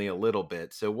really only a little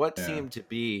bit. So what seemed to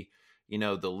be,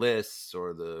 the lists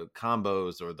or the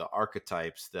combos or the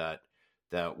archetypes that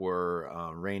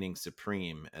were reigning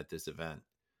supreme at this event?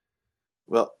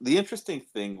 Well, the interesting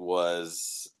thing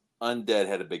was Undead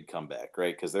had a big comeback,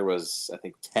 right? Because there was, I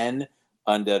think, 10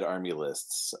 Undead army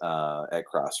lists at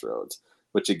Crossroads,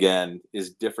 which again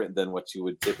is different than what you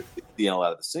would typically see in a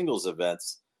lot of the singles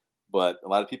events. But a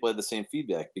lot of people had the same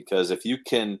feedback, because if you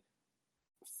can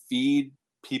feed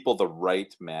people the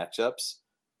right matchups,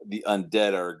 the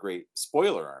Undead are a great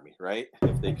spoiler army, right?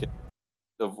 If they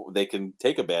can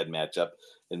take a bad matchup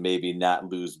and maybe not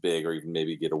lose big, or even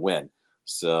maybe get a win.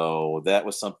 So that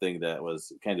was something that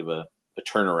was kind of a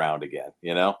turnaround again,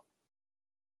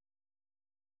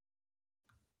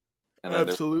 And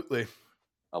absolutely.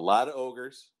 A lot of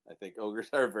ogres. I think ogres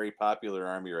are a very popular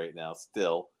army right now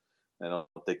still. I don't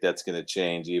think that's going to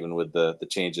change, even with the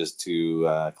changes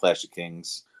to Clash of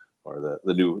Kings or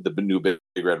the new Big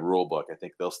Red rule book. I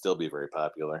think they'll still be very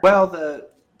popular. Well,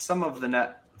 some of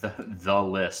the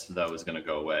list though is going to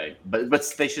go away,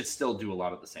 but they should still do a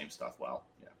lot of the same stuff well.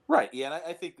 Yeah. Right. Yeah, and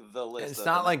I think the list. It's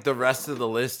not like the rest of the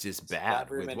list is bad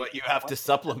with what you have to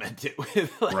supplement it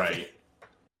with. Right.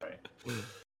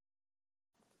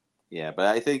 Yeah, but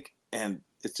I think, and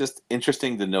it's just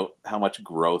interesting to note how much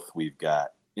growth we've got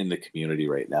in the community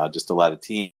right now. Just a lot of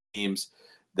teams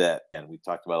that, and we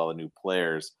talked about all the new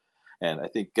players. And I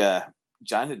think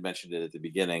John had mentioned it at the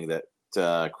beginning that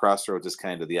Crossroads is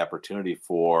kind of the opportunity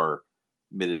for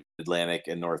Mid-Atlantic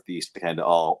and Northeast to kind of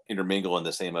all intermingle in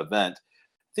the same event.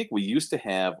 I think we used to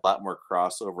have a lot more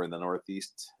crossover in the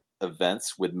Northeast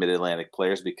events with Mid-Atlantic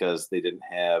players because they didn't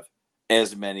have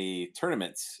as many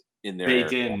tournaments in there. They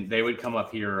didn't. They would come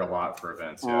up here a lot for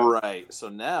events. Yeah. Right. So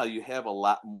now you have a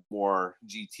lot more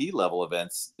GT level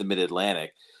events in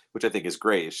Mid-Atlantic, which I think is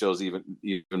great. It shows even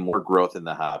more growth in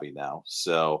the hobby now.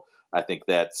 So I think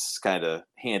that's kind of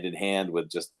hand in hand with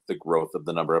just the growth of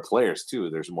the number of players too.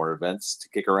 There's more events to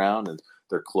kick around, and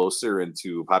they're closer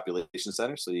into population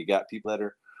centers. So you got people that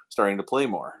are starting to play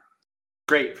more.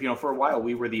 Great. For a while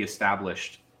we were the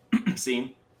established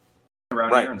scene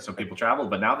around here, and so people traveled,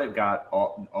 but now they've got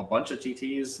a bunch of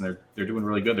GTs, and they're doing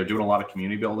really good. They're doing a lot of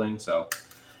community building, so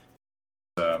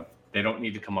they don't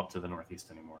need to come up to the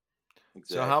Northeast anymore.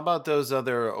 Exactly. So how about those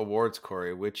other awards,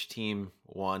 Corey? Which team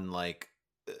won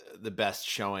the best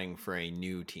showing for a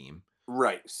new team?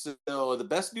 Right. So the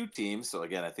best new team, so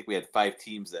again, I think we had 5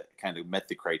 teams that kind of met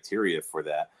the criteria for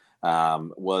that,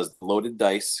 was Loaded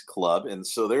Dice Club. And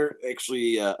so they're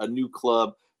actually a new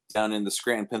club down in the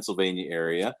Scranton, Pennsylvania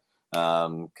area.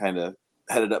 Kind of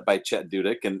headed up by Chet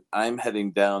Dudek, and I'm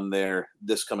heading down there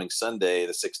this coming Sunday,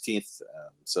 the 16th.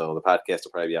 So the podcast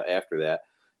will probably be out after that,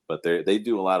 but they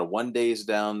do a lot of 1 days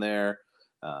down there.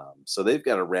 So they've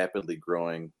got a rapidly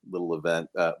growing little event,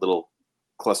 little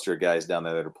cluster of guys down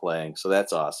there that are playing. So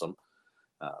that's awesome.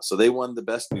 So they won the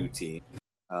best new team.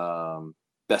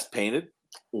 Best painted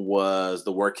was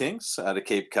the War Kings out of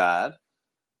Cape Cod.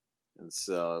 And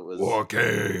so it was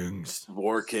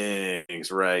War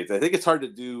Kings, right? I think it's hard to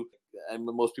do. And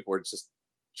most people are just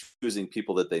choosing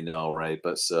people that they know, right?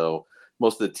 But so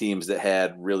most of the teams that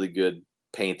had really good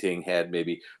painting had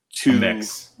maybe 2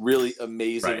 really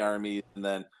amazing armies, and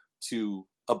then 2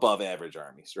 above average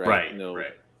armies, right? No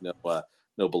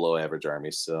below average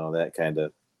armies. So that kind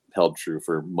of held true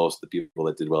for most of the people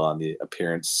that did well on the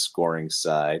appearance scoring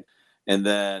side. And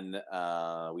then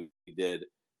we did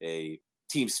a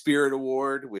Team Spirit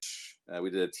Award, which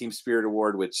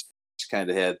kind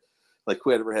of had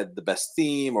whoever had the best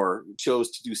theme or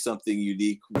chose to do something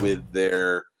unique with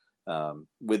their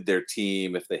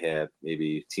team. If they had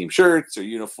maybe team shirts or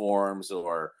uniforms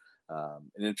or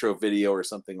an intro video or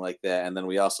something like that. And then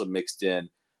we also mixed in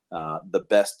the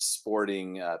best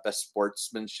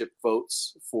sportsmanship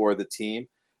votes for the team.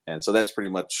 And so that's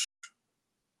pretty much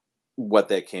what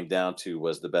that came down to,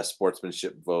 was the best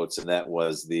sportsmanship votes. And that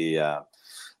was the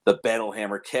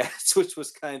Battlehammer Cats, which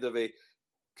was kind of a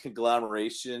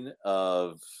conglomeration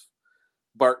of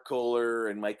Bart Kohler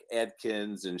and Mike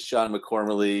Adkins and Sean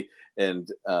McCormley and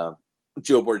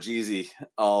Joe Borghese,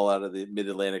 all out of the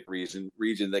Mid-Atlantic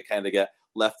region that kind of got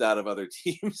left out of other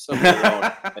teams. So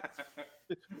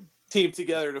team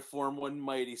together to form one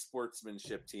mighty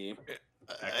sportsmanship team.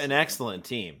 An excellent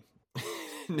team.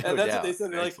 No and that's doubt. what they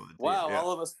said. They're like, Excellent team, wow, yeah.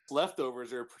 all of us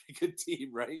leftovers are a pretty good team,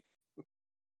 right?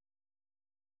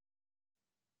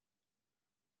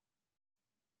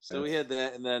 So we had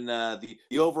that, and then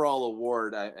the overall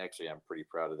award. I'm pretty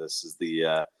proud of this. Is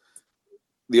the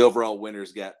overall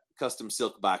winners got custom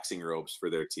silk boxing robes for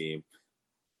their team,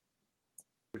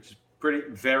 which is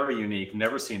very unique.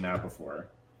 Never seen that before.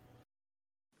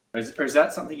 Or is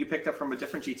that something you picked up from a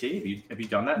different GT? Have you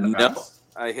done that in the past?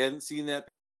 No, I hadn't seen that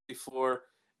before,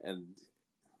 and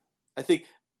I think,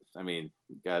 we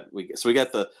got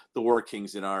the War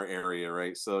Kings in our area,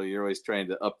 right? So you're always trying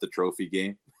to up the trophy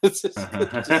game. It's just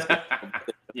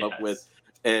up with,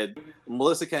 and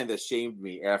Melissa kind of shamed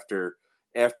me after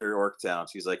Orktown.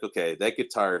 She's like, "Okay, that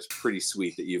guitar is pretty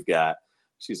sweet that you've got."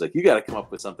 She's like, "You got to come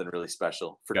up with something really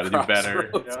special for Got to do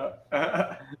better."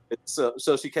 Yeah. So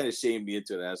she kind of shamed me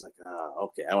into it. And I was like, "Oh,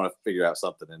 okay, I want to figure out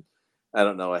something." And I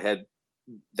don't know.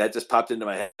 That just popped into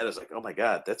my head. I was like, "Oh my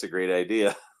god, that's a great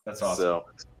idea." That's awesome. So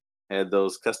I had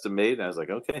those custom made, and I was like,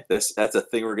 "Okay, that's a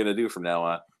thing we're gonna do from now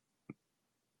on."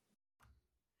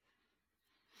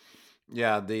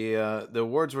 Yeah, the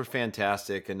awards were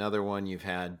fantastic. Another one you've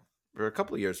had for a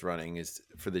couple of years running is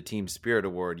for the Team Spirit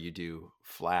Award. You do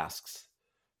flasks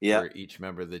for each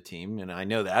member of the team, and I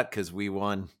know that because we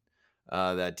won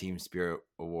that Team Spirit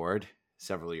Award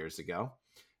several years ago.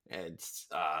 It's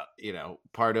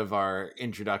part of our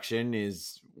introduction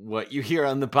is what you hear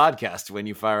on the podcast when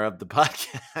you fire up the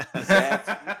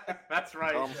podcast. That's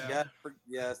right. Oh my God.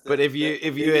 Yes. But if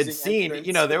you had seen,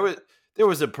 there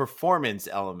was a performance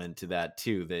element to that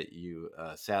too that you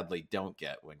sadly don't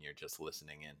get when you're just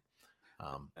listening in.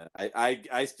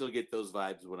 I still get those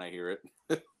vibes when I hear it.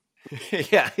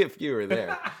 Yeah, if you were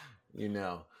there,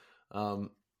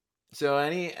 So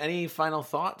any final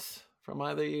thoughts from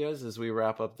either of you guys as we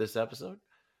wrap up this episode?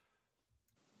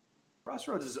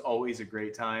 Crossroads is always a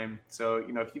great time. So,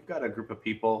 if you've got a group of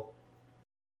people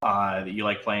that you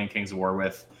like playing Kings of War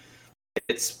with,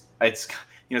 it's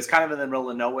kind of in the middle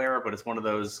of nowhere, but it's one of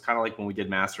those kind of like when we did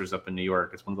Masters up in New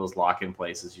York. It's one of those lock-in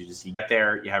places. You get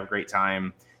there, you have a great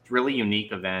time. It's a really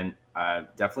unique event.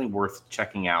 Definitely worth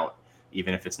checking out,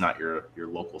 even if it's not your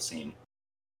local scene.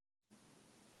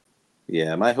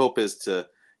 Yeah, my hope is to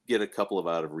get a couple of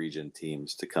out-of-region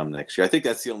teams to come next year. I think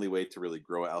that's the only way to really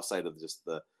grow outside of just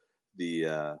the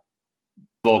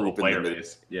local player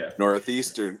base. Yeah,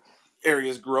 northeastern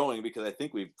areas growing, because I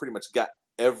think we've pretty much got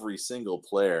every single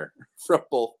player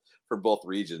from both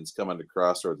regions coming to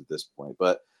Crossroads at this point.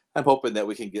 But I'm hoping that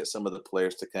we can get some of the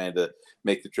players to kind of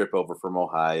make the trip over from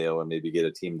Ohio and maybe get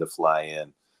a team to fly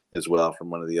in as well from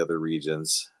one of the other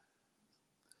regions.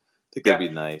 I think that'd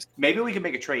be nice. Maybe we can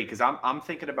make a trade, because I'm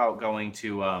thinking about going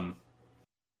to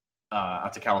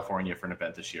out to California for an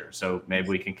event this year. So maybe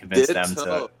we can convince them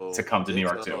to come to New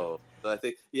York too. So I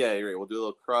think, yeah, you're right. We'll do a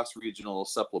little cross-regional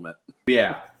supplement.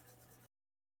 Yeah.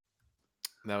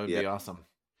 That would be awesome.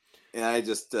 And I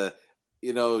just, John,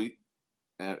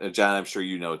 I'm sure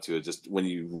you know too, just when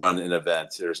you run an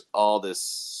event, there's all this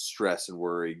stress and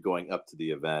worry going up to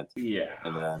the event. Yeah.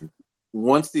 And then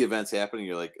once the event's happening,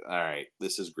 you're like, all right,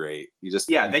 this is great. You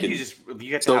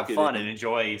get to have fun and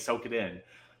enjoy, soak it in.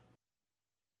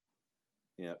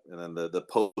 Yeah. And then the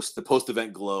post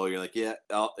event glow, you're like, yeah,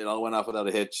 it all went off without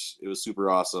a hitch. It was super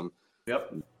awesome.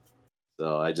 Yep.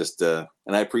 So I just and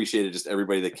I appreciated just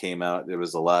everybody that came out. There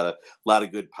was a lot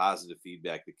of good positive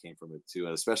feedback that came from it too,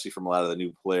 and especially from a lot of the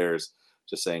new players,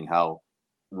 just saying how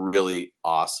really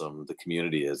awesome the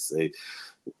community is. They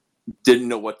didn't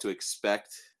know what to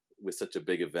expect with such a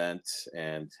big event,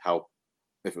 and how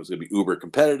if it was going to be uber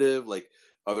competitive like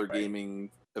other gaming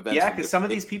events. Yeah, because some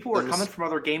of these people were coming from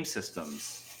other game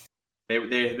systems.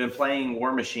 They had been playing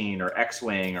War Machine or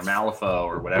X-Wing or Malifaux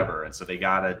or whatever, and so they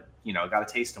got a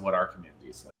taste of what our community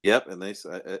is like. Yep, and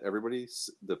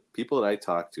the people that I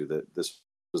talked to, that this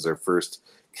was their first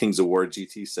Kings of War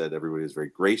GT, said everybody was very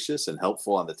gracious and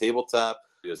helpful on the tabletop.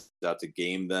 Just out to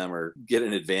game them or get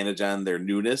an advantage on their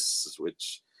newness,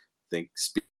 which I think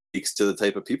speaks to the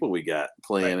type of people we got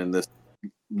playing in this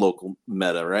local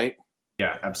meta, right?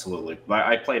 Yeah, absolutely.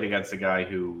 I played against a guy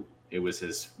who it was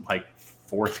his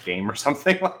fourth game or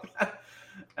something like that.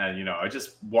 And, I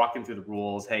just walking through the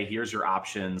rules. Hey, here's your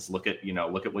options. Look at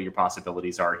what your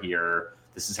possibilities are here.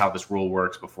 This is how this rule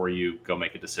works before you go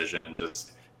make a decision.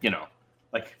 Just, yeah.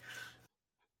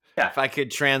 If I could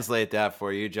translate that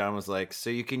for you, John was like, so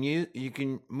you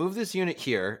can move this unit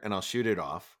here and I'll shoot it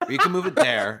off. Or you can move it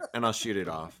there and I'll shoot it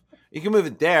off. You can move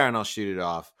it there and I'll shoot it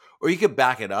off. Or you could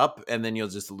back it up and then you'll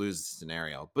just lose the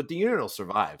scenario. But the unit will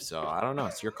survive. So I don't know.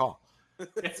 It's your call.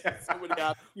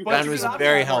 Ben was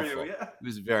very helpful. It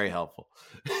was very helpful.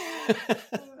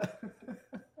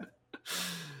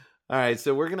 All right,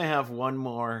 so we're going to have one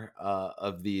more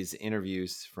of these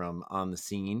interviews from On the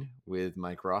Scene with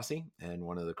Mike Rossi and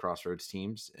one of the Crossroads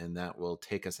teams, and that will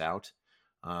take us out.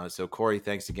 So, Corey,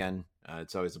 thanks again.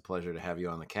 It's always a pleasure to have you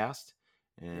on the cast.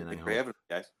 And I hope having me,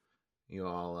 guys. You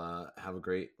all have a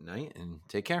great night and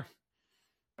take care.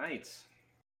 Nights.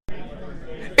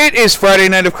 It is Friday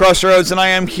night of Crossroads, and I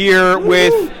am here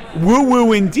with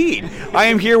woo indeed. I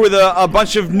am here with a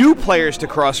bunch of new players to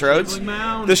Crossroads.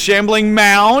 The Shambling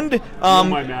Mound.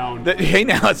 My mound. Hey,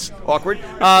 now it's awkward.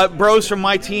 Bros from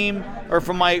my team, or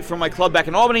from my club back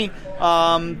in Albany. So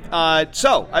I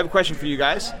have a question for you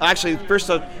guys. Actually,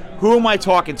 first, who am I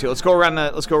talking to? Let's go around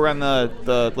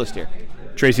the list here.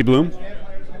 Tracy Bloom.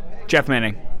 Jeff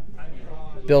Manning.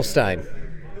 Bill Stein.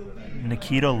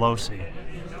 Nikita Losi.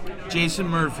 Jason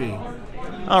Murphy.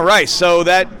 All right, so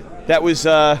that was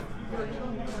awkward.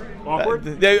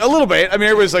 A little bit. I mean,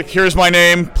 it was like, "Here's my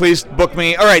name, please book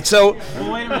me." All right, so.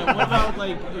 Well, wait a minute. What about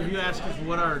like if you ask us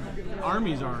what our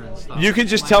armies are and stuff? You can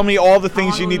just tell me all the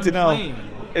things you need to know.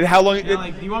 And how long? Yeah,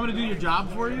 like, do you want me to do your job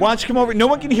for you? Why don't you come over? No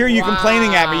one can hear you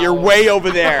complaining at me. You're way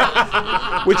over there,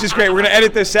 which is great. We're gonna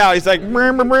edit this out. He's like,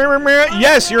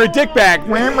 "Yes, you're a dickbag."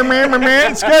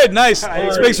 It's good, nice.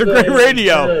 This makes for great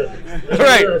radio. All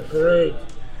right. Great.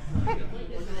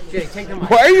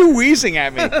 Why are you wheezing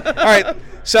at me? All right.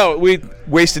 So we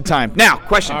wasted time. Now,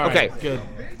 question. All right, okay. good.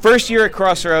 First year at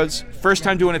Crossroads. First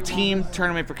time doing a team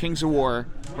tournament for Kings of War.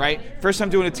 Right? First time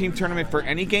doing a team tournament for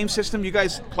any game system. You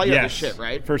guys play other shit,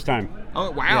 right? First time.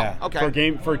 Oh wow! Yeah.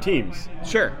 Okay. For teams.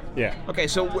 Sure. Yeah. Okay.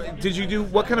 So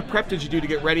what kind of prep did you do to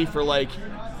get ready for like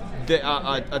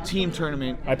a team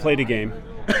tournament? I played a game.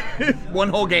 One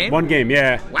whole game? One game.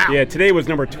 Yeah. Wow. Yeah. Today was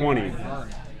number 20.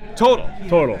 Total.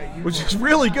 Which is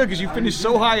really good because you finished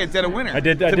so high at Dead of Winter. I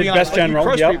did to be honest, best general.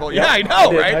 Like you Yep. people. Yep. Yeah, I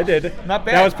know, right? I did. Not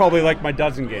bad. That was probably like my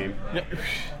dozen game.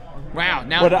 Wow.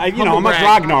 Now, but I'm a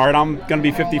grognard. I'm gonna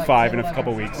be 55 in a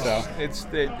couple weeks. So it's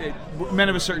men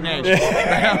of a certain age.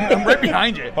 I'm right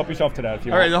behind you. Help yourself to that if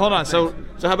you want. All right, want. hold on. So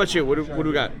how about you? What do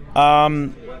we got?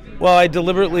 Well, I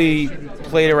deliberately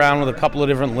played around with a couple of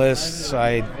different lists.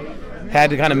 I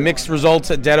had kind of mixed results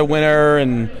at Dead of Winter,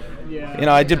 and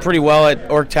I did pretty well at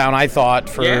Orktown, I thought,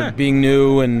 for being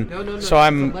new, and so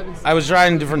I was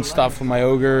trying different stuff with my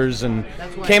ogres, and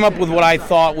came up with what I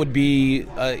thought would be,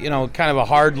 kind of a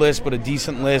hard list, but a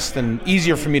decent list, and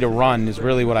easier for me to run is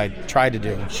really what I tried to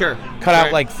do. Sure. Cut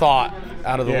out like thought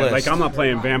out of the list. Like I'm not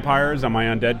playing vampires on my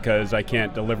undead because I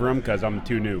can't deliver them because I'm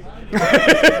too new.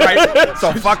 Right.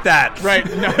 So fuck that. Right.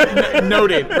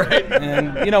 Noted. Right.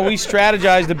 And we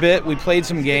strategized a bit. We played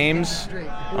some games.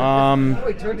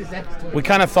 We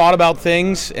kind of thought about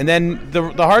things, and then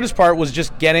the hardest part was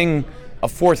just getting a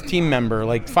fourth team member,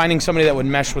 like finding somebody that would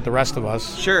mesh with the rest of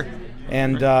us. Sure.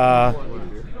 And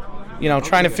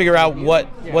trying to figure out what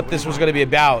this was going to be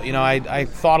about. I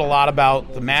thought a lot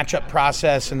about the matchup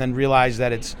process, and then realized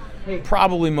that it's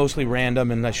probably mostly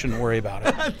random, and I shouldn't worry about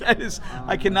it.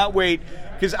 I cannot wait,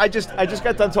 because I just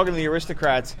got done talking to the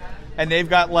Aristocrats, and they've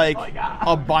got like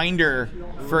a binder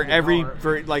for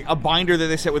a binder that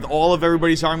they set with all of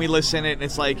everybody's army lists in it, and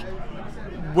it's like,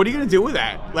 what are you going to do with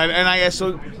that? And I asked,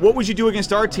 so what would you do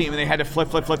against our team? And they had to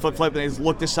flip, and they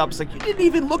looked this up. It's like, you didn't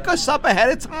even look us up ahead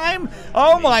of time?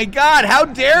 Oh my God, how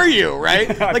dare you, right?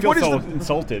 I like, feel what is so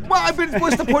insulted. Well,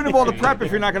 what's the point of all the prep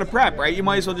if you're not going to prep, right? You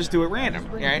might as well just do it random,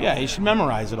 right? Yeah, you should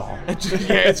memorize it all.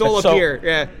 It's all up here,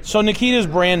 yeah. So Nikita's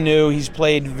brand new. He's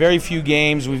played very few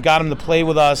games. We've got him to play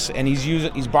with us, and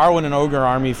he's borrowing an ogre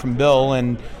army from Bill,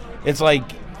 and it's like,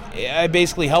 I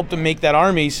basically helped him make that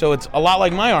army, so it's a lot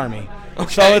like my army.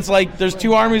 Okay. So it's like there's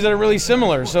two armies that are really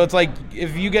similar. So it's like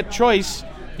if you get choice,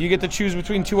 you get to choose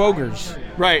between two ogres.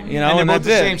 Right. And they're both the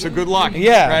same, so good luck.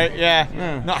 Yeah. Right?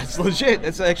 Yeah. No, it's legit.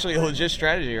 It's actually a legit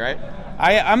strategy, right?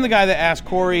 I'm the guy that asked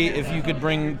Corey if you could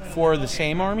bring 4 of the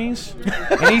same armies.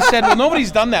 And he said, well,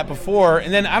 nobody's done that before.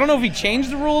 And then I don't know if he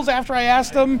changed the rules after I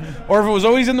asked him, or if it was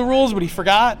always in the rules, but he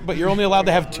forgot. But you're only allowed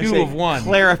to have 2 of one.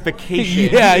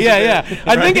 Clarification. Yeah.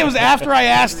 I think it was after I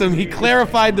asked him, he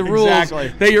clarified the rules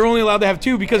that you're only allowed to have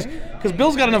 2 because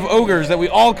Bill's got enough ogres that we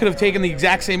all could have taken the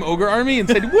exact same ogre army and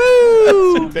said,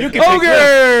 woo! You can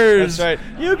ogres! That's right.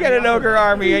 You get an ogre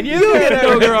army, and you get an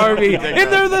ogre army,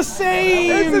 and they're the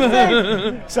same!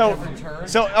 So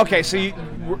okay, so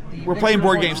we're playing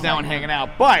board games now and hanging out,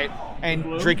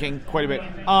 and drinking quite a bit.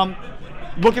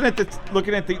 Looking at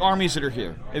the armies that are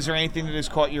here, is there anything that has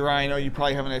caught your eye? I know you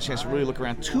probably haven't had a chance to really look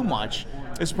around too much.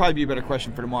 This would probably be a better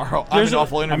question for tomorrow. I'm an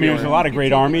awful interviewer. I mean, there's a lot of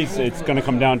great armies. It's going to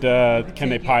come down to can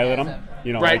they pilot them?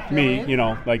 Right. Like me,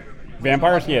 like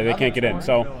vampires, they can't get in.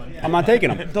 So I'm not taking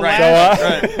them.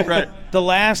 The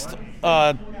last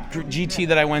GT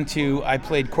that I went to, I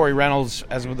played Corey Reynolds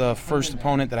as the first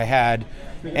opponent that I had.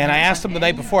 And I asked him the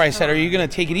night before, I said, are you going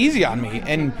to take it easy on me?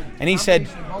 And he said,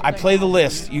 I play the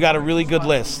list. You got a really good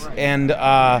list. And,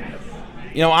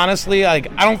 honestly, I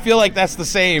don't feel like that's the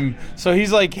same. So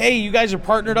he's like, hey, you guys are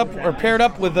partnered up or paired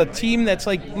up with a team that's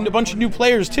like a bunch of new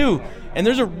players too. And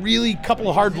there's a really couple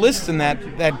of hard lists in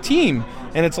that team.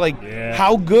 And it's like,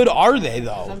 how good are they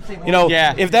though?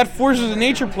 If that Forces of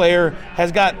Nature player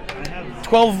has got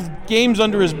 12 games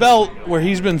under his belt where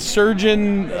he's been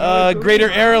surging greater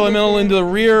air elemental into the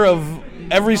rear of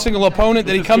every single opponent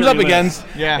that he comes up against,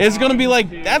 it's going to be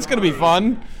like, that's going to be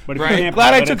fun. But if you can't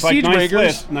Glad pilot, I took it's like,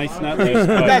 Siegebreakers. Nice net list.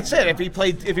 But that's it. If he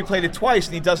played it twice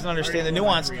and he doesn't understand the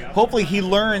nuance, hopefully he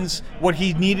learns what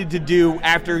he needed to do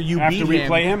after After we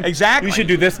play him? Exactly. You should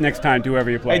do this next time, whoever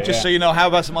you play. Hey, just so you know, how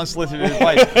about some unsolicited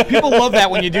advice? People love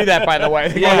that when you do that, by the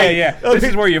way. Yeah. This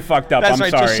is where you fucked up. That's I'm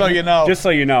right, sorry. just so you know. Just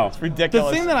so you know. It's ridiculous.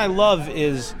 The thing that I love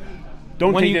is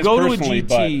Don't when take you this go to a personally,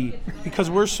 GT, because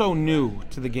we're so new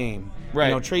to the game.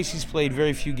 Right. Tracy's played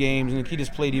very few games, and Nikita's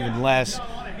played even less.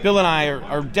 Bill and I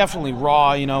are definitely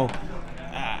raw.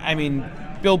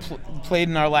 Bill played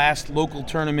in our last local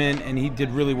tournament, and he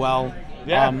did really well.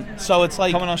 Yeah. So it's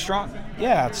like coming on strong.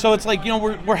 Yeah. So it's like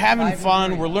we're having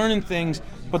fun, we're learning things.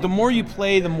 But the more you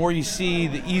play, the more you see,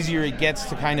 the easier it gets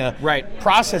to kind of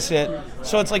process it.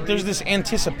 So it's like there's this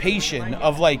anticipation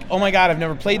of like, oh my God, I've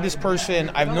never played this person.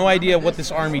 I have no idea what this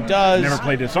army does. Never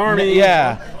played this army.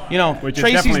 Yeah. Which is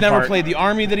Tracy's definitely never played the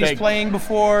army that he's playing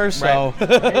before. So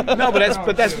No,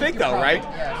 but that's big though, right?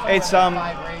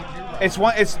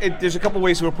 There's a couple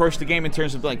ways to approach the game in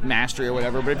terms of like mastery or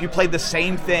whatever. But if you play the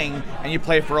same thing and you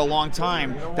play it for a long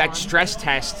time, that stress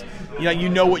test, you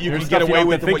know what you can get away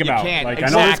with and what you can't. Like,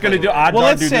 exactly. I know it's going to do odd Well,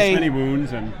 dog let's do say- this many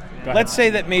wounds and. let's say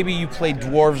that maybe you played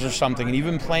dwarves or something, and you've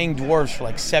been playing dwarves for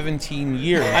like 17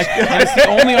 years, and it's the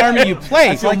only army you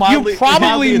play. feel Like, mildly- you probably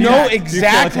mildly know attacked.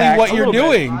 exactly what A you're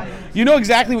little bit. doing. You know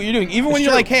exactly what you're doing. Even when It's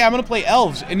you're true. like, hey, I'm going to play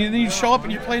elves, and then you show up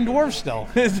and you're playing dwarves still.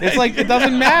 It's like, it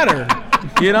doesn't matter.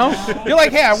 You're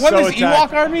like, hey, I won So this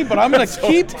attacked. Ewok army, but I'm going to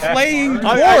keep playing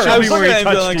dwarves. I was looking at him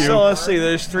touched like, you. so let's see,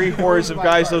 there's 3 hordes of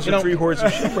guys, those are 3 hordes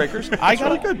of Shieldbreakers.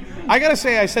 I gotta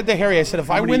say, I said to Harry, I said, if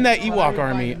I win that Ewok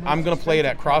army, I'm gonna play it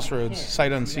at Crossroads,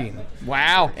 sight unseen.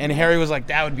 Wow. And Harry was like,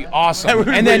 that would be awesome. That would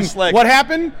be and then pretty slick. what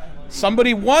happened?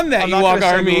 Somebody won that I'm not Ewok gonna say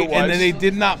who army, it was. and then they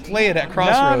did not play it at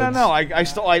Crossroads. No. I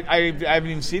still I haven't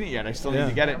even seen it yet. I still need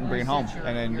to get it and bring it home.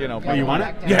 And then you won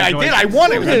it? Yeah, I did. I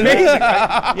won it. It was amazing.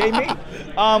 Yay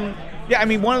me. Yeah, I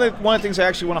mean one of the things I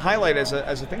actually want to highlight as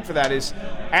a thing for that is,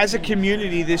 as a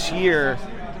community this year,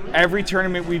 every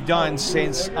tournament we've done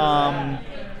since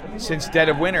Dead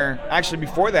of Winter, actually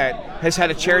before that, has had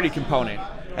a charity component.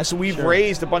 And so we've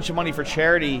raised a bunch of money for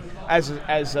charity as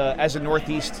a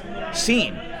Northeast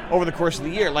scene over the course of the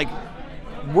year. Like,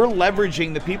 we're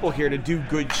leveraging the people here to do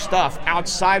good stuff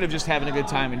outside of just having a good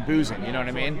time and boozing. You know what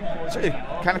I mean? It's really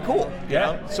kind of cool.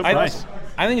 Yeah. So Nice.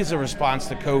 I think it's a response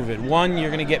to COVID. One, you're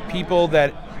going to get people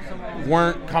that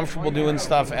weren't comfortable doing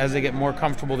stuff. As they get more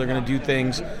comfortable, they're going to do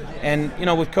things. And,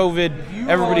 with COVID,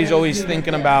 everybody's always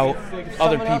thinking about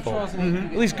other people.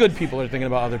 At least good people are thinking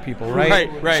about other people,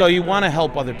 right? Right. So you want to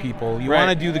help other people. You want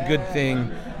to do the good thing.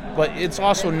 But it's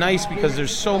also nice because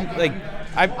there's so,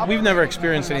 we've never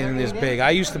experienced anything this big.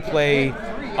 I used to play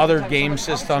other game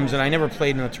systems, and I never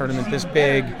played in a tournament this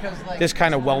big, this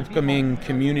kind of welcoming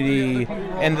community,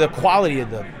 and the quality of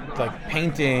the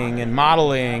painting and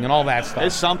modeling and all that stuff.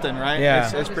 It's something, right? Yeah.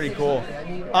 It's pretty cool.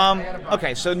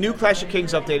 Okay, so new Clash of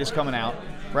Kings update is coming out,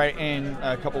 right, in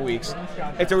a couple weeks.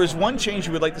 If there was one change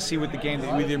you would like to see with the game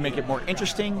that would either make it more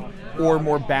interesting or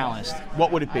more balanced,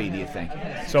 what would it be, do you think?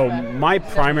 So my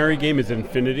primary game is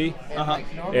Infinity,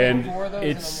 and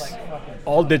it's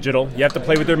all digital. You have to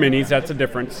play with their minis. That's the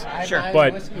difference. Sure.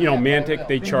 But Mantic,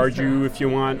 they charge you if you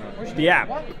want the app,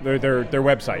 their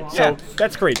website. So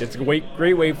that's great. It's a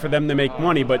great way for them to make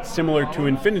money. But similar to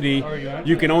Infinity,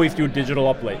 you can always do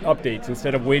digital updates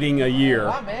instead of waiting a year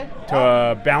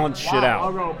to balance shit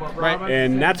out. Right.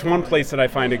 And that's one place that I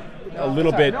find a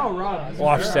little bit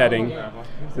offsetting,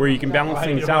 where you can balance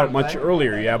things out much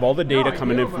earlier. You have all the data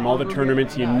coming in from all the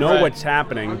tournaments. You know what's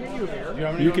happening.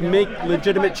 You can make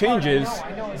legitimate changes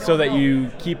so that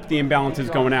you keep the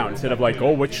imbalances going out instead of like,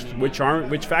 oh, which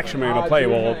faction am I going to play?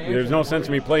 Well, there's no sense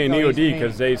in me playing EOD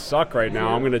because they suck right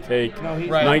now. I'm going to take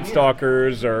Night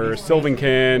Stalkers or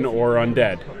Sylvankin or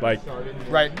Undead.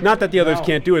 Not that the others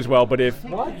can't do as well, but if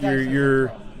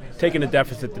you're taking a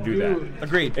deficit to do that.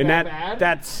 Agreed. And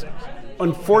that's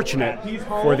unfortunate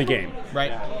for the game.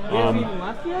 Right.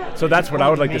 So that's what I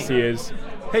would like to see is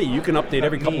hey, you can update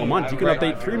every couple of months. You can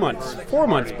update 3 months, 4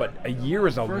 months, but a year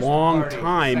is a long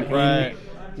time in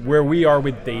where we are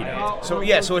with data. So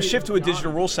a shift to a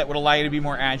digital rule set would allow you to be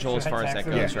more agile as far as that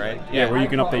goes, right? Yeah, where you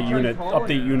can update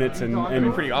units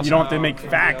and pretty awesome. You don't have to make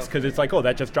facts because it's like, oh,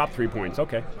 that just dropped 3 points.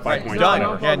 Okay, 5 points. Done.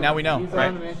 Whatever. Yeah, now we know.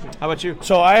 Right. How about you?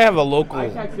 So I have a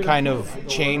local kind of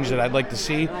change that I'd like to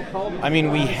see. I mean,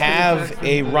 we have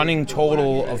a running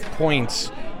total of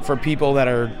points for people that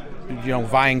are,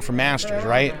 vying for Masters,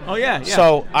 right? Oh, yeah.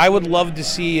 So I would love to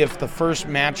see if the first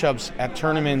matchups at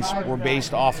tournaments were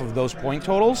based off of those point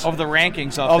totals. Of the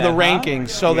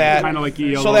rankings so that kind of like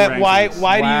ELO why rankings. do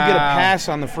you get a pass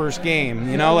on the first game?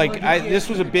 This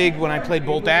was a big, when I played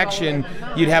Bolt Action,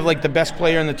 you'd have like the best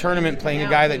player in the tournament playing a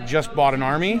guy that just bought an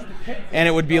army, and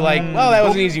it would be like, well, that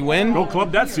was an easy win. Go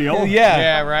club that seal.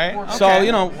 Yeah, right. Okay. So,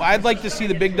 I'd like to see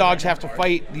the big dogs have to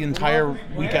fight the entire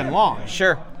weekend long.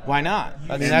 Sure. Why not?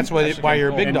 I mean, that's why you're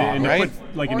a big dog, and right? To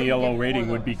put, like an ELO rating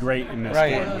would be great in this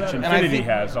Right. one, which And Infinity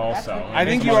has also. I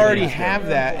think you already have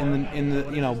that in the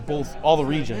both all the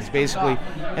regions basically.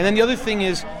 And then the other thing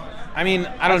is, I mean,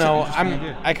 I don't know.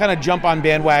 I kind of jump on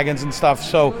bandwagons and stuff.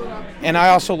 So, and I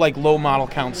also like low model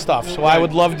count stuff. So I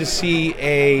would love to see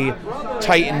a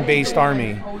Titan-based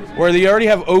army where they already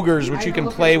have ogres, which you can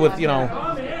play with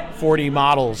 40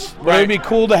 models. But it would be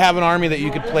cool to have an army that you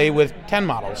could play with 10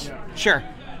 models. Sure.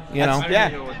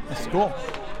 That's cool.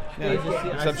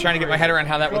 So I'm trying to get my head around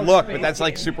how that would look, but that's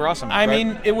like super awesome. I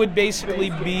mean, it would basically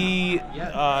be,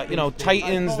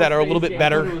 Titans that are a little bit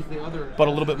better, but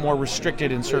a little bit more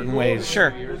restricted in certain ways.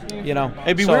 Sure.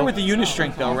 It'd be weird with the unit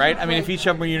strength, though, right? I mean, if each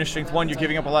of them are unit strength 1, you're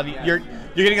giving up a lot of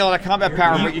you're getting a lot of combat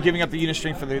power, but you're giving up the unit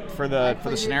strength for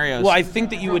the scenarios. Well, I think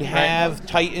that you would have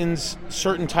Titans.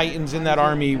 Certain Titans in that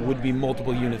army would be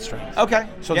multiple unit strength. Okay.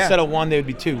 So instead of 1, they would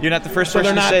be 2. You're not the first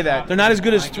person to say that. They're not as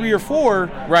good as 3 or 4,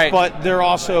 right? But they're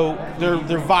also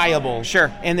they're viable.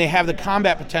 Sure. And they have the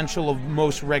combat potential of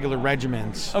most regular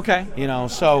regiments. Okay.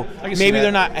 So maybe that.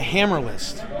 they're not a hammer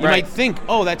list. You might think,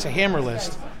 oh, that's a hammer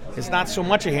list. It's not so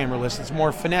much a hammer list. It's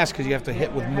more finesse because you have to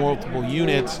hit with multiple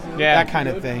units, that kind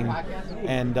of thing.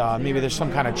 And maybe there's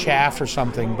some kind of chaff or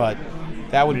something, but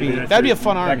that'd be a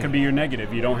fun army. That could be your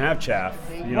negative. You don't have chaff,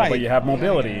 Right. but you have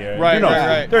mobility.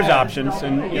 Right. There's options,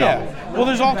 and Well,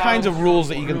 there's all kinds of rules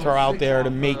that you can throw out there to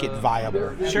make it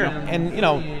viable. Sure. And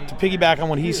to piggyback on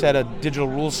what he said, a digital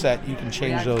rule set, you can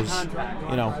change those,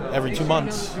 every 2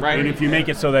 months. Right. And if you make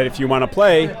it so that if you want to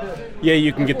play,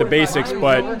 you can get the basics,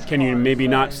 but can you maybe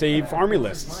not save army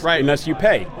lists? Right. Unless you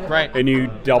pay. Right. And you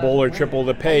double or triple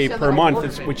the pay per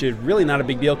month, which is really not a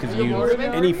big deal because you use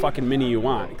any fucking mini you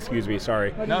want. Excuse me,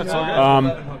 sorry. No, it's all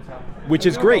good. Which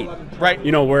is great. Right.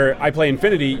 Where I play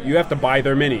Infinity, you have to buy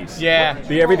their minis. Yeah.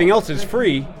 Everything else is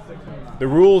free. The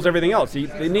rules, everything else.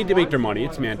 They need to make their money.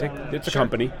 It's Mantic. It's a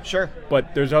company. Sure.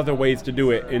 But there's other ways to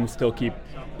do it and still keep,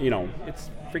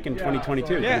 it's freaking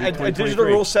 2022. Yeah, a digital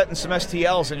rule set and some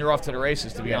STLs, and you're off to the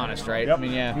races, to be honest, right? Yep. I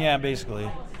mean, Yeah, basically.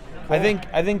 I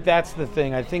think that's the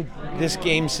thing. I think this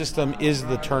game system is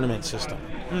the tournament system.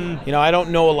 I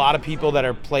don't know a lot of people that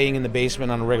are playing in the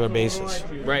basement on a regular basis.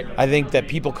 Right. I think that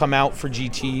people come out for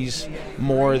GTs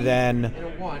more than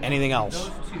anything else.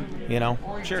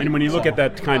 Sure. And when you look at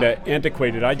that kind of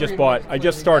antiquated, I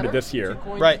just started this year.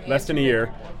 Right. Less than a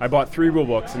year. I bought 3 rule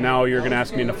books, and now you're going to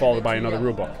ask me in the fall to buy another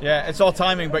rule book. Yeah, it's all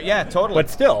timing, but yeah, totally. But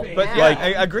still,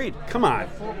 I agreed. Come on.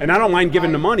 And I don't mind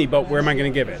giving the money, but where am I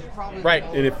going to give it? Right.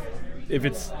 And if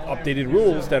it's updated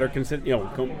rules that are considered,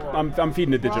 I'm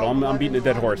feeding the digital. I'm beating a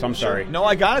dead horse. I'm sorry. No,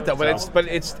 I got it though, but it's.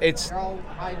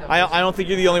 I don't think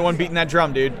you're the only one beating that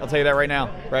drum, dude. I'll tell you that right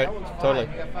now. Right. Totally.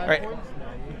 All right.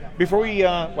 Before we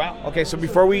so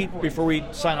before we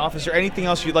sign off, is there anything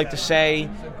else you'd like to say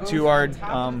to our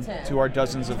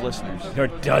dozens of listeners? There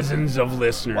are dozens of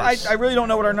listeners. Well, I really don't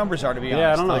know what our numbers are, to be honest.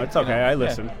 Yeah, I don't know. It's okay. I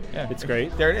listen. Yeah. It's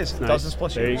great. There it is. Nice. Dozens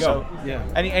plus. There you go. So, Yeah.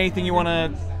 Anything you want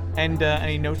to end?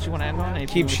 Any notes you want to end on?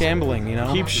 Keep shambling,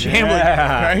 Keep shambling.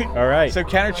 Yeah. Right. All right. So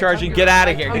countercharging, get out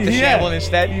of here. Get the shambling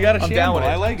instead. You got to I'm down with it.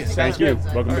 I like it. Thank you.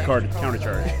 Welcome to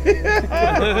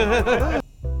Countercharge.